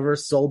never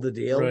sold the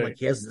deal. Right. Like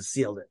he hasn't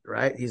sealed it,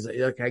 right? He's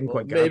like, I can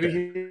quite get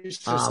maybe he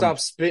should stop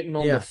spitting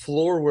on the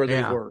floor where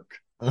they work.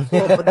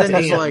 Well, but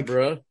then he's like,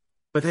 bro.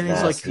 But then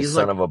he's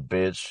son of a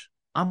bitch.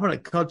 I'm gonna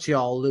cut you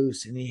all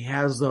loose, and he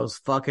has those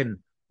fucking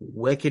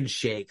wicked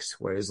shakes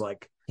where he's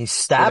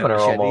stabbing her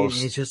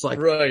almost. He's just like,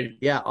 right,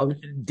 yeah,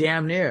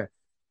 damn near.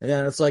 And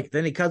then it's like,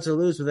 then he cuts her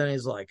loose, but then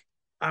he's like,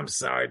 I'm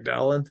sorry,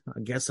 darling. I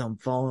guess I'm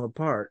falling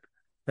apart.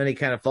 Then he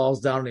kind of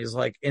falls down, and he's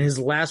like, and his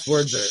last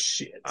words are,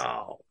 shit.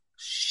 Oh,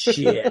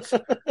 shit.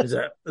 He's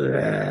like,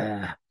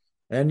 ugh.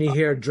 And you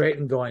hear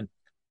Drayton going,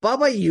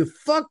 Bubba, you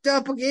fucked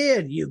up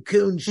again, you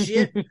coon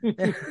shit.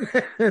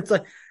 It's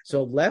like,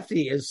 so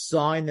Lefty is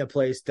sawing the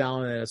place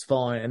down and it's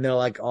falling, and they're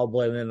like all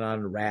blaming it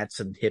on rats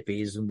and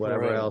hippies and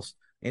whatever else.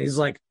 And he's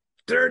like,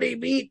 dirty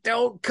meat,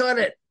 don't cut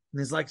it. And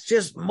he's like,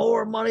 just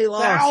more money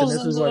lost.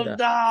 Thousands of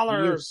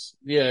dollars.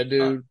 Yeah,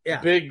 dude.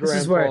 Big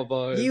grandpa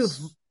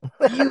vibes.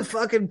 You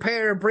fucking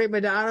pair of prima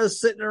donnas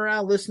sitting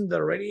around listening to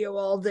the radio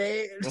all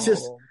day. It's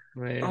just,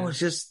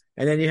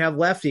 and then you have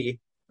Lefty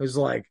who's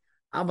like,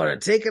 I'm going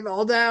to take it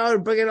all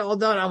down, bring it all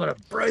down. I'm going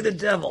to pray the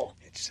devil.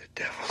 It's the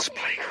devil's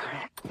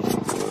playground.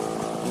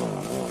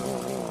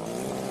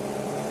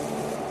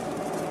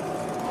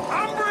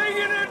 I'm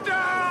bringing it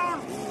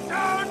down!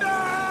 Down,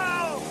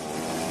 down!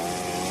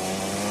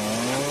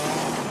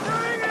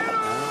 Bring it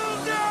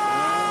all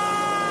down!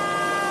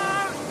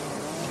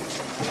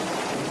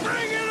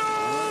 Bring it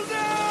all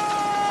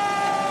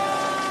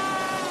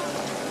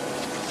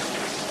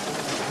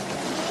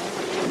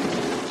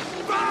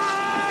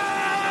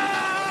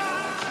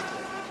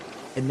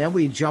And then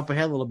we jump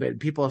ahead a little bit. And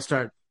people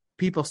start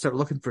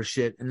looking for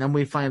shit, and then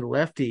we find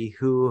Lefty,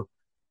 who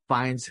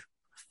finds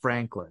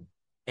Franklin,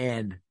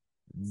 and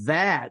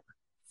that,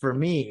 for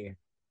me,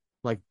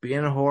 like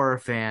being a horror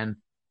fan,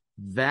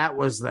 that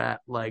was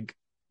like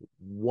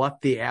what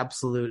the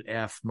absolute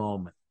F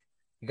moment.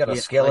 You got a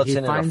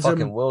skeleton in a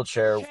fucking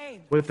wheelchair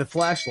with the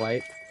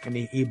flashlight, and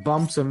he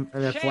bumps him,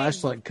 and the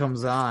flashlight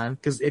comes on.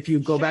 Because if you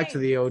go back to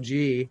the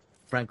OG,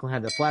 Franklin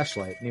had the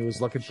flashlight, and he was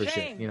looking for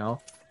shit,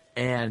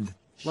 and.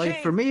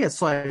 Like, for me,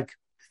 it's like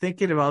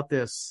thinking about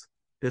this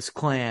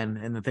clan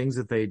and the things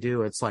that they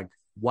do. It's like,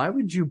 why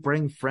would you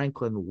bring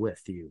Franklin with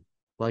you?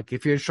 Like,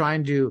 if you're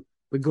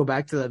we go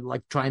back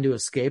to trying to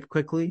escape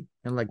quickly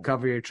and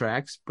cover your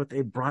tracks, but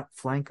they brought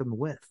Franklin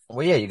with.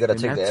 Well, yeah, you got to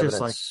take the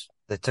evidence.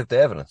 They took the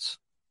evidence.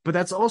 But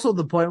that's also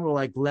the point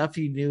where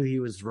Lefty knew he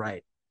was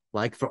right.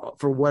 Like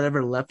for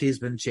whatever Lefty's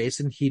been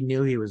chasing, he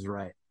knew he was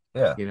right.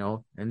 Yeah.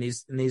 And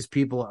these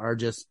people are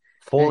just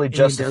fully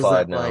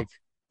justified now.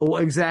 Oh,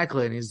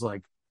 exactly. And he's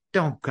like,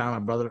 don't count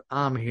on, brother.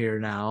 I'm here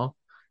now.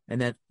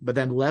 But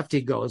then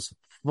Lefty goes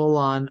full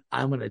on,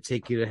 I'm going to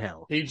take you to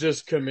hell. He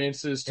just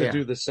commences to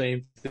do the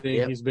same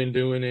thing he's been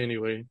doing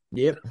anyway.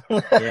 Yep.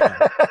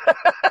 Yeah.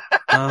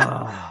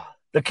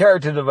 The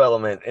character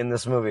development in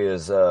this movie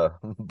is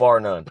bar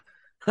none.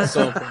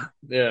 Something.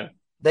 Yeah.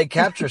 They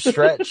capture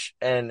Stretch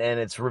and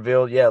it's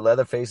revealed,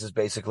 Leatherface is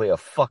basically a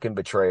fucking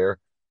betrayer.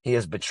 He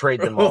has betrayed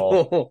them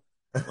all.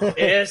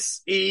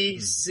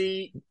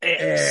 SECX.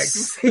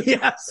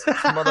 Yes.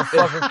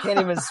 Motherfucker can't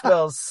even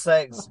spell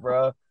sex,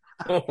 bro.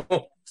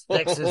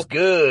 Sex is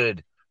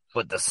good,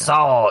 but the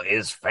saw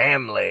is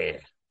family.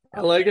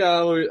 I like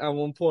how at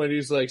one point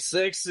he's like,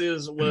 sex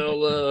is,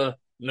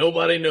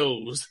 nobody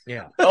knows.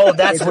 Yeah. Oh,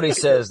 that's what he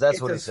says.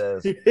 That's what he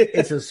says.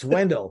 It's a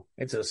swindle.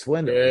 It's a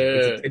swindle.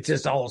 Yeah. It's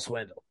just all a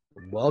swindle.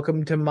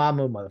 Welcome to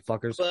Mamu,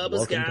 motherfuckers.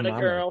 Bubba's got a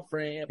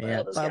girlfriend.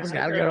 Bubba's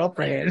got a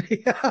girlfriend.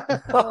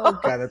 Oh,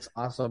 God, that's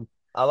awesome.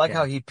 I like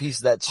how he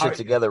pieced that shit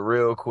together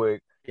real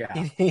quick.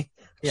 Yeah.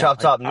 Chop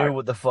Top knew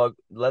what the fuck.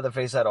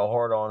 Leatherface had a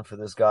hard on for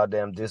this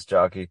goddamn disc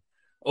jockey.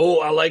 Oh,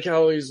 I like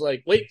how he's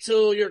like, wait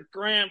till your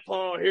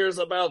grandpa hears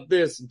about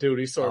this. Dude,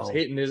 he starts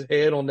hitting his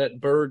head on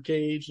that bird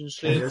cage and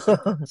shit.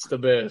 It's the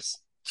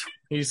best.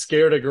 He's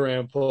scared of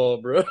grandpa,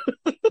 bro.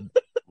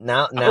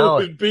 Now I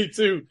would be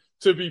too,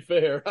 to be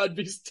fair. I'd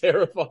be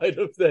terrified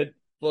of that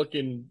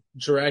fucking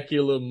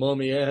Dracula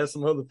mummy ass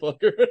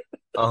motherfucker.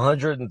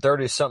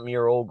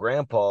 130-something-year-old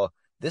grandpa.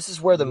 This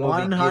is where the movie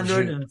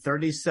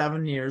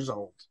 137 years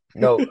old.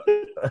 No,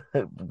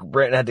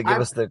 Brent had to give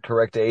us the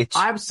correct age.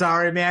 I'm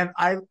sorry, man.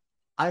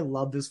 I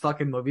love this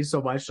fucking movie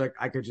so much. Like,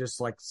 I could just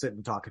sit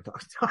and talk.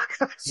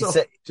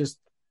 So just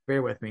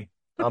bear with me.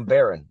 I'm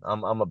barren.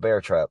 I'm a bear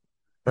trap.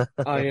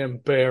 I am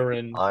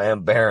barren. I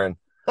am barren.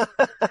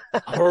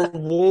 Her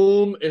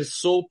womb is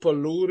so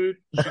polluted,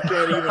 she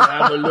can't even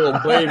have a little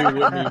baby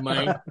with me,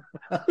 man.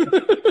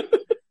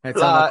 It's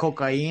the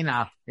cocaine.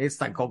 It's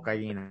the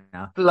cocaine.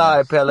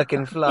 Fly,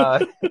 pelican,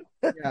 fly.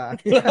 Yeah.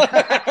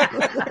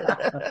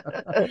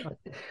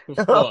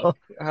 Fuck.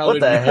 How What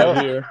did the we hell?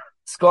 get here?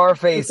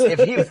 Scarface, if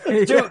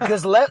he, dude,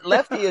 because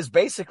Lefty is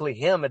basically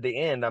him at the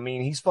end. I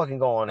mean, he's fucking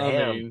going I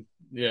ham. mean,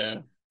 yeah.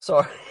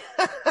 Sorry,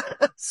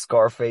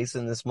 Scarface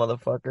in this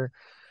motherfucker.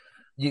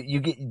 You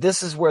get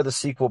this is where the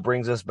sequel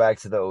brings us back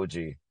to the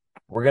OG.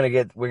 We're gonna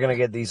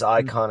get these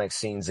iconic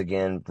scenes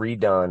again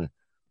redone.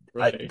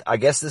 Right. I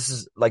guess this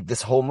is like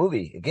this whole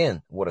movie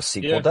again. What a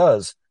sequel Yeah.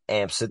 does,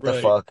 amps it the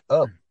Right. fuck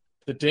up.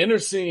 The dinner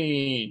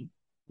scene.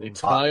 They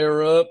tie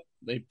her up.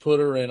 They put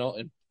her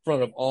in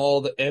front of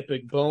all the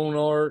epic bone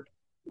art.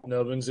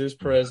 Nubbins is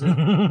present.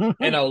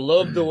 And I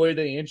love the way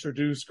they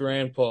introduce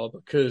Grandpa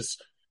because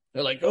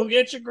they're like, go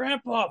get your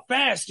grandpa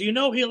fast. You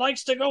know he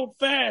likes to go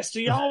fast.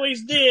 He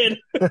always did.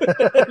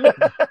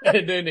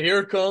 And then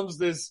here comes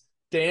this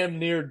damn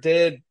near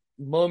dead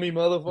mummy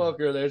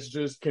motherfucker that's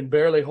just can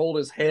barely hold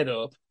his head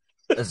up.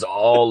 It's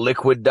all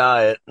liquid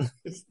diet.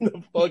 It's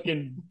the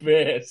fucking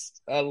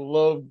best. I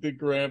love the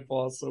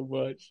grandpa so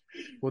much.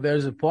 Well,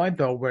 there's a point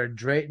though where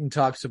Drayton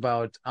talks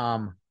about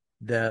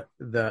the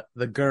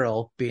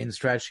girl being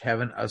stretched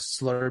having a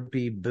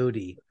slurpy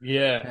booty.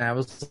 Yeah. And I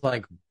was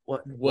like,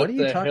 what are the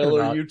you talking hell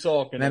about? are you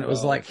talking And then about? it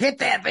was like, hit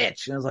that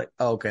bitch. And I was like,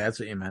 oh, okay, that's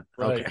what you meant.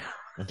 Right. Okay.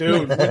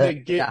 Dude,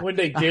 when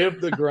they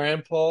give the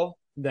grandpa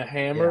the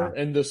hammer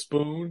and the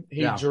spoon,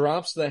 he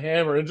drops the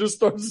hammer and just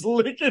starts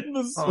licking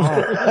the spoon,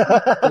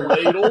 the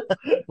ladle.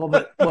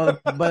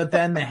 But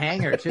then the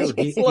hanger too.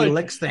 He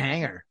licks the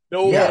hanger.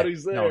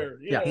 Nobody's there.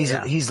 No.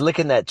 He's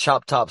licking that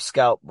chop top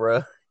scalp,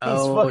 bro. He's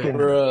fucking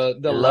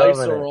the lights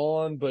are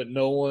on, but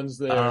no one's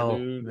there,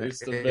 dude. It's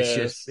the best.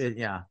 Just,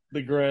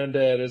 the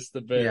granddad is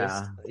the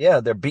best. Yeah,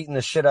 they're beating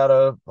the shit out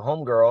of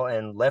homegirl,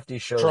 and Lefty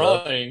shows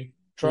up.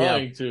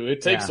 Trying to.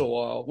 It takes a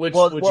while, which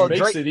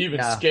makes it even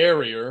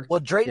scarier. Well,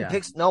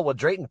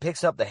 Drayton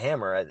picks up the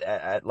hammer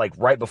at like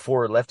right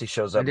before Lefty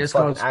shows up and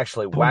fucking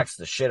actually whacks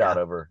the shit out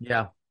of her.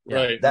 Yeah.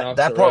 Right.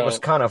 That part was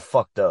kind of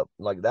fucked up.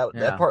 Like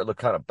that part looked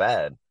kind of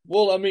bad.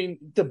 Well, I mean,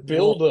 the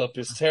build-up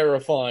is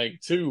terrifying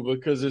too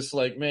because it's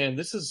like, man,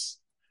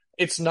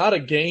 it's not a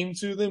game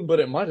to them,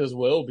 but it might as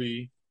well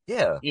be.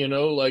 Yeah. You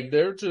know, like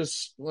they're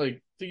just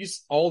like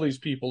all these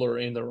people are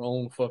in their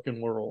own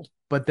fucking world.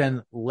 But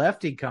then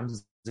Lefty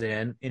comes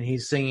in and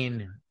he's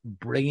singing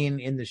Bringing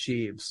in the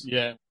Sheaves.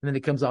 Yeah. And then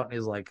he comes out and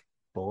he's like,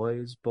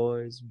 boys,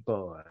 boys,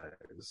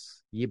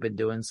 boys, you've been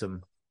doing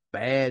some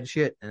bad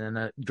shit. And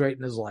then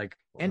Drayton is like,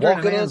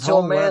 walking into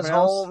a man's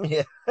home.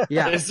 Yeah.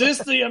 Yeah. Is this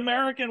the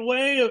American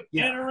way of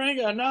entering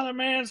another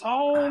man's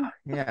home?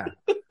 Yeah.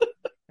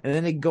 And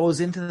then it goes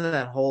into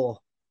that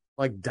whole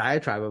like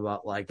diatribe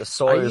about like the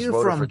Sawyers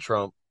voted for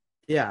Trump.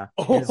 Yeah.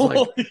 It's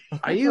like,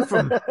 are you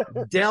from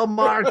Del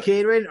Mar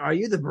Catering? Are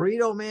you the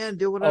burrito man?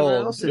 Do whatever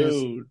else.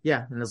 Dude.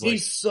 Yeah. And it's like,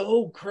 he's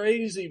so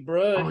crazy,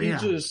 bro. Oh,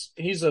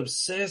 he's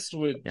obsessed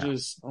with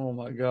oh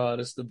my God,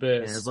 it's the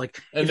best. And it's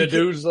like, and the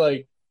dude's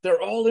like,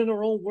 they're all in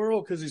their own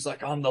world because he's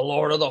like, I'm the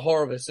Lord of the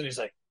Harvest. And he's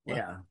like,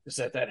 is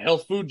that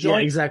health food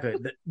joint? Yeah, exactly.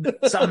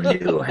 Some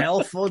new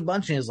health food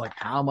bunch. And he's like,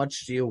 how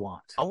much do you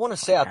want? I want to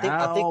say, I think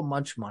how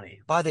much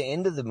money? By the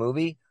end of the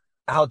movie,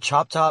 how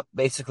Chop Top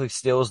basically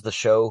steals the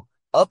show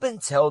up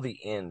until the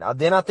end.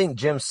 Then I think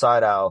Jim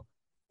Sideow,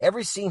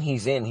 every scene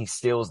he's in, he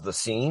steals the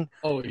scene.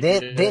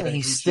 Then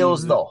he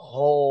steals the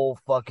whole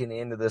fucking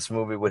end of this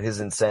movie with his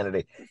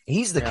insanity.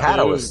 He's the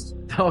catalyst.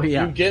 Dude, oh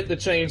yeah. You get the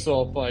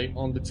chainsaw fight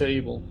on the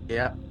table.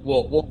 Yeah.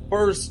 Well,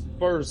 first,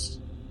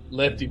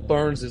 Lefty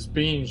burns his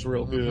beans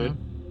real good.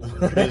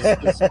 Because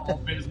the small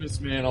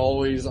businessman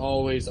always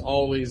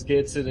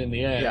gets it in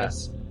the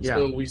ass. Yeah.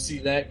 So we see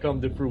that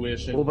come to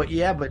fruition. Well, but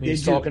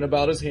he's talking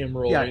about his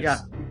hemorrhoids. Yeah.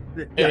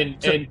 And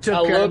I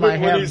love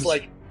it when he's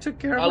like, took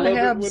care of my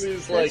it when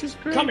he's like,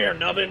 come here,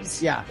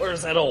 Nubbins. Yeah.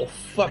 Where's that old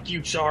fuck you,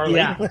 Charlie?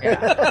 Yeah.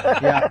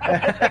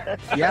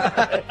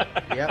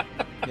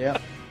 Yeah.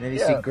 Then you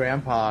see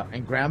Grandpa,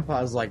 and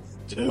Grandpa's like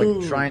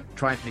trying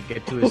to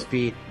get to his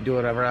feet, do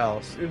whatever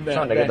else.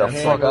 Trying to get the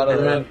fuck out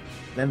of there.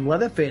 Then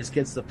Leatherface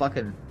gets the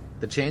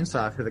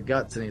chainsaw for the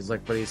guts, and he's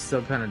like, but he's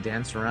still kind of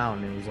dancing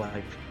around, and he's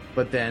like,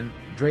 but then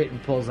Drayton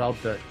pulls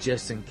out the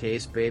just in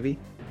case baby,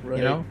 you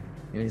know,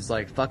 and he's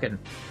like fucking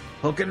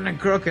hooking and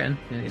crooking,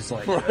 and he's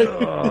like,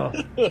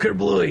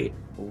 kerblooey,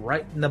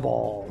 right in the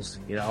balls,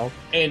 you know.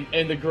 And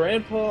the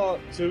grandpa,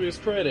 to his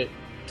credit,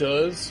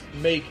 does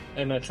make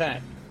an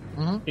attack.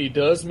 Mm-hmm. He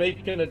does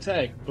make an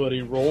attack, but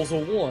he rolls a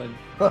 1,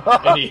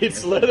 and he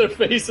hits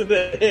Leatherface in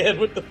the head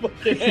with the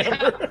fucking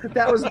hammer.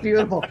 That was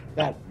beautiful.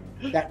 That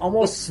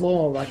almost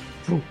slow, like.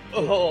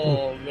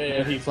 Oh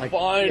man, he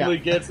finally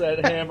gets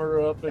that hammer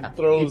up and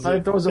throws it. He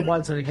throws it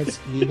once and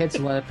he hits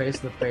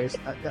Leatherface in the face.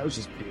 That was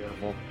just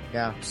beautiful.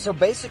 Yeah. So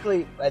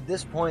basically, at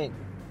this point,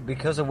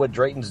 because of what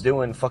Drayton's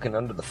doing, fucking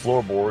under the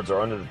floorboards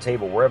or under the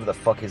table, wherever the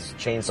fuck his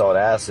chainsawed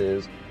ass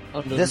is,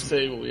 under the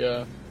table,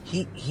 yeah.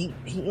 He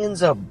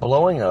ends up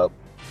blowing up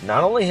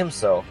not only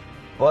himself,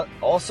 but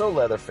also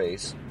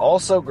Leatherface,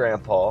 also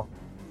Grandpa,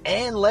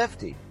 and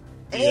Lefty.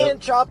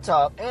 And Chop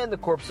Top and the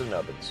corpse of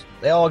Nubbins.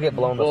 They all get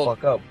blown the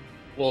fuck up.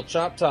 Well,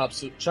 Chop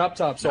Top's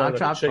already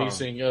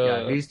chasing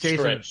he's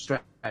chasing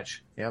Stretch.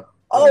 stretch. Yep.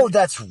 Oh,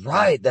 that's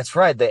right. That's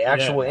right. The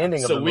actual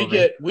ending of So the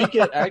movie.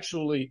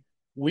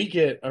 we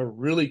get a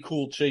really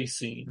cool chase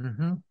scene.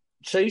 Mm-hmm.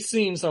 Chase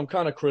scenes I'm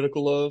kind of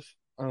critical of,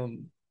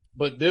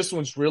 but this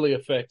one's really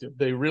effective.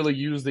 They really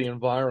use the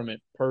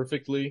environment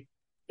perfectly.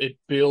 It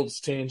builds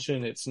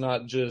tension. It's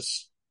not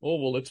just, oh,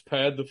 well, let's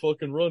pad the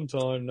fucking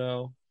runtime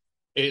now.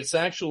 It's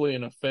actually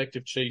an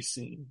effective chase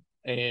scene.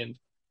 And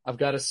I've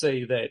got to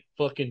say that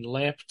fucking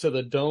lamp to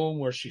the dome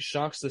where she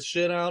shocks the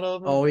shit out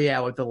of him. Oh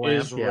yeah, with the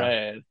lamp is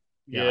rad.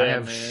 Yeah, Yeah, I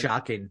have man.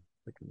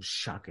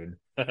 shocking.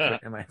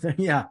 Am I?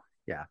 Yeah.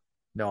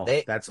 No,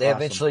 that's they awesome.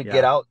 eventually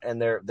get out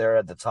and they're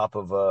at the top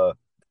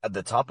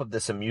of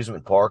this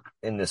amusement park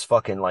in this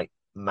fucking like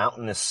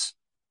mountainous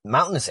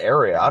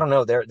area. I don't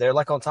know. They're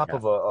like on top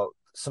of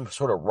some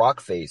sort of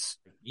rock face.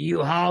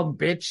 You hog,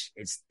 bitch!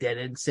 It's dead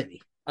end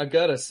city. I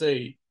gotta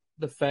say,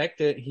 the fact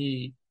that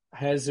he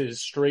has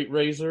his straight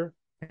razor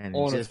And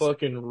on a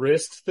fucking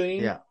wrist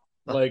thing,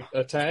 like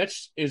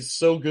attached, is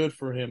so good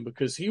for him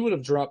because he would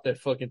have dropped that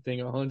fucking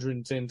thing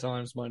 110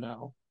 times by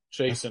now,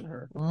 chasing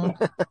her.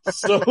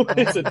 So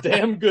it's a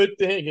damn good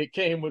thing it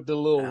came with the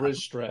little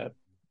wrist strap.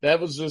 That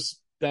was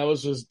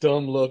just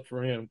dumb luck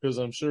for him because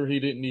I'm sure he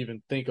didn't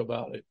even think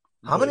about it.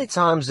 How many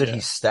times did he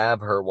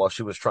stab her while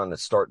she was trying to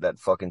start that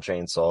fucking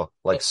chainsaw?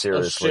 Like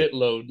seriously, a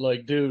shitload.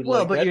 Like, dude. Well,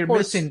 like, but you're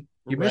missing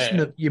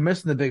rad. you're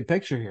missing the big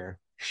picture here.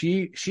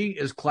 She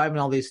is climbing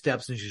all these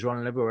steps and she's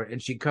running everywhere,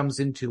 and she comes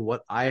into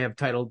what I have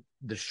titled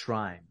the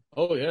shrine.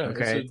 Oh yeah,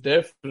 okay, it's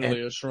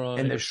definitely a shrine,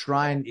 and the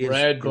shrine is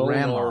rad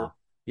Grandma.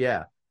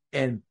 Yeah,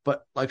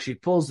 but like she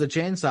pulls the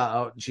chainsaw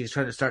out and she's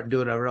trying to start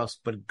doing whatever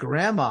else, but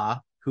Grandma,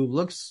 who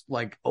looks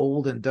like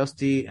old and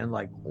dusty and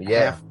like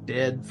half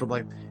dead from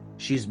like,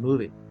 she's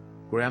moving.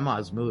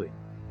 Grandma's moving.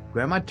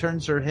 Grandma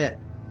turns her head.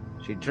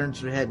 She turns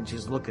her head and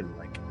she's looking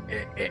like,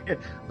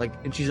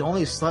 and she's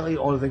only slightly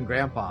older than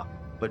Grandpa,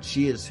 but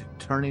she is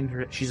turning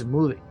her. She's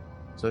moving,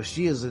 so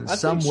she is in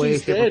some way,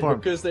 shape, or form.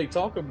 Because they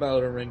talk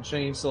about her in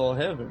Chainsaw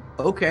Heaven.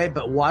 Okay,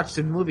 but watch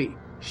the movie.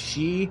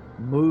 She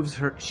moves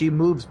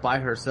by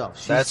herself.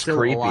 She's still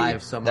creepy.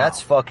 Alive somehow.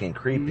 That's fucking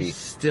creepy. She's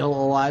still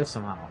alive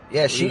somehow.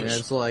 Yeah,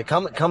 it's like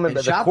coming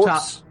to the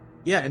corpse.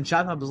 Yeah, and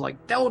Chop Top is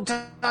like, "Don't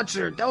touch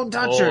her! Don't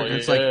touch her!" And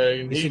it's like,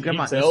 he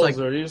tells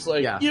her, he's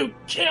like, "You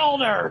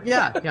killed her!"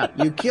 Yeah,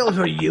 you killed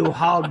her, you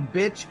hog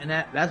bitch! And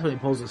that's when he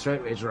pulls the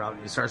straight razor out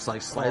and he starts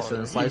like slicing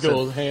and slicing. He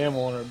goes ham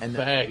on her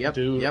back,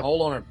 dude.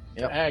 All on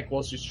her back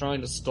while she's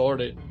trying to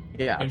start it.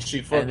 Yeah, and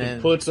she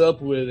fucking puts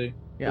up with it.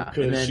 Yeah,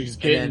 because she's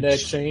getting that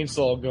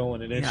chainsaw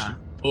going, and then she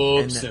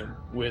books him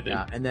with it.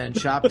 Yeah, and then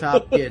Chop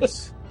Top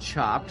gets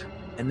chopped,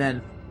 and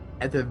then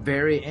at the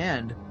very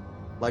end,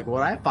 like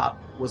what I thought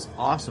was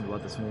awesome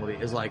about this movie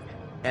is like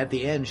at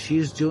the end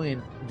she's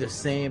doing the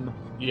same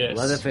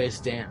Leatherface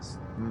dance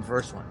from the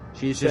first one.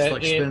 She's just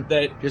like spinning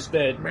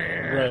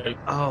right.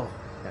 Oh,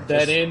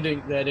 that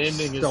ending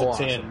is so a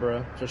awesome. 10,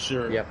 bro, for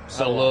sure. Yep,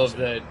 I love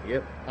that.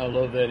 Yep, I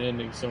love that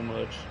ending so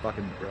much.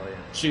 Fucking brilliant.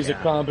 She's a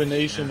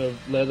combination of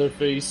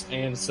Leatherface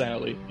and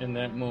Sally in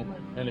that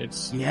moment, and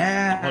it's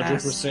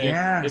 100%.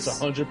 Yes. It's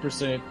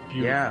 100%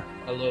 beautiful. Yeah,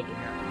 I love it.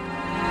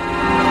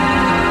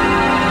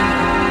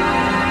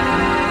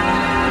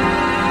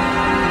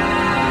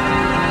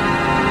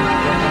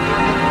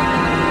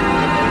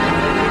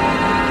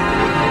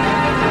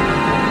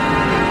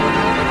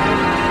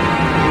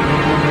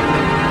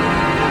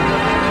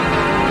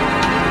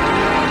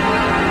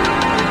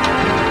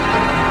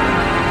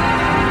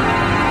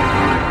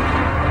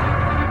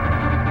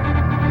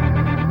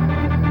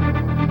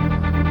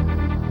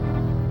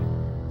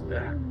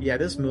 Yeah,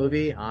 this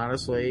movie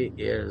honestly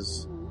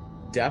is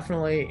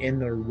definitely in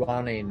the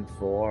running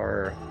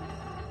for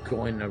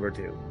going number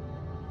 2.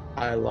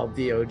 I love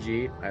the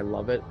OG. I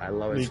love it. I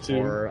love its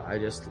horror. I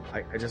just,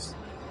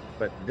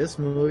 but this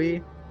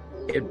movie,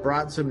 it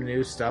brought some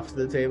new stuff to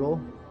the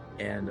table,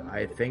 and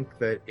I think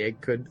that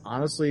it could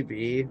honestly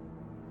be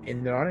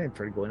in the running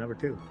for going number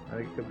 2. I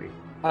think it could be.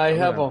 I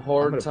have a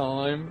hard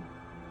time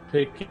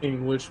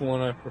picking which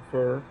one I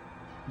prefer,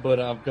 but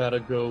I've got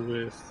to go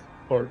with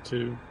part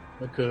 2.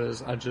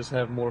 Because I just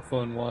have more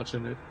fun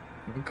watching it.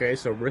 Okay,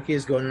 so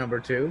Ricky's going to number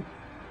 2.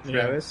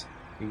 Travis,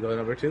 you go to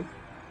number 2?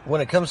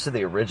 When it comes to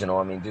the original,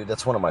 I mean, dude,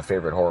 that's one of my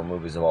favorite horror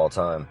movies of all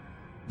time.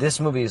 This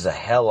movie is a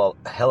hell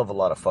of a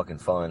lot of fucking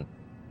fun.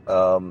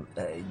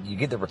 You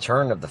get the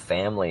return of the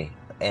family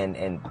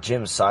and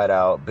Jim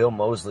Sideout, Bill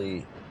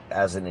Moseley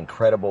as an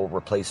incredible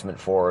replacement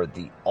for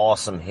the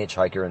awesome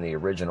hitchhiker in the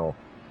original.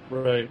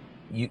 Right.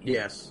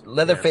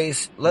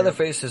 Leatherface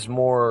is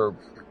more.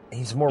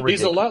 He's more.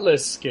 He's a lot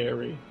less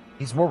scary.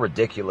 He's more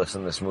ridiculous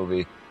in this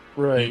movie.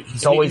 Right.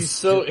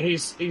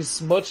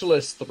 He's much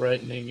less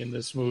threatening in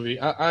this movie.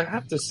 I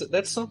have to say,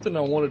 that's something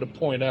I wanted to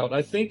point out.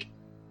 I think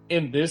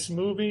in this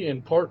movie,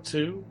 in part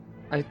 2,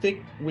 I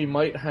think we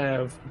might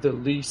have the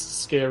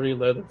least scary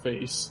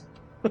Leatherface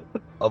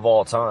of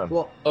all time.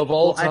 Time.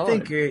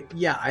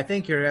 I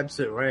think you're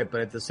absolutely right.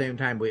 But at the same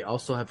time, we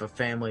also have a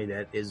family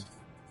that is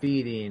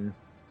feeding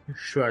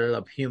shredded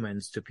up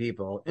humans to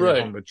people in the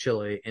form of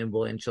chili and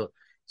boiling chili.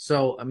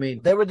 So I mean,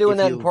 they were doing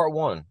that in part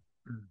 1.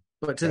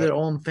 but to their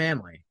own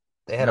family.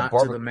 They had not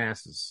a to the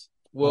masses.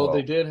 Well,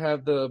 they did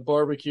have the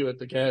barbecue at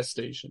the gas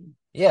station.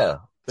 Yeah.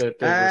 That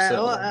they were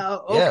selling.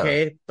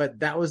 Okay, but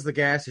that was the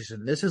gas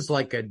station. This is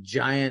like a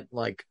giant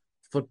like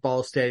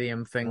football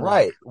stadium thing.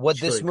 Right. Like, what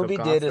this chili movie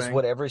cook-off did is thing.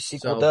 what every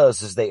sequel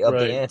does is they up the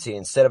Right. ante.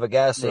 Instead of a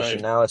gas station,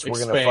 Right. now it's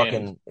we're going to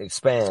fucking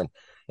expand.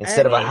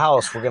 Instead of a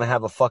house, we're going to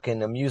have a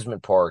fucking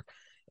amusement park.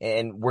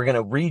 And we're going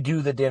to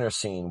redo the dinner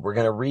scene. We're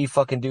going to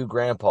re-fucking do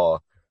Grandpa.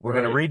 We're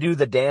going to redo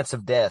the dance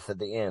of death at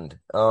the end.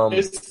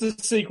 It's the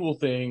sequel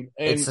thing.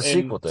 And, it's the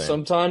sequel thing.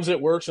 Sometimes it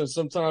works and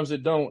sometimes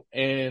it don't.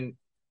 And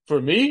for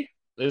me,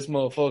 this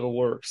motherfucker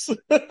works.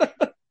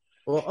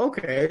 Well,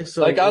 okay.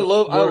 So like I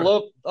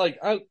love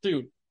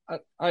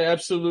I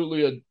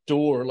absolutely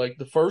adore, like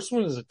the first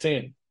one is a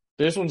 10.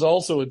 This one's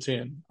also a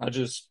 10. I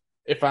just,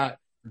 if I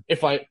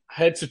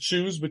had to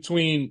choose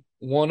between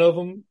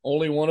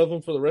only one of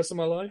them for the rest of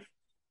my life,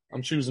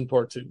 I'm choosing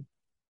part 2.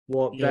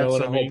 Well, that's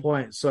the whole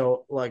point.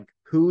 So, like,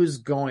 who's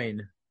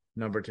going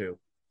number 2?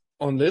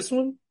 On this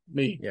one?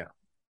 Me. Yeah.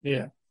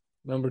 Yeah.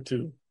 Number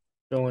 2.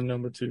 Going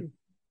number 2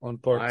 on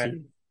part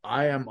 2.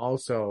 I am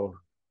also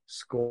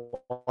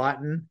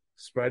squatting,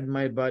 spreading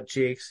my butt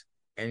cheeks,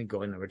 and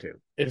going number 2.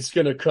 It's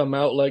going to come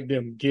out like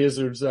them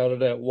gizzards out of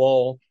that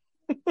wall.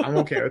 I'm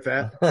okay with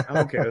that.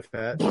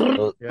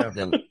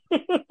 Yeah.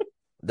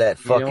 That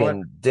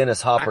fucking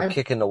Dennis Hopper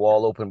kicking the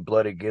wall open,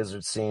 bloody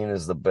gizzard scene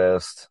is the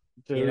best.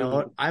 Dude, you know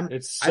what?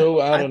 It's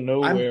so out of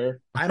nowhere.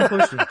 I'm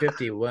pushing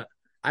 50.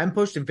 I'm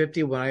pushing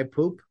 50 when I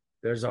poop.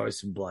 There's always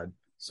some blood,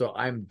 so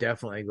I'm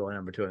definitely going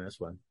number 2 on this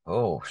one.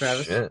 Oh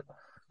Travis? shit!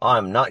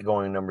 I'm not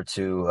going number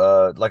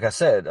 2. Like I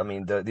said, I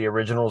mean the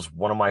original's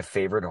one of my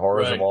favorite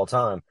horrors of all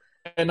time,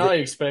 and I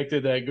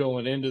expected that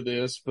going into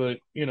this, but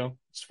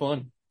it's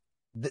fun.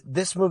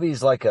 This movie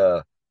is like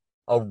a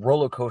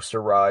roller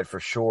coaster ride for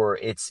sure.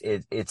 It's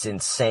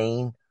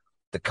insane.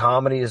 The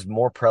comedy is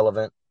more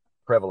prevalent.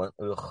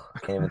 Ugh, I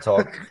can't even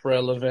talk.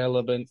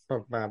 Relevant.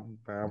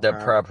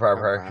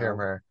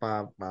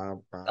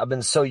 I've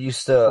been so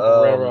used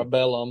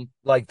to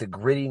like the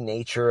gritty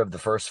nature of the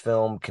first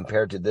film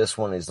compared to this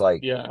one is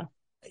like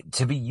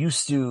to be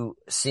used to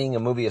seeing a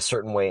movie a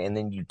certain way and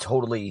then you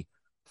totally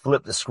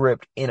flip the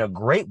script in a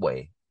great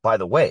way. By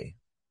the way,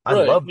 I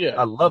love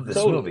this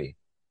movie.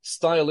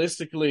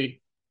 Stylistically,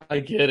 I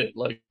get it.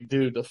 Like,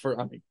 dude, I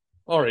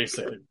already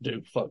said it,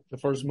 dude. Fuck, the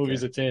first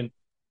movie's a 10.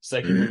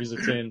 Second movie's a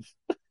 10.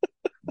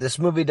 This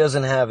movie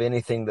doesn't have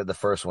anything that the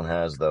first one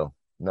has, though.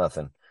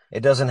 Nothing.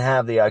 It doesn't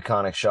have the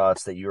iconic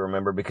shots that you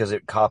remember because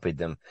it copied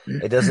them.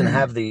 It doesn't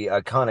have the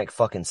iconic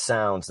fucking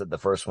sounds that the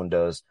first one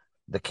does.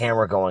 The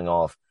camera going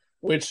off,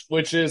 which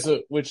is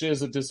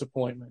a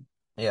disappointment.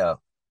 Yeah.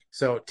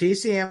 So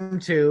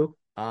TCM2,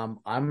 I'm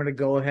gonna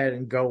go ahead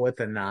and go with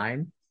a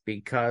 9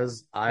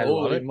 because I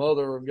love it.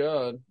 Mother of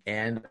God,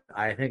 and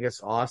I think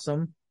it's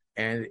awesome.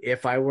 And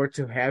if I were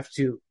to have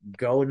to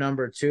go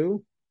number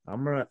 2,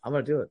 I'm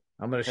gonna do it.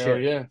 I'm gonna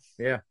shit.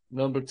 Yeah.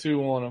 Number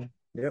 2 on them.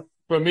 Yep.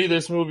 For me,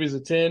 this movie's a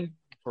 10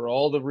 for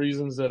all the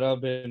reasons that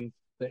I've been.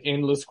 The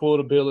endless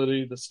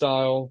quotability, the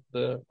style,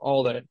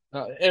 all that,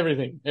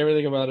 everything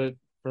about it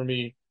for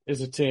me is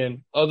a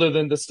 10. Other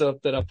than the stuff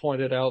that I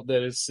pointed out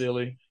that is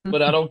silly,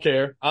 but I don't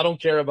care. I don't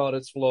care about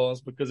its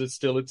flaws because it's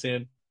still a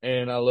 10,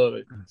 and I love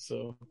it.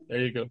 So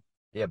there you go.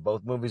 Yeah,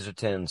 both movies are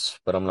 10s,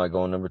 but I'm not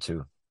going number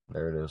 2.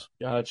 There it is.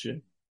 Gotcha.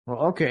 Well,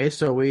 okay,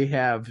 so we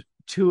have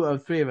 2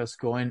 of 3 of us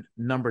going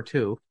number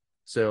 2.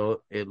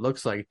 So it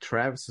looks like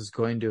Travis is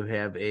going to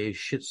have a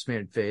shit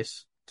smeared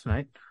face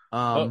tonight.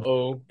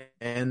 Uh-oh.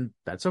 And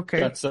that's okay.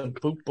 Got some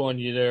poop on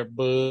you there,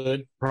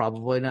 bud.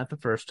 Probably not the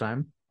first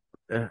time.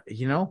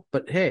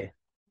 But hey,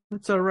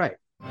 that's all right.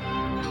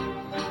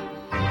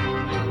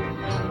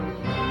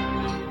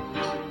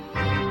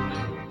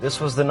 This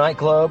was The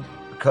Nightclub,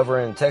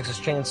 covering Texas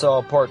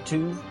Chainsaw Part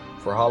 2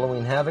 for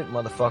Halloween Havoc,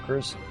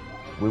 motherfuckers.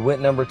 We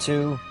went number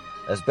 2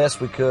 as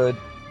best we could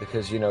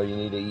because, you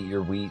need to eat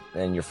your wheat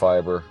and your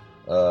fiber.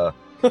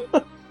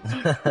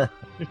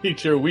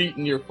 Eat your wheat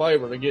and your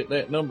fiber to get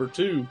that number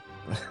 2.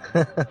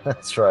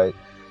 That's right.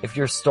 If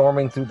you're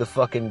storming through the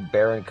fucking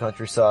barren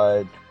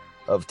countryside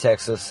of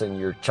Texas and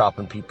you're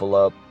chopping people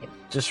up,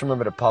 just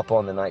remember to pop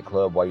on The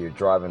Nightclub while you're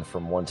driving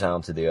from one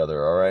town to the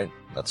other, all right?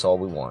 That's all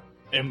we want.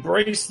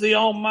 Embrace the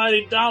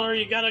almighty dollar.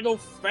 You gotta go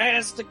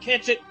fast to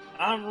catch it.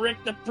 I'm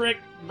Rick the Prick.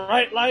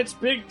 Bright lights,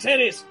 big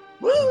titties.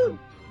 Woo!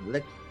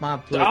 Lick my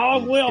prick,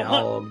 dog will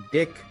dog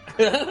dick.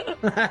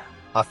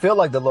 I feel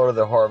like the Lord of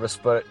the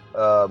Harvest, but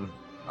I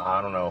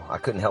don't know. I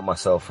couldn't help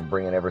myself from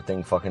bringing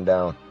everything fucking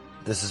down.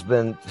 This has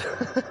been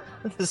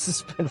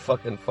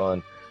fucking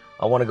fun.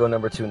 I want to go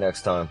number 2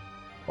 next time.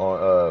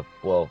 We're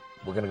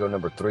gonna go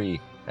number 3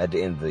 at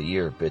the end of the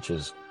year,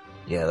 bitches.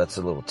 Yeah, that's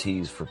a little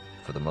tease for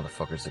the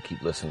motherfuckers that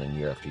keep listening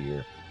year after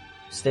year.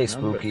 Stay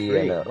spooky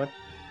 3. and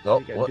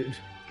what?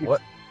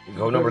 What?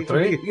 Go number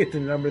 3? You get to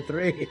number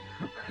 3.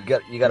 You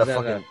got to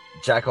fucking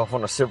jack off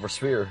on a silver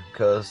sphere,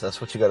 cuz that's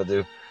what you got to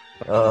do.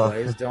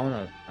 Glazed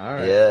donut. All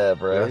right. Yeah,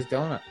 bro. Glazed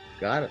donut.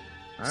 Got it.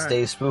 All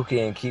Stay spooky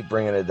and keep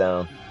bringing it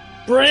down.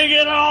 Bring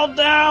it all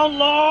down,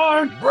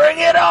 Lord! Bring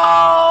it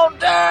all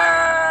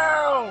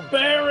down!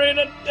 Bury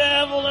the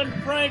devil and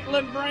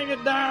Franklin, bring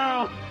it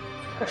down!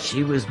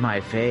 She was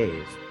my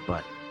fave,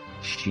 but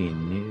she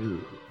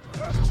knew.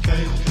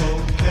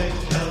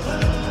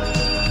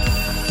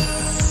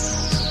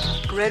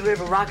 Red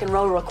River Rock and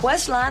Roll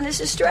request line, this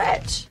is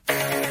Stretch.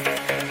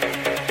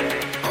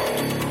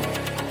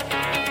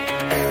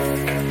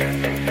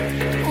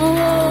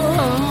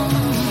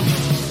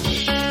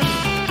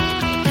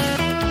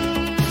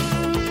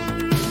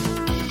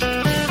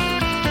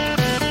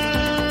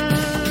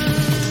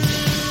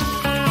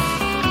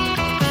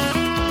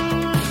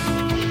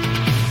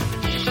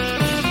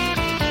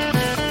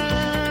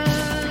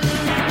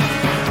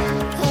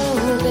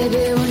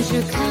 Baby, won't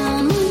you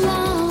come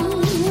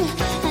along?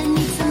 I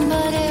need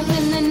somebody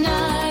when the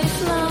night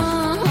is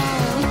long.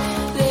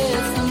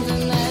 There's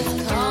something that's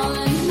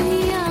calling me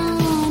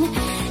on,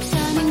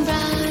 shining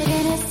bright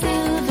in a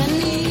silver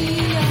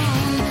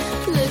neon.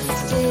 Let's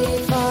stay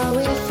far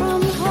away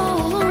from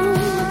home.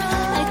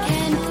 I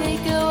can't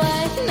take a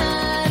white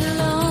night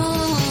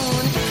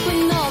alone.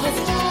 When all the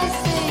stars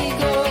say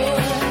go,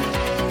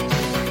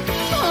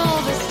 all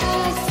the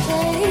stars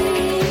say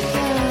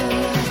go,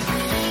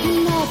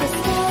 and all the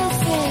stars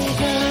say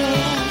go.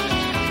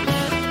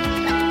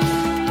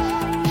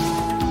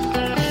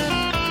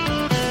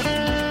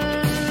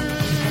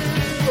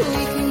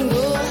 We can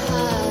go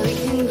high, we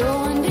can go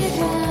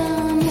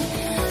underground.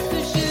 The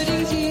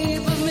shooting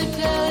deep of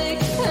metallic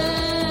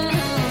sound.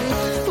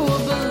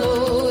 We're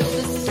below, it's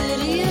the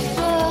city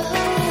above.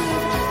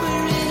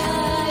 We're in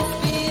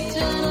high-speed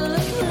tunnel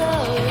of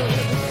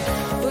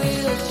love.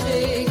 We'll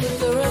shake with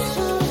the rush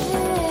of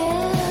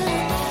air.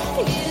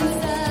 Get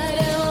inside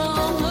and we're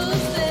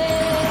almost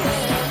there.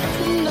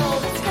 And all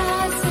the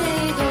stars say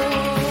go.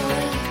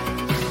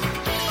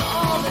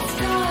 All the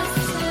stars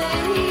say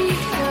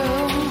go.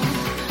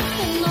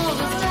 And all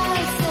the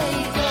stars say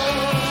go.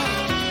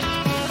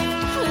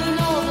 And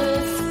all the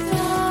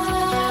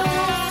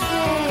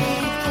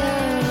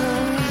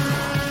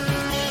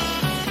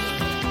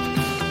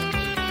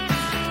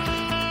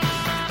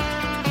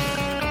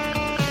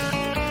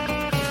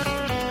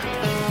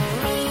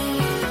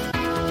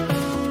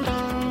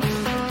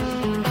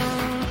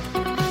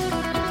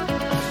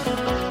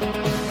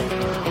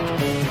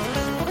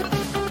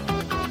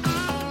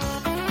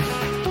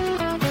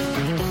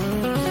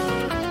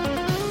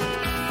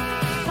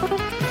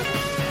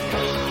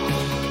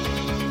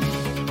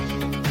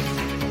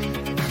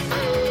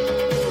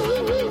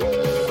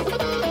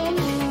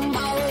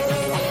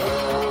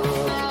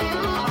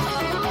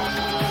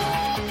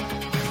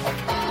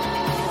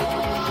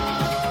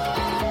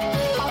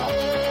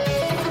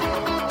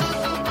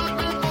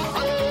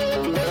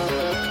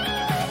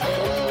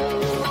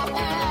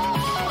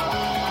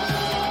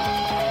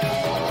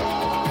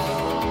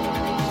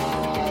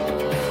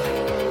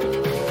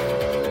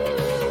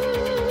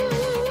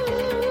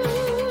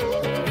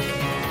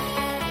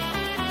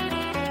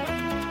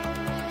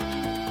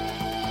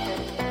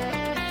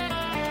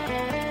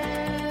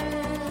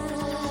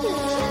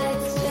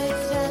lights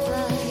stretched out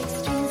like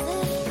strings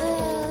of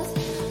bells.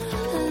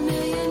 A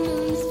million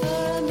moons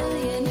for a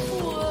million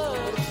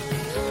worlds.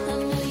 A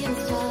million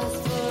stars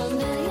for a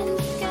million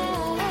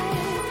skies.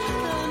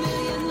 A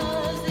million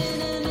loves in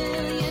a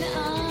million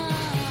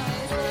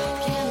eyes.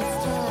 Can't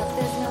stop,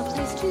 there's no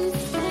place to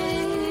stay.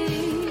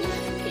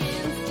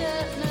 Can't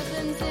stop,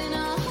 nothing's in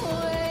our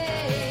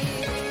way.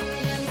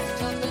 Can't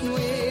stop and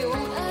we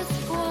won't ask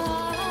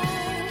why.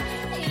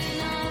 In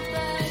our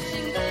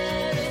flashing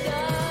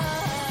paradise.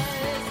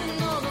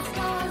 And all the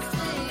stars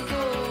say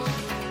go.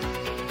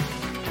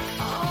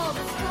 All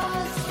the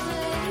stars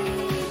say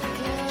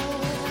go.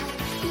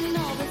 And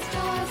all the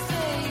stars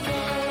say go.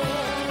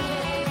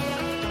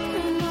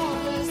 And all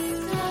the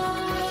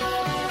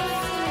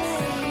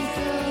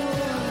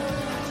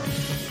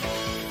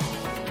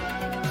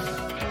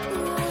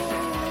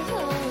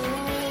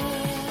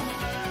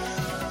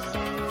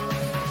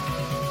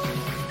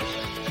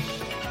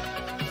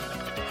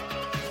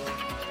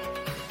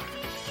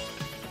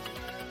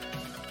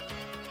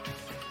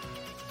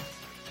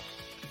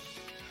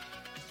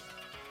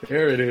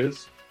There it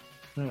is.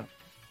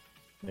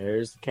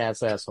 There's the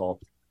cat's asshole.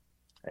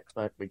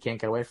 But we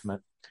can't get away from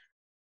it.